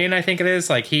 Ryan, I think it is.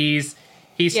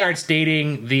 He starts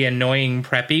dating the annoying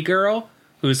preppy girl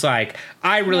who's I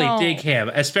really dig him,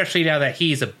 especially now that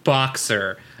he's a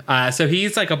boxer. So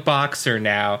he's a boxer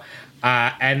now.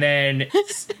 And then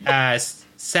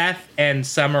Seth and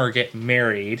Summer get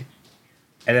married.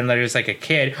 And then there's a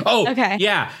kid. Oh, okay.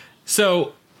 Yeah.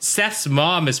 So Seth's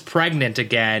mom is pregnant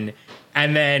again.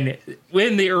 And then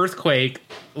when the earthquake,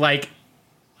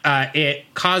 it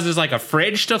causes a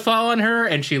fridge to fall on her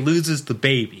and she loses the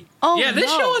baby. Oh, yeah, this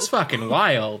show is fucking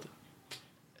wild.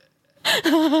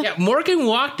 Yeah, Morgan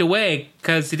walked away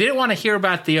because he didn't want to hear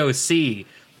about the OC.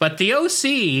 But the OC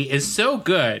is so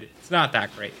good. It's not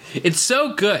that great. It's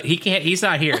so good. He's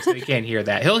not here, so he can't hear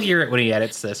that. He'll hear it when he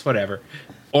edits this, whatever.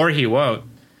 Or he won't.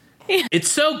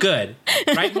 It's so good.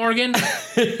 Right, Morgan?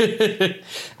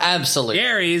 Absolutely.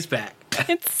 Gary's back.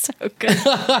 It's so good.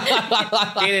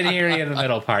 He didn't hear you in the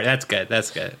middle part. That's good.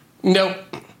 That's good. Nope.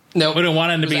 We don't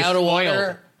want him to be out of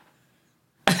spoiled.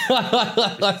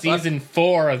 water. Season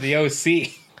 4 of the OC.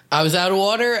 I was out of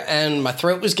water and my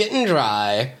throat was getting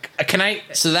dry.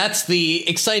 So that's the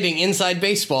exciting inside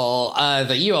baseball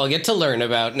that you all get to learn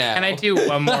about now. Can I do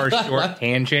one more short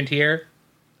tangent here?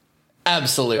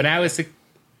 Absolutely. When I was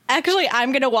Actually,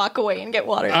 I'm going to walk away and get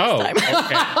water this time.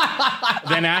 Okay.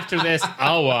 Then after this,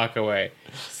 I'll walk away.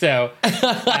 So,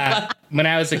 when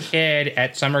I was a kid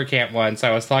at summer camp once,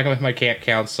 I was talking with my camp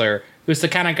counselor, who's the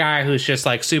kind of guy who's just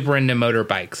like super into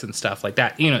motorbikes and stuff like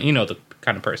that. You know the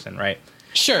kind of person, right?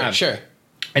 Sure.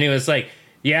 And he was like,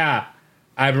 "Yeah,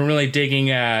 I've been really digging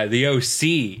the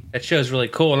OC. That show's really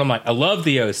cool." And I'm like, "I love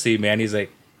the OC, man." He's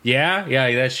like, "Yeah,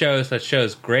 that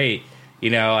show's great. You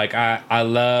know, like I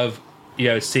love."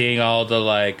 Seeing all the,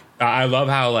 like, I love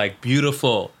how, like,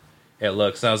 beautiful it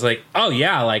looks. And I was like, oh,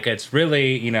 yeah, like, it's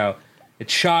really,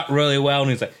 it's shot really well. And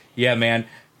he's like, yeah, man,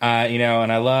 and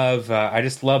I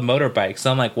just love motorbikes. So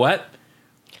I'm like, what?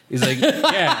 He's like,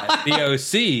 yeah, the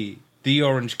OC, the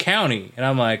Orange County. And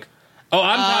I'm like, oh,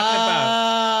 I'm talking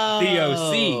about the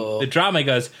OC, the drama. He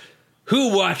goes,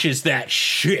 who watches that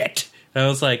shit? And I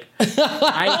was like,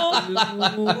 I do.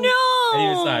 No. And he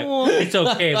was like, it's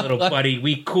okay, little buddy.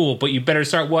 We cool, but you better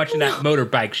start watching that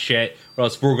motorbike shit or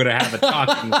else we're going to have a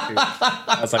talking to.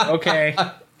 I was like, okay.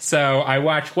 So I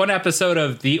watched one episode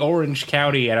of The Orange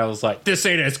County and I was like, this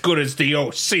ain't as good as the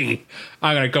OC.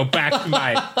 I'm going to go back to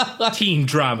my teen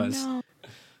dramas. No.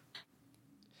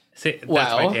 See, that's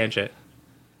my tangent.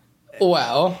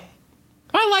 Wow.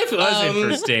 My life was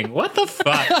interesting. What the fuck?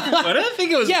 I don't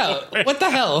think it was. Yeah, what the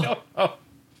hell?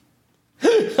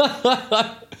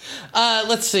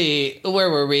 Let's see. Where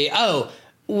were we? Oh,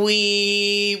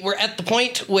 we were at the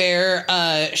point where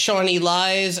Shawnee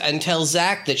lies and tells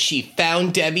Zach that she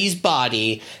found Debbie's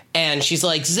body. And she's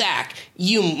like, Zach,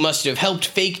 you must have helped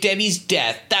fake Debbie's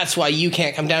death. That's why you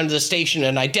can't come down to the station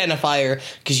and identify her,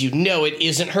 because you know it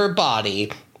isn't her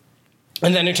body.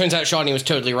 And then it turns out Shawnee was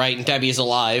totally right, and Debbie is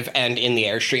alive and in the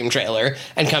Airstream trailer,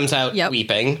 and comes out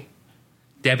weeping.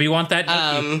 Debbie want that?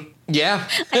 Yeah.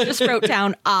 I just wrote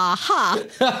down, aha.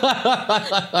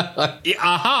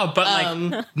 But,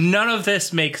 like, none of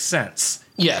this makes sense.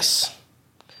 Yes.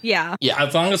 Yeah.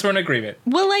 As long as we're in agreement.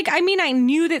 Well, like, I mean, I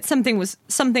knew that something was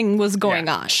going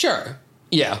on. Sure.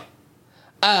 Yeah.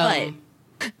 But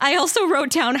I also wrote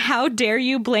down, how dare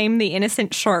you blame the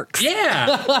innocent sharks?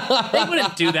 Yeah. They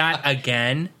wouldn't do that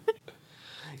again.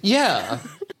 Yeah.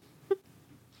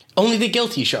 Only the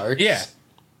guilty sharks. Yeah.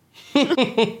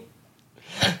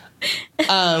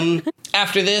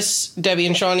 After this, Debbie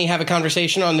and Shawnee have a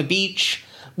conversation on the beach,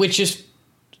 which is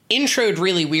introed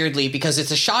really weirdly because it's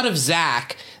a shot of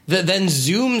Zach that then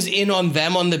zooms in on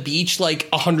them on the beach like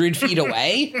 100 feet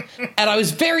away. And I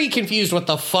was very confused what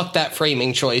the fuck that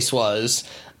framing choice was.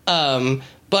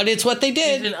 But it's what they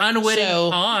did. She's an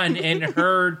unwitting pawn in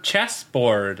her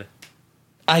chessboard.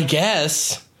 I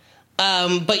guess.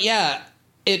 But yeah,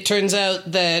 it turns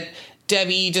out that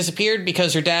Debbie disappeared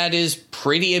because her dad is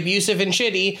pretty abusive and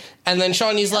shitty. And then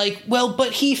Shawnee's like, well,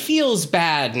 but he feels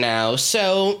bad now,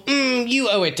 so you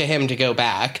owe it to him to go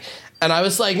back. And I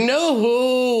was like,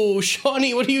 no,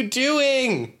 Shawnee, what are you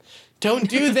doing? Don't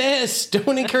do this.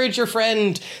 Don't encourage your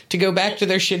friend to go back to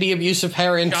their shitty, abusive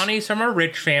parents. Shawnee's from a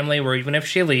rich family where even if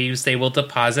she leaves, they will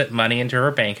deposit money into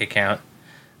her bank account.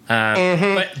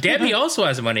 But Debbie also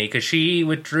has money because she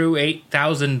withdrew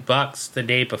 $8,000 the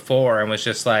day before and was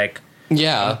just like,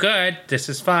 yeah, oh, good, this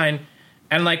is fine.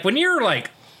 And like when you're like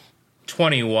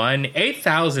 21,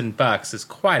 $8,000 is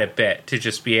quite a bit to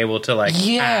just be able to like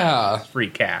have free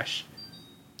cash.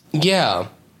 Yeah.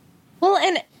 Well,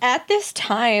 and at this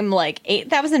time, like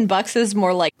 $8,000 is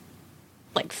more like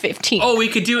 15. Oh, we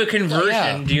could do a conversion.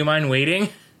 Yeah. Do you mind waiting?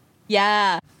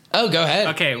 Yeah. Oh, go ahead.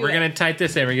 Okay, we're going to type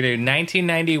this in. We're going to do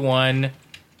 1991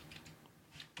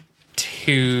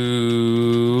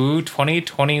 to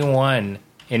 2021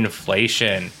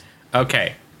 inflation.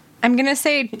 Okay. I'm going to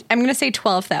say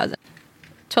 12,000.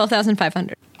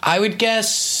 12,500. I'm going to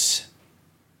guess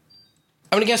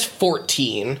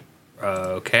 14.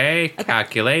 Okay,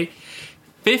 calculate.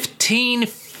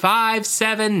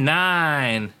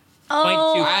 15,579.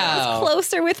 Oh, I was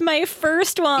closer with my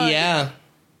first one. Yeah.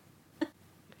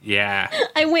 Yeah.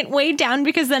 I went way down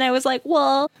because then I was like,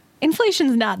 well,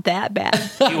 inflation's not that bad.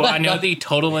 Do you want to know the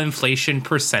total inflation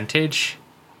percentage?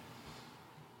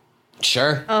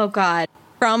 Sure. Oh, God.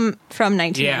 From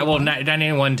 1991. Yeah, well,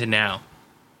 1991 to now.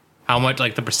 How much,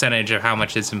 like the percentage of how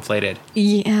much is inflated?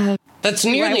 Yeah. That's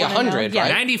nearly 100,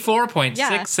 yeah. right?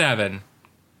 94.67.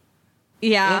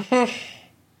 Yeah.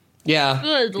 Yeah.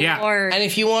 Good yeah. Lord. And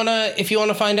if you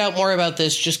wanna find out more about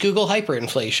this, just Google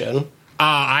hyperinflation.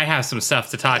 I have some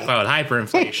stuff to talk about with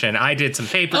hyperinflation. I did some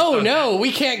papers. Oh, no,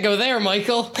 we can't go there,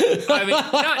 Michael. I mean,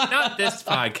 not this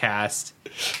podcast.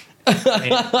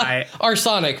 Our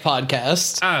Sonic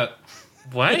podcast.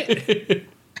 What?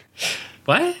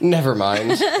 What? Never mind.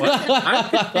 What? I'm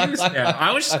confused now.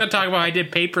 I was just going to talk about I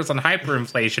did papers on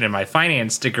hyperinflation in my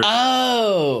finance degree.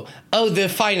 Oh, the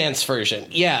finance version.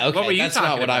 Yeah, okay. What were you That's not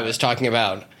talking what I about? was talking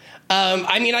about.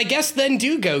 I mean, I guess then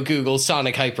do go Google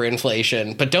Sonic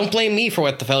hyperinflation, but don't blame me for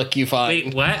what the fuck you find.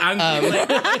 Wait, what? I'm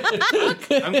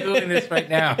Googling this right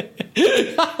now.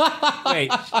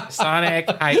 Wait, Sonic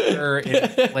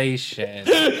hyperinflation.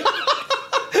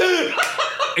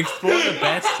 Explore the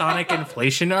best Sonic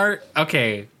inflation art?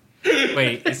 Okay.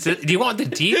 Wait, do you want the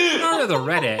deep art or the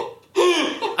Reddit?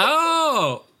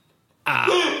 Oh!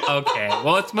 Okay.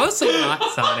 Well, it's mostly not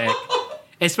Sonic.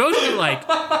 It's mostly like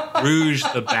Rouge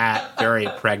the Bat, very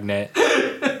pregnant.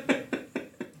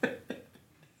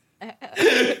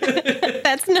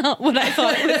 That's not what I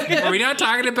thought it was. Are we not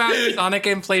talking about Sonic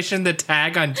Inflation, the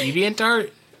tag on DeviantArt?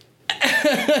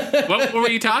 What were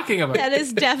you talking about? That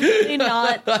is definitely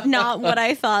not what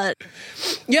I thought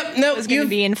Yep, no, was going to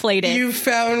be inflated. You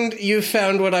found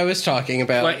what I was talking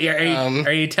about. What,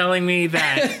 are you telling me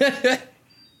that...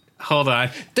 Hold on.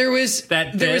 There was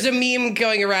a meme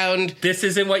going around. This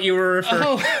isn't what you were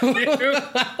referring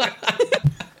to.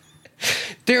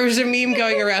 There was a meme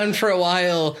going around for a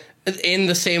while in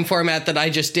the same format that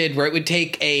I just did, where it would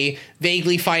take a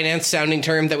vaguely finance sounding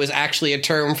term that was actually a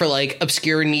term for like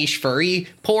obscure niche furry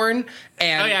porn,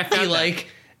 and be like,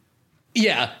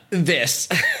 yeah, this.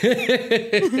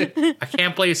 I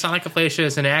can't believe Sonic inflation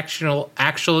is an actual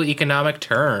economic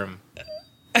term.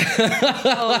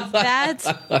 Oh, that's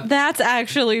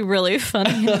actually really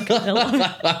funny.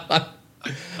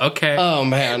 Okay. Oh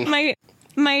man.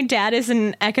 My dad is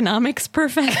an economics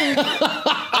professor.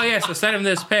 Oh yeah, so send him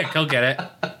this pic. He'll get it.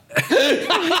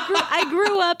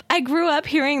 I grew up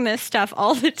hearing this stuff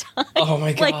all the time. Oh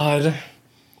my god.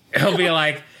 You'll be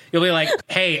like,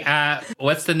 hey,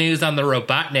 what's the news on the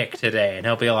Robotnik today? And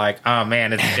he'll be like, oh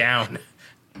man, it's down.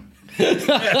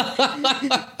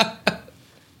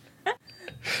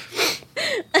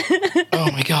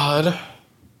 Oh my god.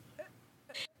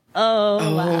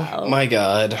 Oh wow. My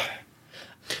god.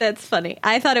 That's funny.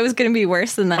 I thought it was going to be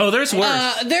worse than that. Oh, there's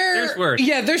worse. There's worse.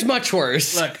 Yeah, there's much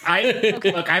worse. Look,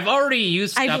 I've already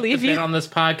used stuff to bit on this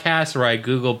podcast where I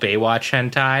Google Baywatch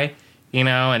hentai,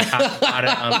 and talk about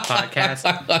it on the podcast.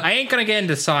 I ain't gonna get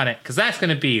into Sonic because that's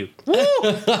gonna be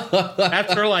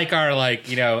that's for like our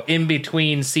in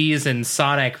between season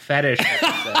Sonic fetish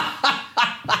episode.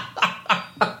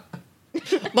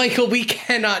 Michael, we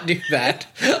cannot do that.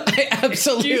 I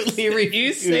absolutely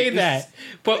refuse. You say that,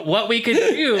 but what we could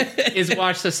do is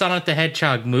watch the Sonic the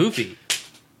Hedgehog movie.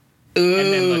 Ooh,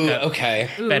 and then look up okay.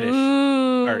 Fetish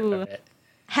part of it.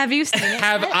 Have you seen it?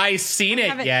 Have I seen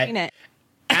it yet? Seen it.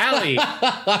 Allie,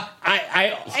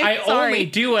 I only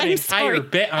do an entire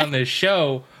bit on this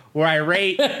show where I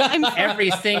rate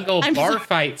every single bar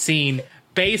fight scene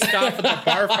based off of the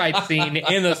bar fight scene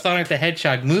in the Sonic the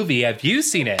Hedgehog movie. Have you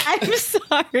seen it? I'm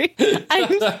sorry.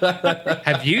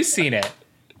 Have you seen it?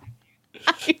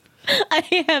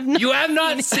 I have not. You have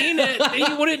not seen it.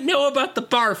 You wouldn't know about the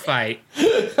bar fight.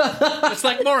 It's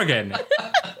like Morgan.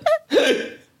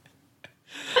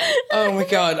 Oh my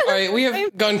god. All right, we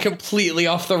have gone completely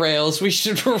off the rails. We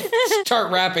should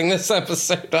start wrapping this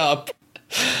episode up.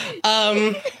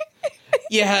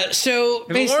 Yeah, so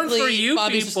basically, if it weren't for you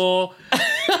people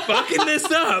fucking this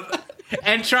up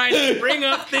and trying to bring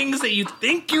up things that you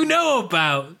think you know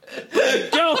about, but you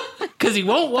don't, because you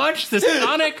won't watch the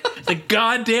Sonic the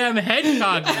goddamn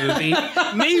Hedgehog movie,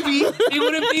 maybe it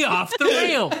wouldn't be off the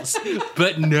rails.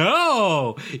 But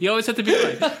no, you always have to be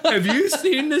like, have you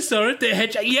seen the Sonic the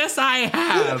Hedgehog? Yes, I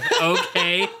have,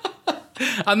 okay?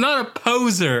 I'm not a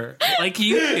poser like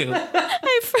you do.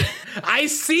 I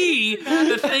see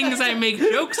the things I make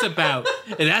jokes about,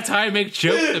 and that's how I make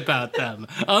jokes about them.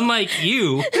 Unlike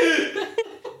you.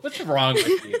 What's wrong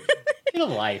with you? Get a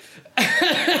life.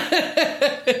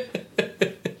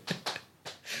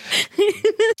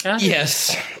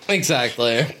 yes,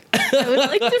 exactly. I would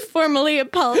like to formally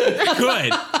apologize.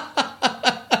 Good.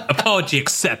 Apology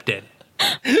accepted.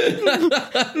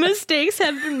 Mistakes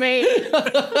have been made.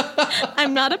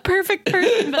 I'm not a perfect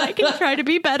person, but I can try to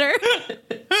be better.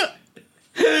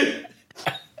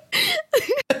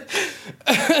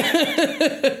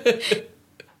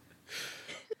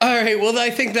 All right, well,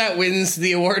 I think that wins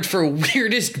the award for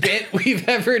weirdest bit we've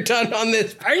ever done on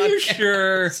this podcast. Are you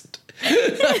sure?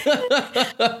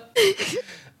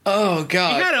 Oh,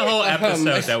 God. You had a whole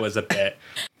episode that was a bit.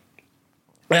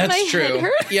 That's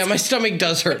true. Yeah, my stomach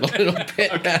does hurt a little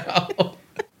bit now.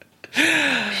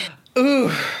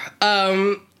 Ooh.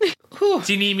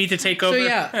 Do you need me to take over? So,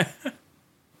 yeah.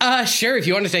 Sure, if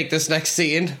you want to take this next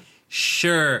scene.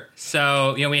 Sure.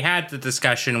 So, we had the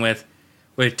discussion with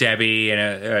Debbie,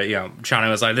 and, Shauna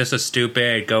was like, this is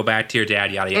stupid, go back to your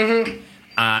dad, yada, yada. Mm-hmm.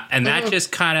 And that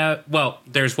just kind of,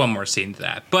 there's one more scene to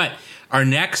that. But our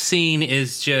next scene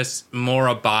is just more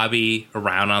of Bobby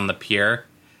around on the pier,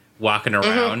 walking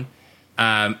around.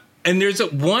 And there's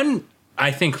one,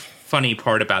 I think, funny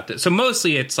part about this. So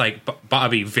mostly it's like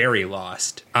Bobby very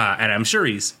lost, and I'm sure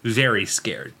he's very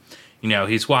scared.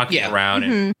 He's walking around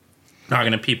and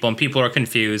talking to people, and people are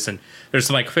confused, and there's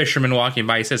some fishermen walking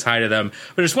by. He says hi to them,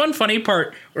 but there's one funny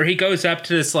part where he goes up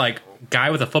to this guy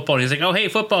with a football, and he's like, "Oh, hey,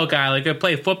 football guy, I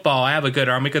play football. I have a good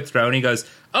arm, I could throw." And he goes,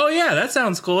 "Oh yeah, that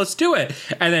sounds cool. Let's do it."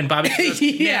 And then Bobby goes,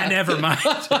 "Yeah, never mind."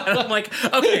 And I'm like,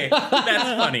 okay, that's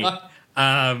funny.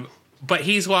 But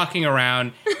he's walking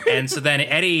around, and so then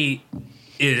Eddie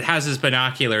has his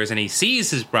binoculars, and he sees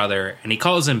his brother, and he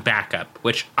calls him backup,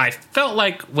 which I felt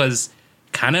like was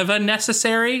kind of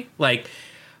unnecessary. I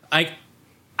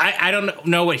don't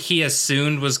know what he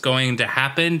assumed was going to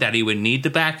happen, that he would need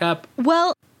the backup.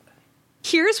 Well,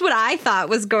 here's what I thought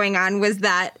was going on, was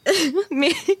that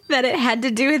that it had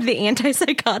to do with the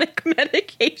antipsychotic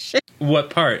medication. What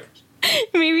part?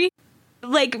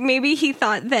 Maybe he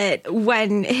thought that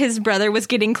when his brother was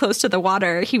getting close to the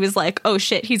water, he was like, oh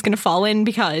shit, he's going to fall in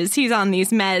because he's on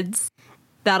these meds.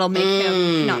 That'll make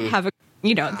him not have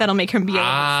that'll make him be able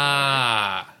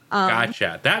to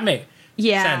gotcha. That makes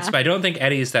sense, but I don't think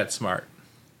Eddie's that smart.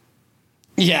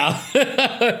 Yeah.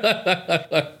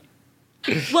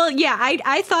 Well, yeah,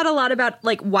 I thought a lot about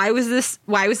why was this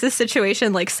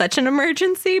situation such an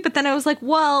emergency? But then I was like,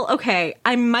 well, okay,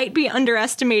 I might be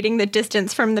underestimating the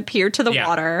distance from the pier to the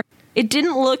water. It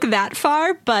didn't look that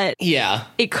far, but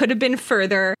it could have been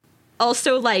further.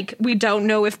 Also, we don't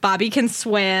know if Bobby can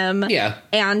swim. Yeah.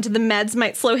 And the meds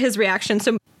might slow his reaction.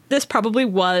 So this probably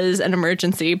was an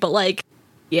emergency, but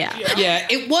yeah. Yeah,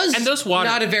 it was, and those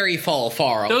not a very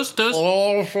far. Those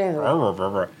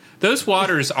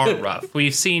waters are rough.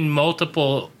 We've seen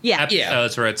multiple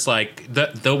episodes where it's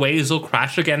the waves will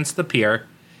crash against the pier,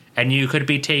 and you could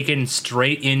be taken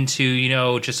straight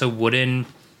into, just a wooden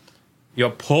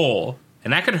pole,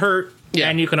 and that could hurt. Yeah.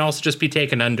 And you can also just be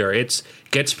taken under. It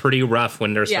gets pretty rough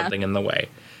when there's something in the way,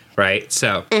 right?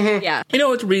 So,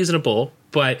 it's reasonable,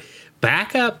 but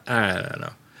backup, I don't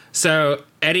know. So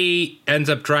Eddie ends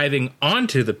up driving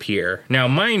onto the pier. Now,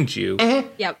 mind you,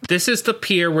 this is the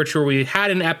pier where we had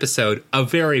an episode, a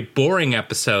very boring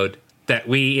episode, that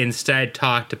we instead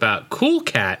talked about Cool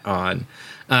Cat on,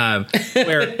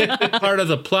 where part of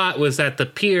the plot was that the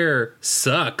pier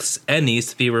sucks and needs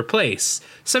to be replaced.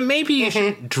 So maybe you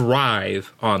should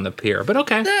drive on the pier, but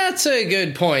okay. That's a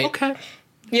good point. Okay.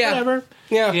 Yeah. Whatever.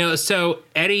 Yeah. So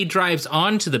Eddie drives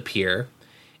onto the pier,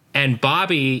 and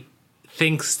Bobby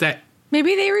thinks that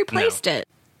maybe they replaced it.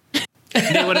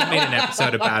 They would have made an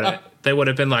episode about it. They would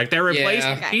have been like, they replaced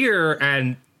the pier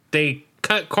and they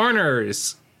cut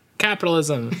corners.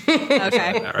 Capitalism.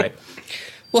 Okay. All right.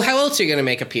 Well, how else are you going to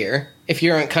make a pier if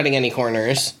you aren't cutting any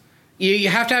corners? You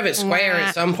have to have it square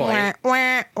at some point. Is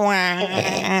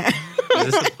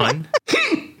this a pun?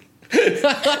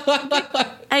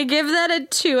 I give that a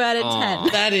 2 out of 10.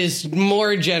 That is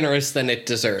more generous than it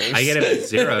deserves. I get it at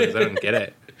 0 because I don't get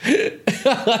it.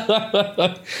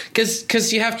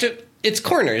 Because you have to, it's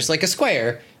corners like a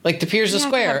square, like the pier's a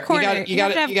square. You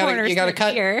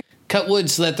gotta cut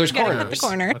wood so that there's corners. Cut the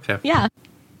corner. Okay. Yeah.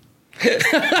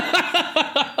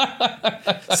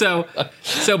 So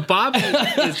Bobby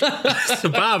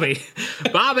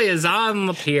is on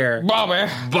the pier.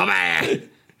 Bobby.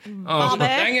 Oh,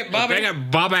 dang it,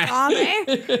 Bobby.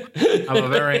 I have a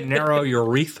very narrow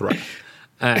urethra.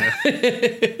 I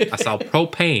sell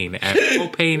propane and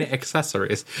propane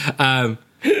accessories.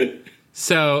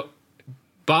 So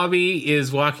Bobby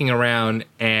is walking around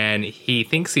and he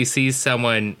thinks he sees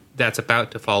someone that's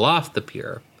about to fall off the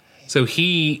pier. So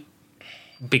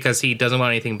because he doesn't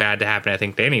want anything bad to happen, I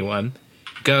think, to anyone,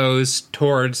 goes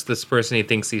towards this person he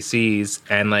thinks he sees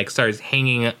and starts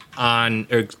hanging on,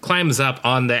 or climbs up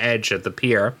on the edge of the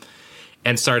pier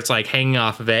and starts hanging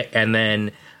off of it, and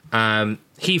then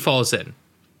he falls in.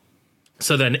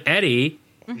 So then Eddie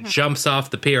jumps off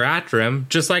the pier after him,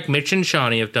 just like Mitch and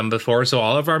Shawnee have done before. So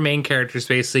all of our main characters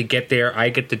basically get there. I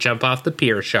get to jump off the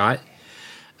pier shot.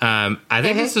 I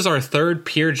think this is our third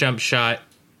pier jump shot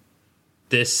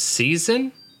this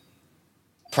season.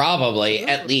 Probably,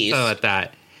 at least. Something like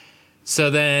that. So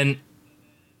then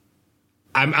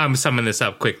I'm summing this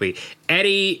up quickly.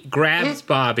 Eddie grabs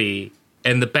Bobby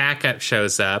and the backup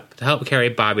shows up to help carry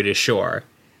Bobby to shore.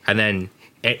 And then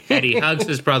Eddie hugs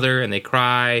his brother, and they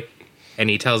cry, and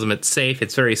he tells him it's safe.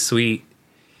 It's very sweet.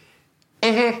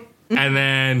 And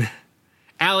then,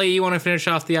 Allie, you want to finish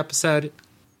off the episode?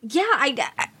 Yeah,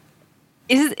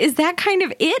 is that kind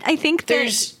of it? I think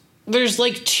there's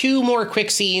like 2 more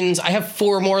quick scenes. I have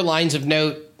 4 more lines of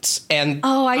notes, and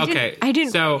I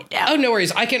didn't. So no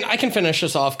worries. I can finish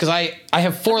this off because I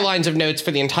have 4 lines of notes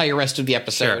for the entire rest of the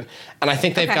episode, and I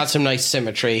think they've got some nice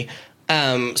symmetry.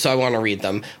 So I want to read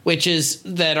them, which is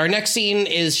that our next scene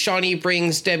is Shawnee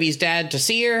brings Debbie's dad to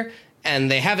see her, and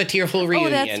they have a tearful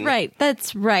reunion. Oh,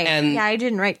 that's right. And I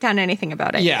didn't write down anything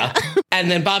about it. Yeah.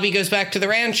 And then Bobby goes back to the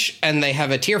ranch, and they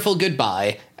have a tearful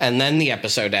goodbye, and then the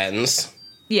episode ends.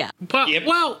 Yeah. But,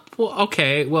 well,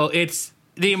 okay. Well, it's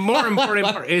the more important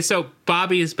part is so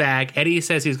Bobby is back. Eddie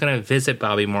says he's going to visit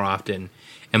Bobby more often,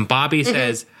 and Bobby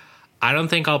says, I don't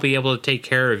think I'll be able to take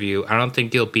care of you. I don't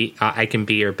think I can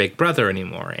be your big brother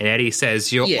anymore. And Eddie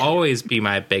says, you'll always be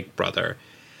my big brother.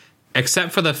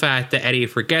 Except for the fact that Eddie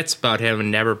forgets about him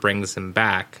and never brings him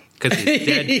back. Because he's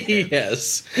dead to him.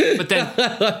 Yes. But then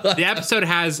the episode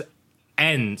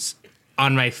ends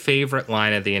on my favorite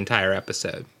line of the entire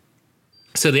episode.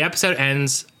 So the episode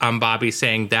ends on Bobby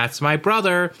saying, that's my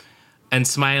brother, and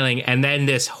smiling. And then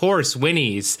this horse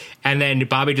whinnies. And then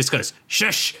Bobby just goes,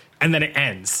 shush. And then it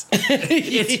ends.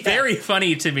 It's very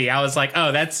funny to me. I was like,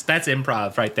 oh, that's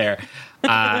improv right there.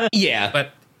 Yeah.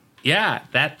 But yeah,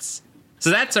 that's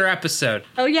our episode.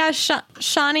 Oh yeah,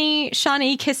 Shawnee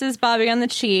kisses Bobby on the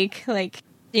cheek, like,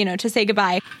 to say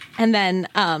goodbye. And then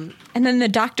the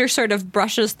doctor sort of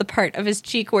brushes the part of his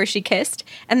cheek where she kissed,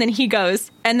 and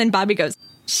then Bobby goes,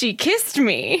 she kissed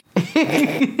me.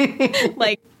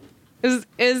 Like, it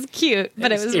was cute,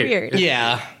 but it was cute. Weird.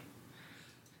 Yeah.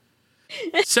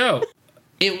 So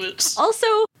it was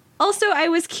also I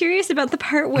was curious about the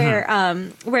part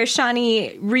where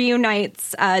Shawnee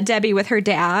reunites Debbie with her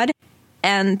dad,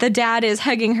 and the dad is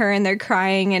hugging her and they're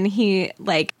crying, and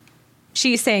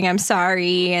she's saying I'm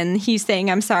sorry and he's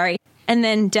saying I'm sorry, and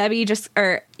then Shawnee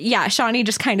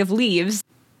just kind of leaves.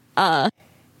 I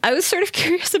was sort of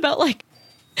curious about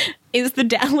is the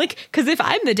dad because if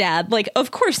I'm the dad,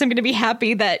 of course I'm going to be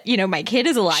happy that my kid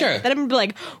is alive. Sure. Then I'm going to be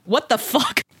like, what the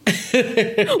fuck?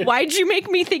 Why'd you make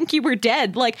me think you were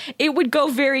dead? It would go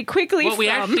very quickly. Well, we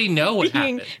actually know what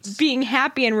happens. Being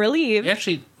happy and relieved.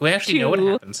 We actually know what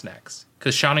happens next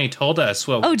because Shawnee told us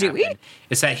what. Oh, do we?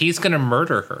 Is that he's going to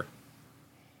murder her?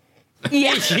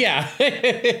 Yeah. Yeah.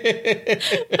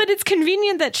 But it's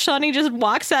convenient that Shawnee just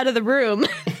walks out of the room.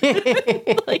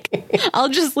 I'll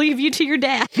just leave you to your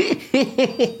dad.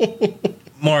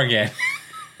 Morgan.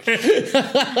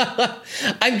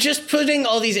 I'm just putting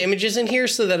all these images in here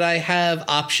so that I have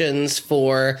options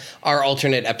for our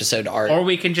alternate episode art. Or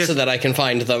we can just so that I can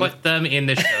find them. Put them in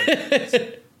the show notes.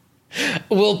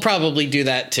 We'll probably do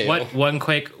that too. One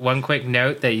quick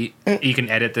note that you can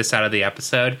edit this out of the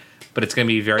episode, but it's going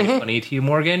to be very funny to you,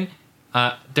 Morgan.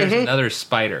 There's another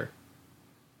spider.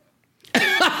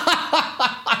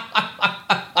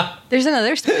 There's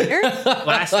another spider?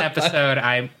 Last episode,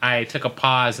 I took a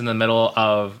pause in the middle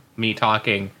of me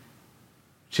talking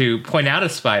to point out a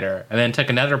spider, and then took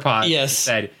another pause and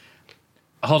said,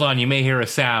 hold on, you may hear a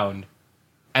sound.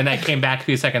 And I came back a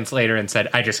few seconds later and said,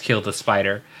 I just killed a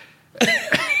spider.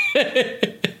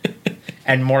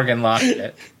 And Morgan lost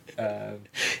it.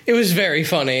 It was very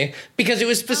funny because it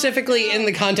was specifically in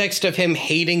the context of him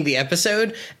hating the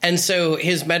episode, and so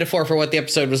his metaphor for what the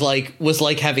episode was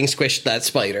like having squished that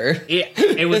spider.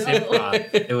 It was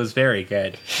improv. It was very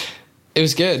good. It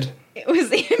was good. It was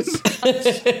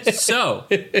improv. So,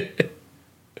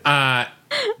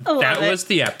 that was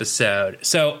the episode.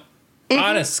 So,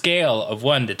 on a scale of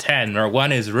 1 to 10, where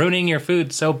 1 is ruining your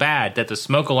food so bad that the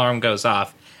smoke alarm goes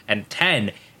off, and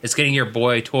 10 is getting your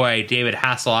boy toy David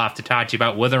Hasselhoff to talk to you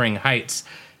about Wuthering Heights.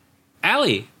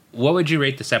 Allie, what would you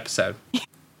rate this episode?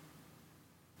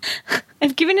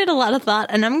 I've given it a lot of thought,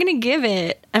 and I'm gonna give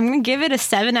it a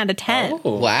 7 out of 10.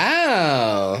 Oh.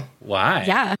 Wow. Why?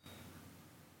 Yeah.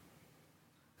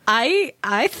 I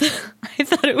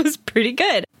thought it was pretty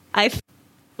good.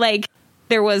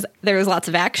 There was lots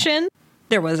of action.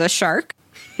 There was a shark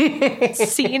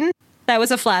scene that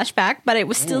was a flashback, but it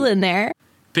was still in there.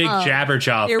 Big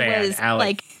Jabberjaw fan,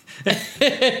 Allie.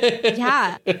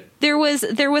 Yeah, there was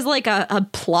a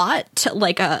plot, to,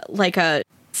 like a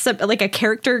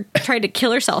character tried to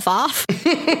kill herself off.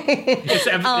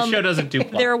 The show doesn't do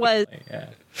plot.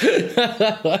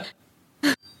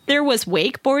 There was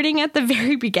wakeboarding at the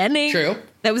very beginning. True.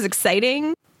 That was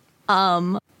exciting.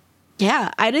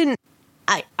 Yeah,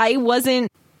 I wasn't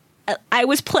I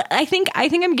think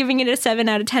I'm giving it a 7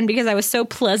 out of 10 because I was so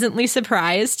pleasantly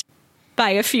surprised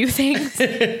by a few things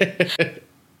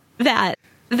that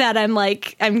I'm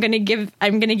like, I'm gonna give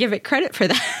it credit for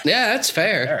that. Yeah, that's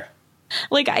fair.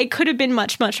 Like, I could have been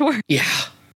much, much worse. Yeah.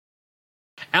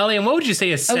 Allie, and what would you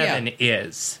say a 7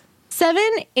 is? 7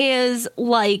 is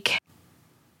like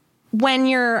when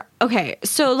you're okay.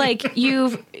 So like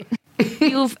you've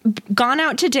gone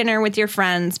out to dinner with your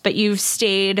friends, but you've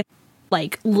stayed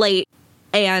like late,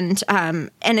 and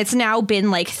it's now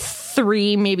been like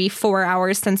 3, maybe 4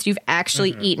 hours since you've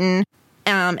actually eaten,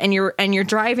 and you're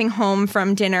driving home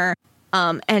from dinner,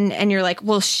 and you're like,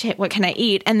 well, shit, what can I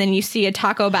eat? And then you see a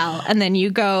Taco Bell, and then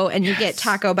you go and you get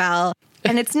Taco Bell,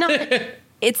 and it's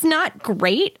not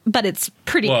great, but it's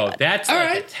pretty good. That's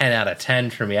like a 10 out of 10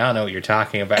 for me. I don't know what you're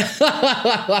talking about.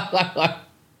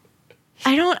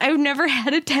 I've never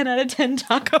had a 10 out of 10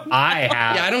 Taco Bell. I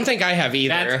have. Yeah, I don't think I have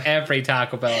either. That's every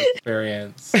Taco Bell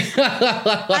experience.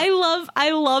 I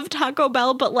love Taco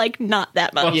Bell, but like not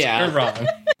that much. Well, you're wrong.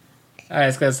 I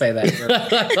was going to say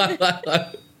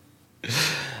that.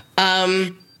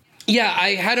 Yeah,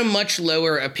 I had a much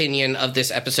lower opinion of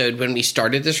this episode when we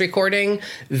started this recording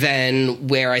than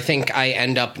where I think I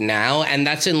end up now. And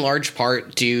that's in large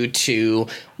part due to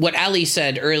what Allie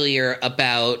said earlier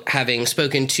about having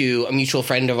spoken to a mutual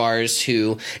friend of ours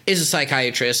who is a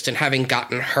psychiatrist and having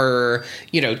gotten her,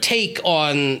 take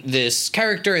on this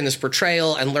character and this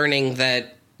portrayal and learning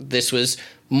that this was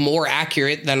more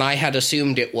accurate than I had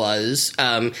assumed it was.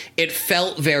 It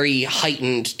felt very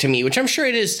heightened to me, which I'm sure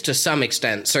it is to some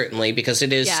extent, certainly, because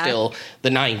it is still the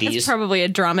 90s. It's probably a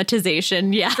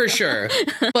dramatization, yeah. For sure.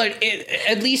 But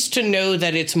at least to know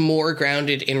that it's more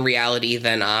grounded in reality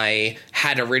than I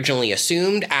had originally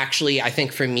assumed, actually, I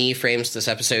think for me, frames this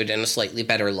episode in a slightly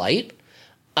better light.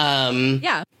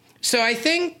 Yeah. So I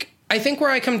think where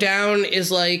I come down is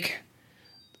like,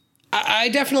 I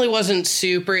definitely wasn't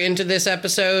super into this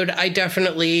episode. I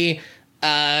definitely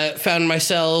found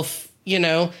myself,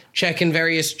 checking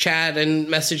various chat and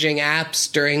messaging apps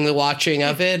during the watching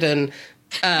of it and,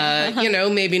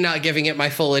 maybe not giving it my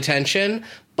full attention.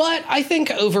 But I think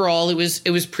overall it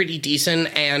was pretty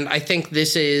decent, and I think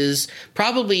this is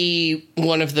probably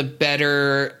one of the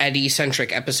better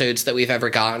Eddie-centric episodes that we've ever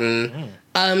gotten.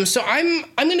 So I'm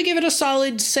going to give it a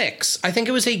solid 6. I think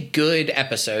it was a good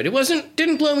episode. It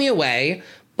didn't blow me away,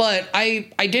 but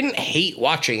I didn't hate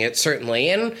watching it, certainly.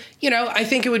 And, I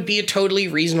think it would be a totally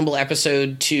reasonable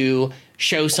episode to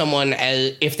show someone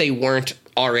as if they weren't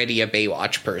already a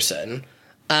Baywatch person.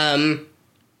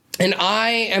 And I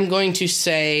am going to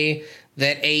say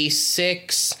that a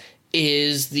 6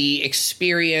 is the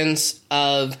experience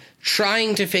of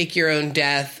trying to fake your own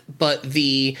death, but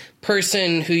the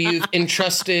person who you've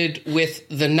entrusted with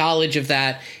the knowledge of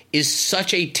that is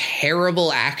such a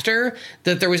terrible actor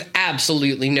that there was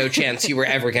absolutely no chance you were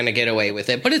ever going to get away with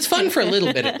it. But it's fun for a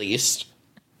little bit, at least.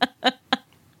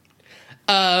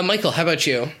 Michael, how about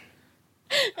you?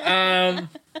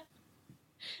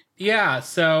 Yeah,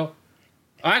 so...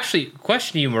 Actually,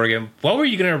 question you, Morgan. What were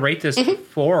you going to rate this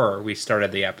before we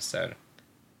started the episode?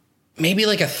 Maybe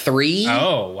like a 3?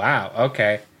 Oh, wow.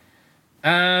 Okay.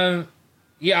 Yeah,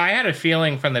 I had a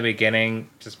feeling from the beginning,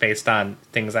 just based on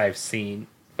things I've seen,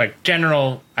 like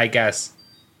general, I guess,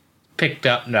 picked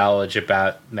up knowledge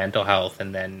about mental health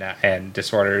and then and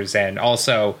disorders, and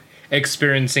also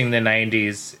experiencing the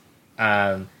 90s,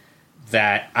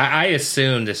 that I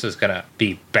assumed this was going to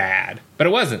be bad, but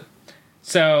it wasn't.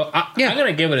 So I'm going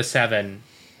to give it a 7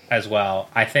 as well.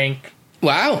 I think.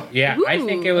 Wow. Yeah, ooh. I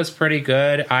think it was pretty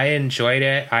good. I enjoyed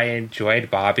it. I enjoyed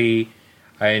Bobby.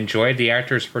 I enjoyed the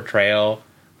actor's portrayal,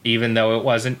 even though it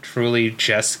wasn't truly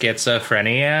just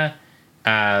schizophrenia.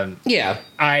 I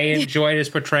enjoyed his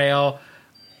portrayal.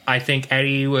 I think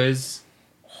Eddie was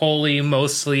wholly,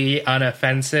 mostly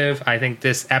unoffensive. I think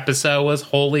this episode was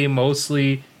wholly,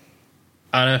 mostly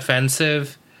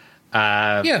unoffensive.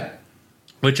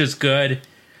 Which is good.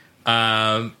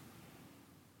 And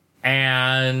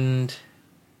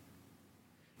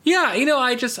yeah,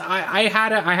 I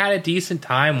had a decent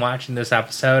time watching this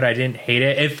episode. I didn't hate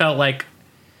it. It felt like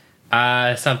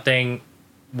something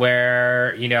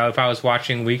where, if I was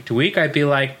watching week to week, I'd be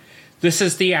like, this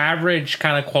is the average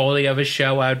kind of quality of a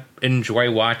show I'd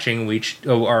enjoy watching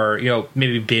or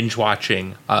maybe binge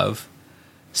watching of.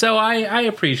 So I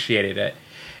appreciated it.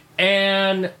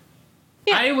 And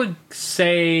yeah. I would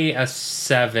say a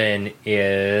 7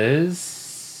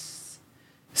 is...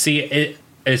 See,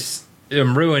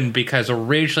 I'm ruined because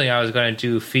originally I was going to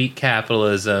do feet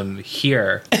capitalism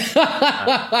here.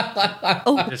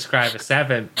 Describe a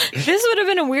 7. This would have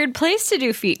been a weird place to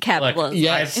do feet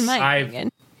capitalism, in my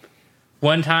opinion.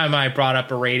 one time I brought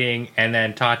up a rating and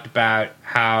then talked about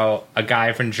how a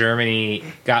guy from Germany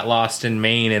got lost in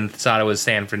Maine and thought it was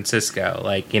San Francisco.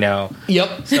 Like, Yep.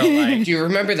 So, like, do you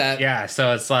remember that? Yeah,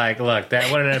 so it's like, look,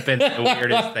 that wouldn't have been the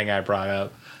weirdest thing I brought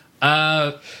up.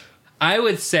 I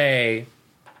would say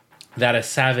that a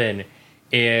 7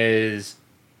 is...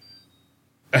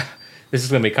 this is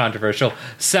going to be controversial.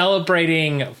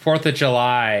 Celebrating 4th of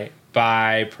July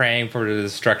by praying for the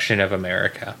destruction of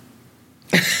America.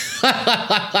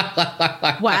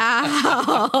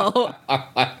 Wow.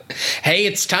 Hey,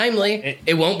 it's timely.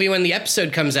 It won't be when the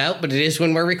episode comes out, but it is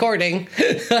when we're recording.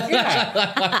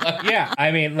 Yeah.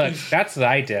 I mean, look, that's what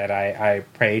I did. I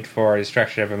prayed for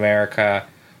destruction of America,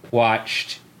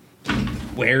 watched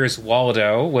Where's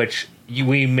Waldo, which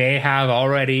we may have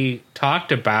already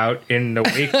talked about in the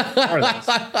week before this.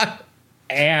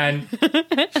 And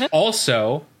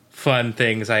also, fun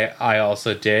things I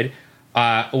also did,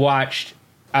 watched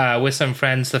with some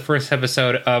friends the first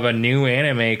episode of a new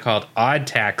anime called Odd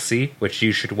Taxi, which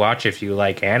you should watch if you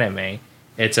like anime.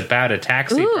 It's about a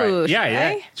taxi driver.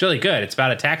 Yeah, it's really good. It's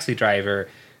about a taxi driver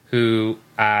who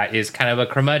is kind of a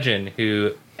curmudgeon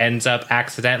who ends up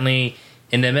accidentally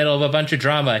in the middle of a bunch of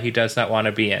drama he does not want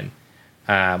to be in.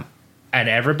 And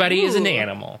everybody is an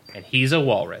animal, and he's a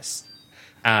walrus.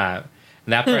 And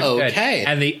that part's good.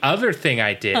 And the other thing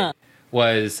I did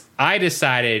was I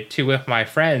decided to, with my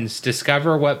friends,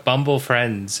 discover what Bumble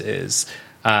Friends is.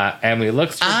 And we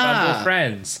looked through Bumble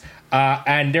Friends.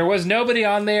 And there was nobody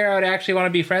on there I would actually want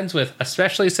to be friends with,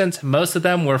 especially since most of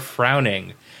them were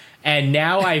frowning. And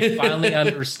now I finally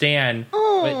understand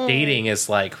what dating is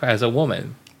like as a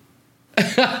woman.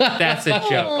 That's a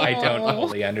joke. I don't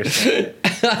fully understand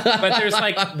it. But there's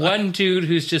like one dude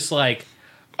who's just like,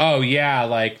 oh yeah,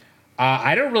 like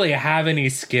I don't really have any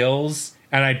skills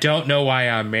and I don't know why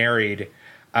I'm married,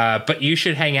 but you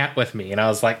should hang out with me. And I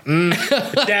was like,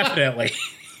 definitely.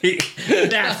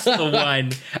 That's the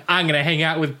one. I'm gonna hang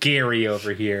out with Gary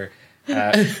over here.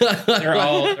 They're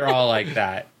all like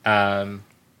that.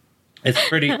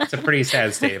 It's a pretty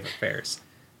sad state of affairs.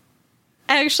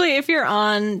 Actually, if you're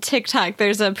on TikTok,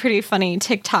 there's a pretty funny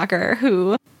TikToker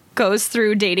who goes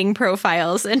through dating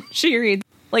profiles and she reads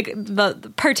like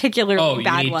the particularly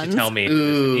bad ones. You need to tell me.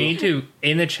 You need to,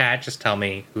 in the chat, just tell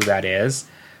me who that is.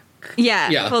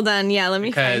 Yeah. Hold on. Yeah, let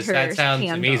me find her. Because that sounds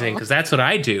amazing. Because that's what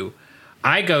I do.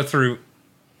 I go through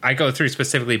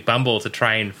specifically Bumble to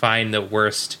try and find the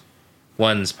worst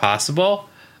ones possible.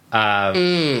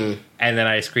 And then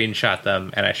I screenshot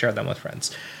them and I share them with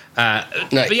friends. Nice.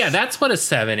 But yeah, that's what a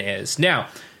 7 is. Now,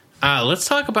 let's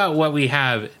talk about what we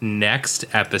have next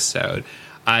episode.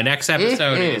 Next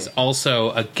episode is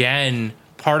also, again,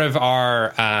 part of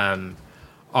our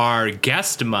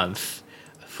guest month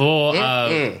full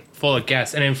of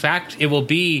guests. And in fact, it will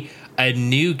be a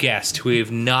new guest who we've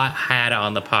not had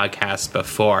on the podcast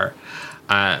before.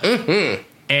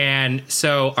 And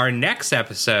so our next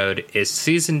episode is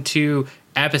Season 2,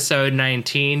 Episode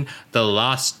 19, The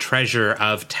Lost Treasure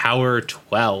of Tower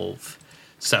 12.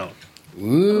 So,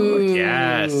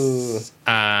 yes.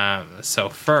 So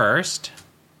first,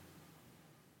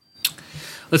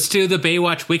 let's do the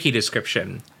Baywatch wiki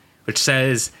description, which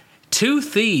says, 2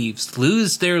 thieves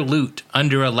lose their loot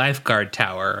under a lifeguard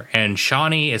tower, and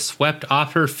Shawnee is swept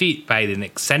off her feet by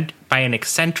an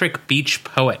eccentric beach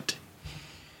poet.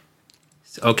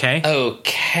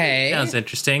 Okay. Sounds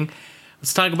interesting.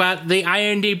 Let's talk about the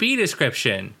IMDb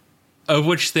description, of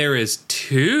which there is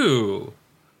 2.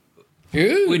 Do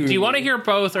you want to hear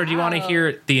both, or do you want to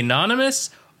hear the anonymous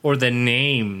or the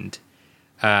named?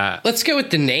 Let's go with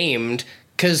the named,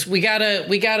 because we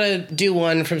gotta do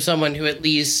one from someone who at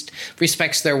least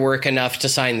respects their work enough to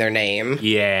sign their name.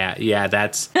 Yeah,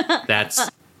 that's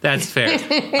fair.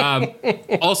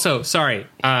 Also, sorry,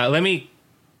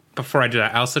 before I do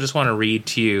that, I also just want to read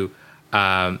to you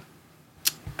a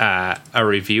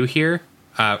review here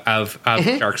of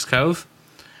Sharks Cove,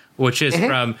 which is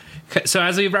from... So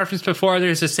as we've referenced before,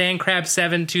 there's a Sandcrab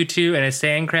 722 and a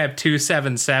Sandcrab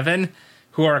 277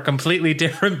 who are completely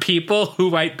different people who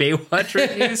write Baywatch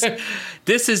reviews.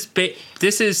 This is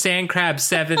Sandcrab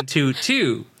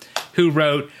 722 who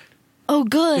wrote... Oh,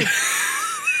 good.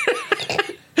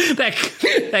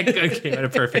 that came at a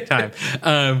perfect time.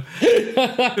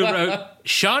 Who wrote,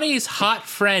 Shawnee's hot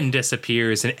friend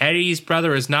disappears and Eddie's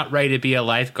brother is not ready to be a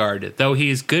lifeguard, though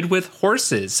he's good with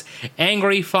horses,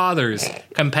 angry fathers,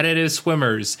 competitive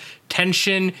swimmers.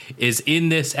 Tension is in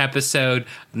this episode,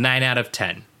 9 out of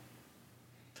 10.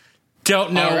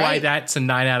 Don't know why that's a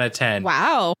 9 out of 10.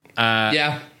 Wow.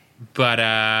 Yeah.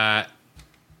 But,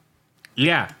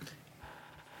 yeah.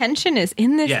 Tension is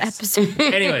in this episode.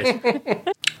 Anyways,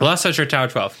 Lost Treasure Tower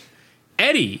 12.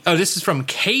 Eddie. Oh, this is from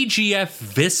KGF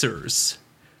Vissers,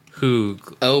 who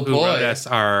wrote us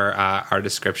our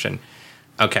description.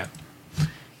 Okay.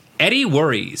 Eddie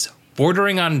worries,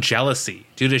 bordering on jealousy,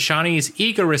 due to Shawnee's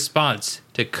eager response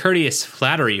to courteous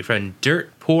flattery from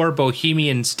dirt poor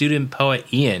bohemian student poet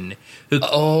Ian,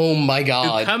 who my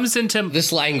God, who comes into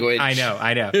this language. I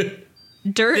know.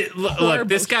 Dirt. Look,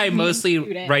 this guy mostly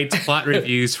writes plot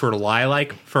reviews for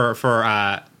Lilac for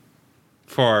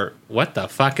what the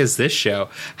fuck is this show?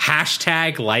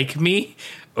 Hashtag like me.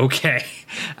 Okay.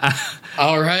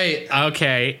 All right.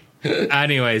 Okay.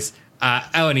 Anyways,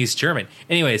 and he's German.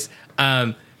 Anyways,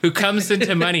 who comes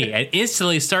into money and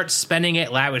instantly starts spending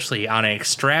it lavishly on an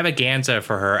extravaganza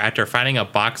for her after finding a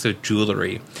box of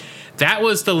jewelry. That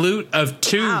was the loot of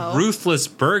two ruthless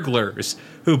burglars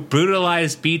who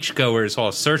brutalized beachgoers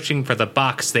while searching for the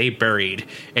box they buried,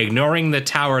 ignoring the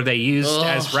tower they used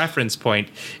as reference point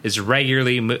is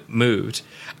regularly moved.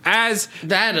 As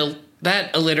that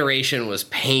alliteration was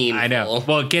painful. I know.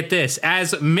 Well, get this.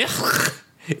 As Mich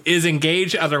is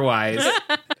engaged otherwise.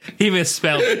 He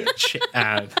misspelled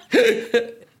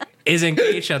is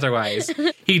engaged otherwise.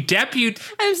 He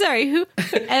I'm sorry, who?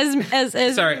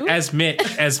 As sorry, who? as Mitch.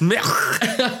 As Mitch.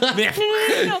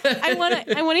 No. I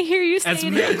wanna hear you say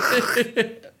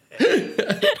it.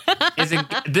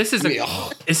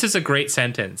 This is a great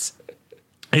sentence.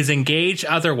 Is engaged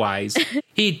otherwise.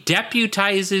 He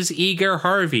deputizes eager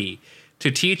Harvey to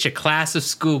teach a class of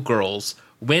schoolgirls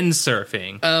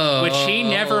windsurfing, which he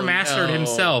never mastered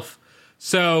himself.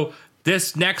 So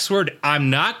this next word I'm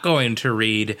not going to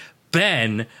read.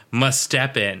 Ben must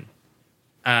step in.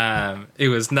 It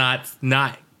was not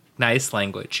nice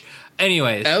language.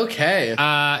 Anyways. Okay.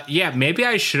 Yeah, maybe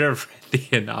I should have read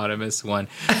the anonymous one.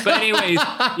 But anyways,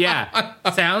 yeah.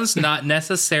 Sounds not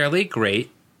necessarily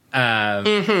great.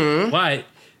 But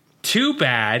too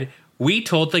bad we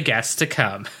told the guests to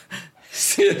come.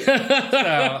 So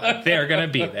they're going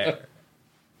to be there.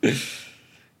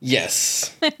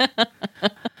 Yes.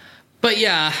 But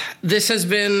yeah, this has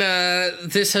been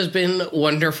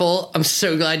wonderful. I'm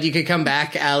so glad you could come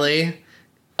back, Allie.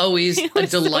 Always a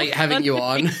delight having you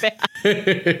on.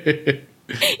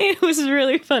 It was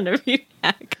really fun to be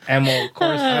back. And we'll, of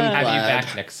course, have you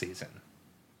back next season.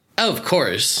 Oh, of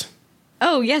course.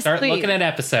 Oh, yes, Start please. looking at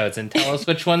episodes and tell us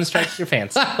which one strikes your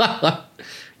fancy.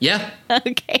 Yeah.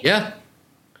 Okay. Yeah.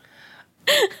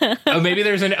 Oh, maybe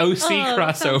there's an OC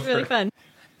crossover. Sounds really fun.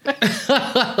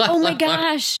 Oh my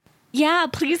gosh. Yeah,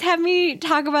 please have me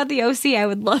talk about the OC. I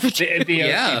would love to. The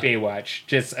OC Baywatch.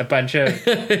 Just a bunch of...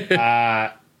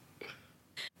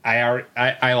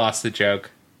 I lost the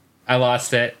joke. I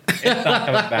lost it. It's not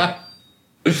coming back.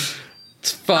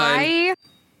 It's fine.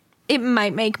 It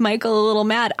might make Michael a little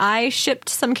mad. I shipped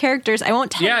some characters. I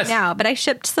won't tell you now, but I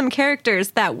shipped some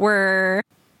characters that were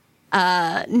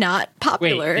not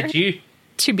popular. Wait,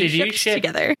 did you shipped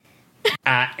together?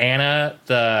 Anna,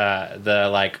 the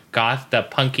like goth, the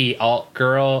punky alt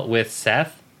girl with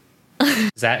Seth?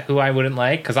 Is that who I wouldn't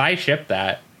like? Because I shipped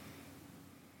that.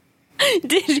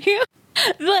 Did you?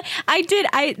 I did.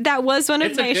 That was one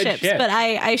of my ships, but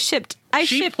I shipped.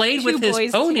 She played with his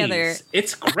ponies together.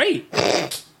 It's great.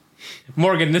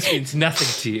 Morgan, this means nothing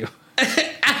to you.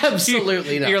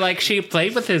 Absolutely not. You're like, she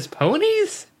played with his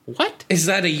ponies? What? Is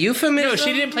that a euphemism? No,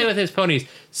 she didn't play with his ponies.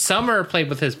 Summer played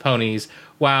with his ponies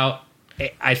while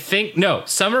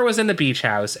Summer was in the beach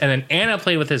house and then Anna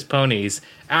played with his ponies.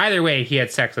 Either way, he had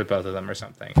sex with both of them or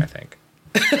something, I think.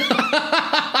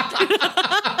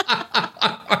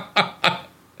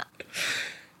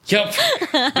 Yep.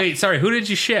 Wait, sorry, who did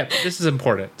you ship? This is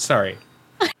important. Sorry.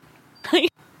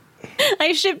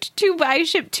 I shipped two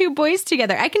boys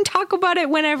together. I can talk about it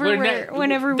whenever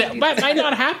that might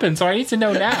not happen, so I need to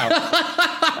know now.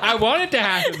 I want it to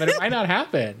happen, but it might not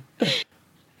happen.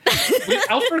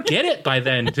 I'll forget it by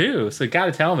then too, so you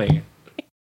gotta tell me.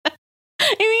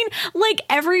 I mean,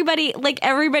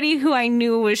 everybody who I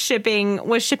knew was shipping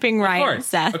Ryan and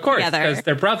Seth together. Because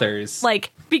they're brothers.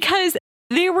 Because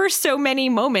there were so many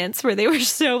moments where they were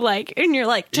so and you're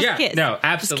like, just kiss. No,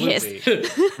 absolutely.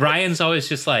 Ryan's always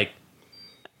just like,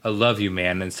 I love you,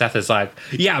 man. And Seth is like,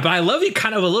 yeah, but I love you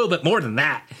kind of a little bit more than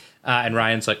that. And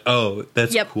Ryan's like, oh,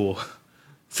 that's cool.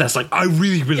 Seth's like, I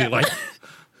really, really like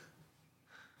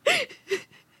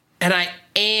And I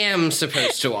am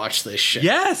supposed to watch this shit.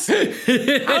 Yes. How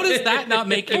does that not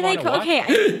make you want to watch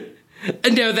it?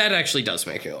 No, that actually does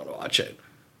make me want to watch it.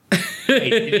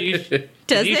 Wait,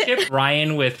 did you ship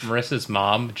Ryan with Marissa's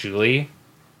mom, Julie?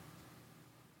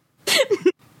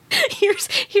 Here's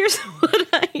what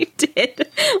I did.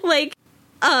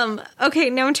 Okay,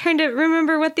 now I'm trying to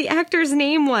remember what the actor's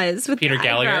name was. With Peter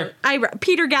Gallagher?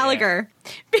 Peter Gallagher.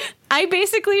 Yeah. I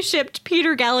basically shipped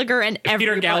Peter Gallagher and everybody.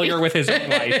 Peter Gallagher with his own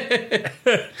wife.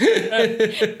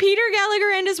 Peter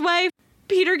Gallagher and his wife.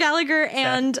 Peter Gallagher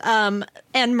and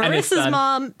Marissa's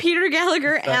mom. Peter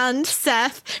Gallagher and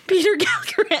Seth. Peter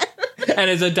Gallagher and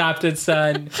his adopted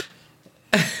son.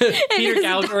 Peter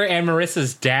Gallagher and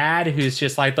Marissa's dad, who's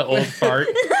just like the old fart,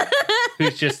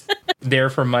 who's just there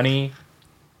for money.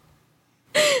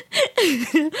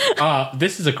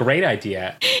 This is a great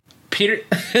idea. Peter,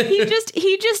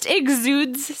 he just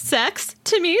exudes sex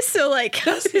to me. So like,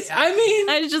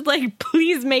 I was just like,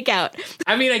 please make out.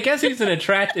 I mean, I guess he's an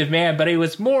attractive man, but he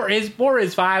was his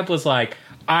vibe was like,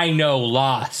 I know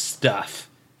law stuff,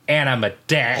 and I'm a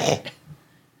dad.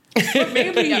 But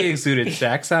maybe he exuded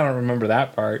sex. I don't remember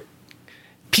that part.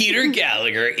 Peter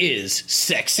Gallagher is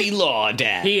sexy law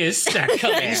dad. He is sexy.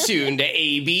 Coming soon to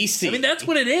ABC. I mean, that's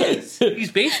what it is.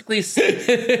 He's basically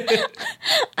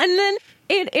and then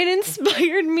it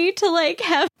inspired me to like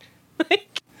have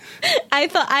like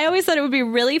I always thought it would be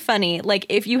really funny like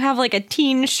if you have like a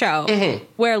teen show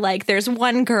where like there's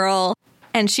one girl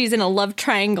and she's in a love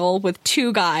triangle with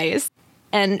two guys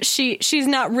and she's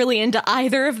not really into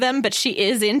either of them but she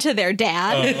is into their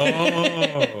dad.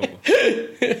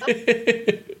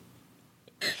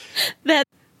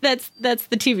 That's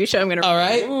the TV show I'm gonna all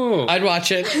right. Ooh. I'd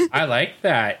watch it. I like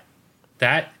that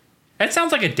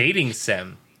sounds like a dating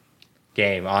sim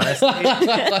game, honestly.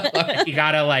 You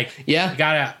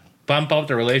gotta bump up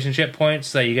the relationship points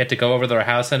so you get to go over their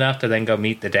house enough to then go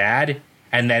meet the dad,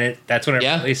 and then that's when it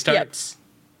really starts.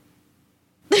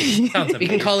 Yep. We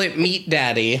can call it Meet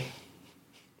Daddy.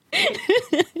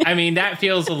 I mean, that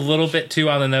feels a little bit too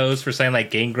on the nose for saying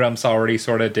like Game Grumps already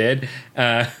sort of did.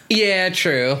 Yeah,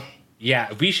 true.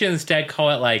 Yeah, we should instead call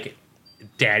it like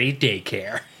Daddy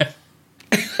Daycare.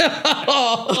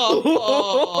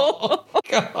 Oh,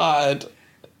 God.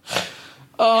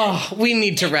 Oh, we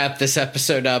need to wrap this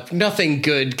episode up. Nothing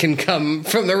good can come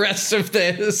from the rest of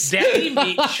this. Daddy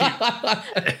meet you.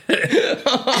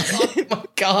 Oh, my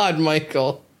God,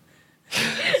 Michael.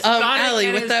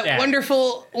 Allie, with that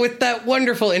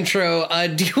wonderful intro,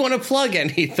 do you want to plug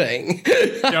anything?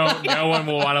 No one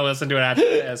will want to listen to it after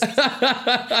this.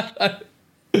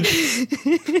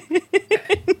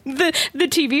 The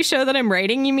TV show that I'm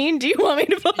writing, you mean? Do you want me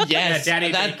to plug? Yes, yeah,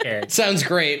 Daddy Daycare. Sounds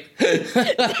great.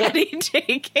 Daddy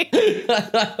Daycare.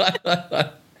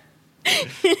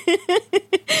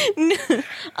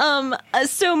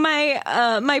 So my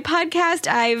podcast,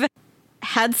 I've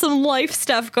had some life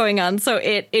stuff going on, so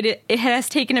it has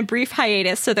taken a brief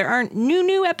hiatus, so there aren't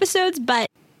new episodes, but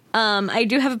I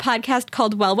do have a podcast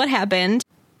called Well, What Happened,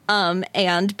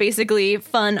 and basically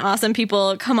fun, awesome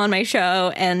people come on my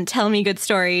show and tell me good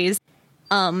stories,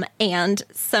 and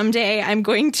someday I'm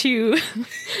going to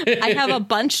I have a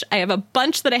bunch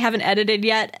that I haven't edited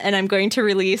yet, and I'm going to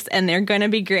release, and they're going to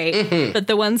be great, but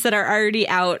the ones that are already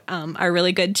out are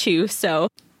really good too, so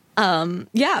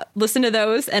yeah, listen to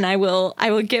those, and I will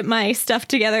get my stuff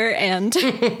together and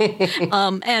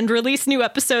release new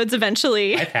episodes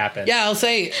eventually. Life happens. Yeah, I'll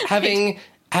say having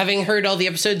heard all the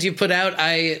episodes you put out,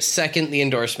 I second the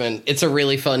endorsement. It's a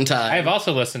really fun time. I've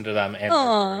also listened to them, and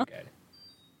they're very good.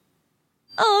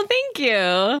 Oh, thank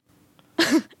you.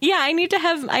 Yeah, I need to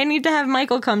have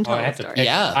Michael come tell a story.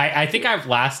 Yeah, I think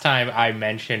last time I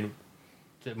mentioned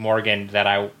to Morgan that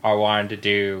I wanted to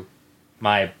do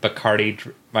my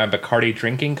Bacardi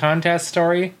drinking contest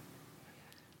story.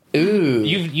 Ooh.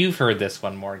 You've heard this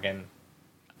one, Morgan.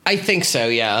 I think so,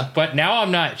 yeah. But now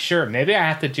I'm not sure. Maybe I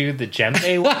have to do the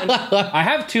djembe one. I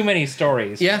have too many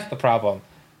stories. Yeah. That's the problem.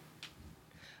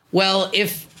 Well,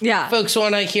 if folks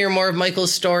want to hear more of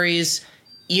Michael's stories,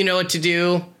 you know what to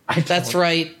do. That's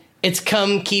right. It's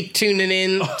come keep tuning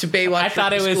in to Baywatch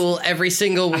School every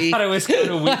single week. I thought it was kind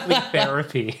of weekly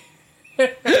therapy.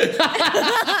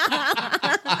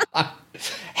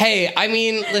 Hey, I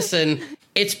mean, listen,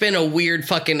 it's been a weird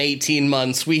fucking 18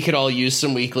 months. We could all use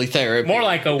some weekly therapy. More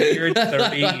like a weird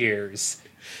 30 years.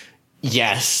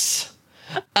 Yes.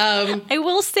 I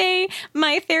will say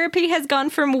my therapy has gone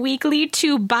from weekly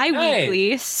to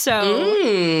bi-weekly,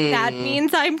 so that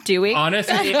means I'm doing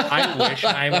honestly, I wish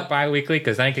mine were bi-weekly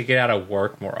because then I could get out of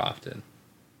work more often.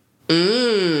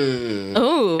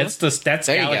 Oh. That's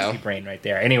galaxy brain right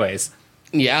there. Anyways.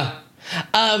 Yeah.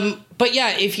 But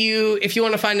yeah, if you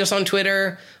want to find us on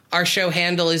Twitter, our show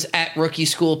handle is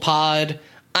 @RookieSchoolPod.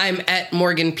 I'm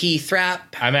 @Morgan P.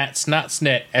 Thrapp. I'm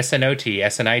 @SnotSnit, SNOT,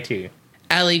 SNIT.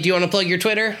 Allie, do you want to plug your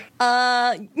Twitter?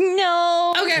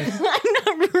 No. Okay. I'm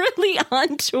not really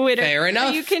on Twitter. Fair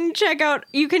enough. You can check out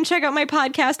my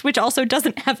podcast, which also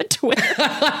doesn't have a Twitter.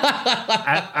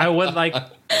 I would like.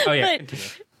 Oh yeah.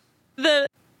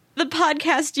 But the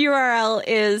podcast URL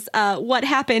is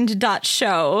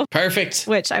whathappened.show. Perfect.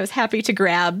 Which I was happy to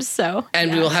grab. So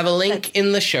and we will have a link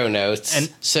in the show notes. And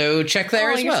so check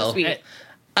there as well. So sweet.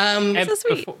 So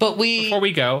sweet. Before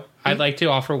we go, I'd like to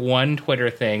offer one Twitter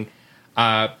thing.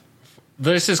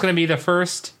 This is going to be the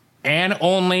first and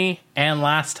only and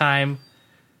last time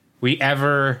we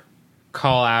ever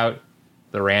call out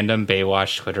the random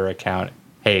Baywatch Twitter account.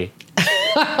 Hey,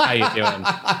 how you doing?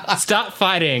 Stop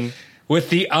fighting with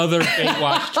the other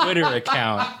Baywatch Twitter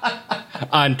account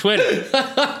on Twitter.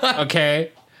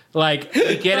 Okay? Like,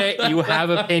 we get it. You have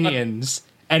opinions.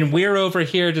 And we're over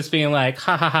here just being like,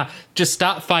 ha ha ha. Just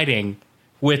stop fighting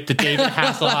with the David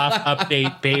Hasselhoff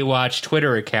Update Baywatch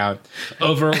Twitter account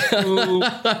over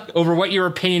what your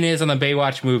opinion is on the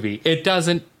Baywatch movie. It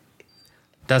doesn't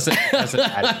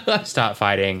matter. Stop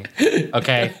fighting.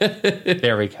 Okay?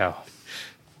 There we go.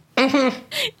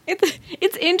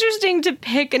 It's interesting to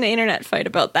pick an internet fight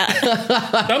about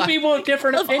that. Some people have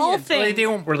different Of all opinions. They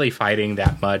weren't really fighting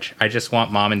that much. I just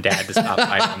want mom and dad to stop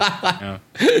fighting.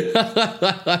 You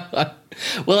know?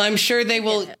 Well, I'm sure they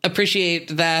will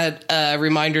appreciate that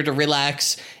reminder to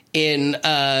relax in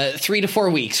 3 to 4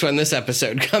 weeks when this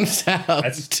episode comes out.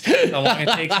 That's how long it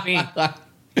takes me.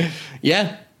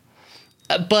 Yeah.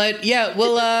 But yeah,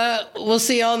 we'll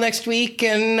see y'all next week,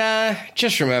 and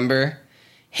just remember,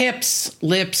 hips,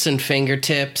 lips, and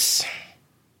fingertips.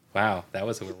 Wow, that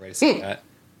was a weird way to say that.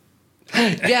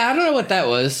 Yeah, I don't know what that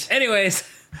was. Anyways.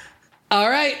 All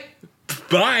right.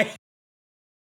 Bye.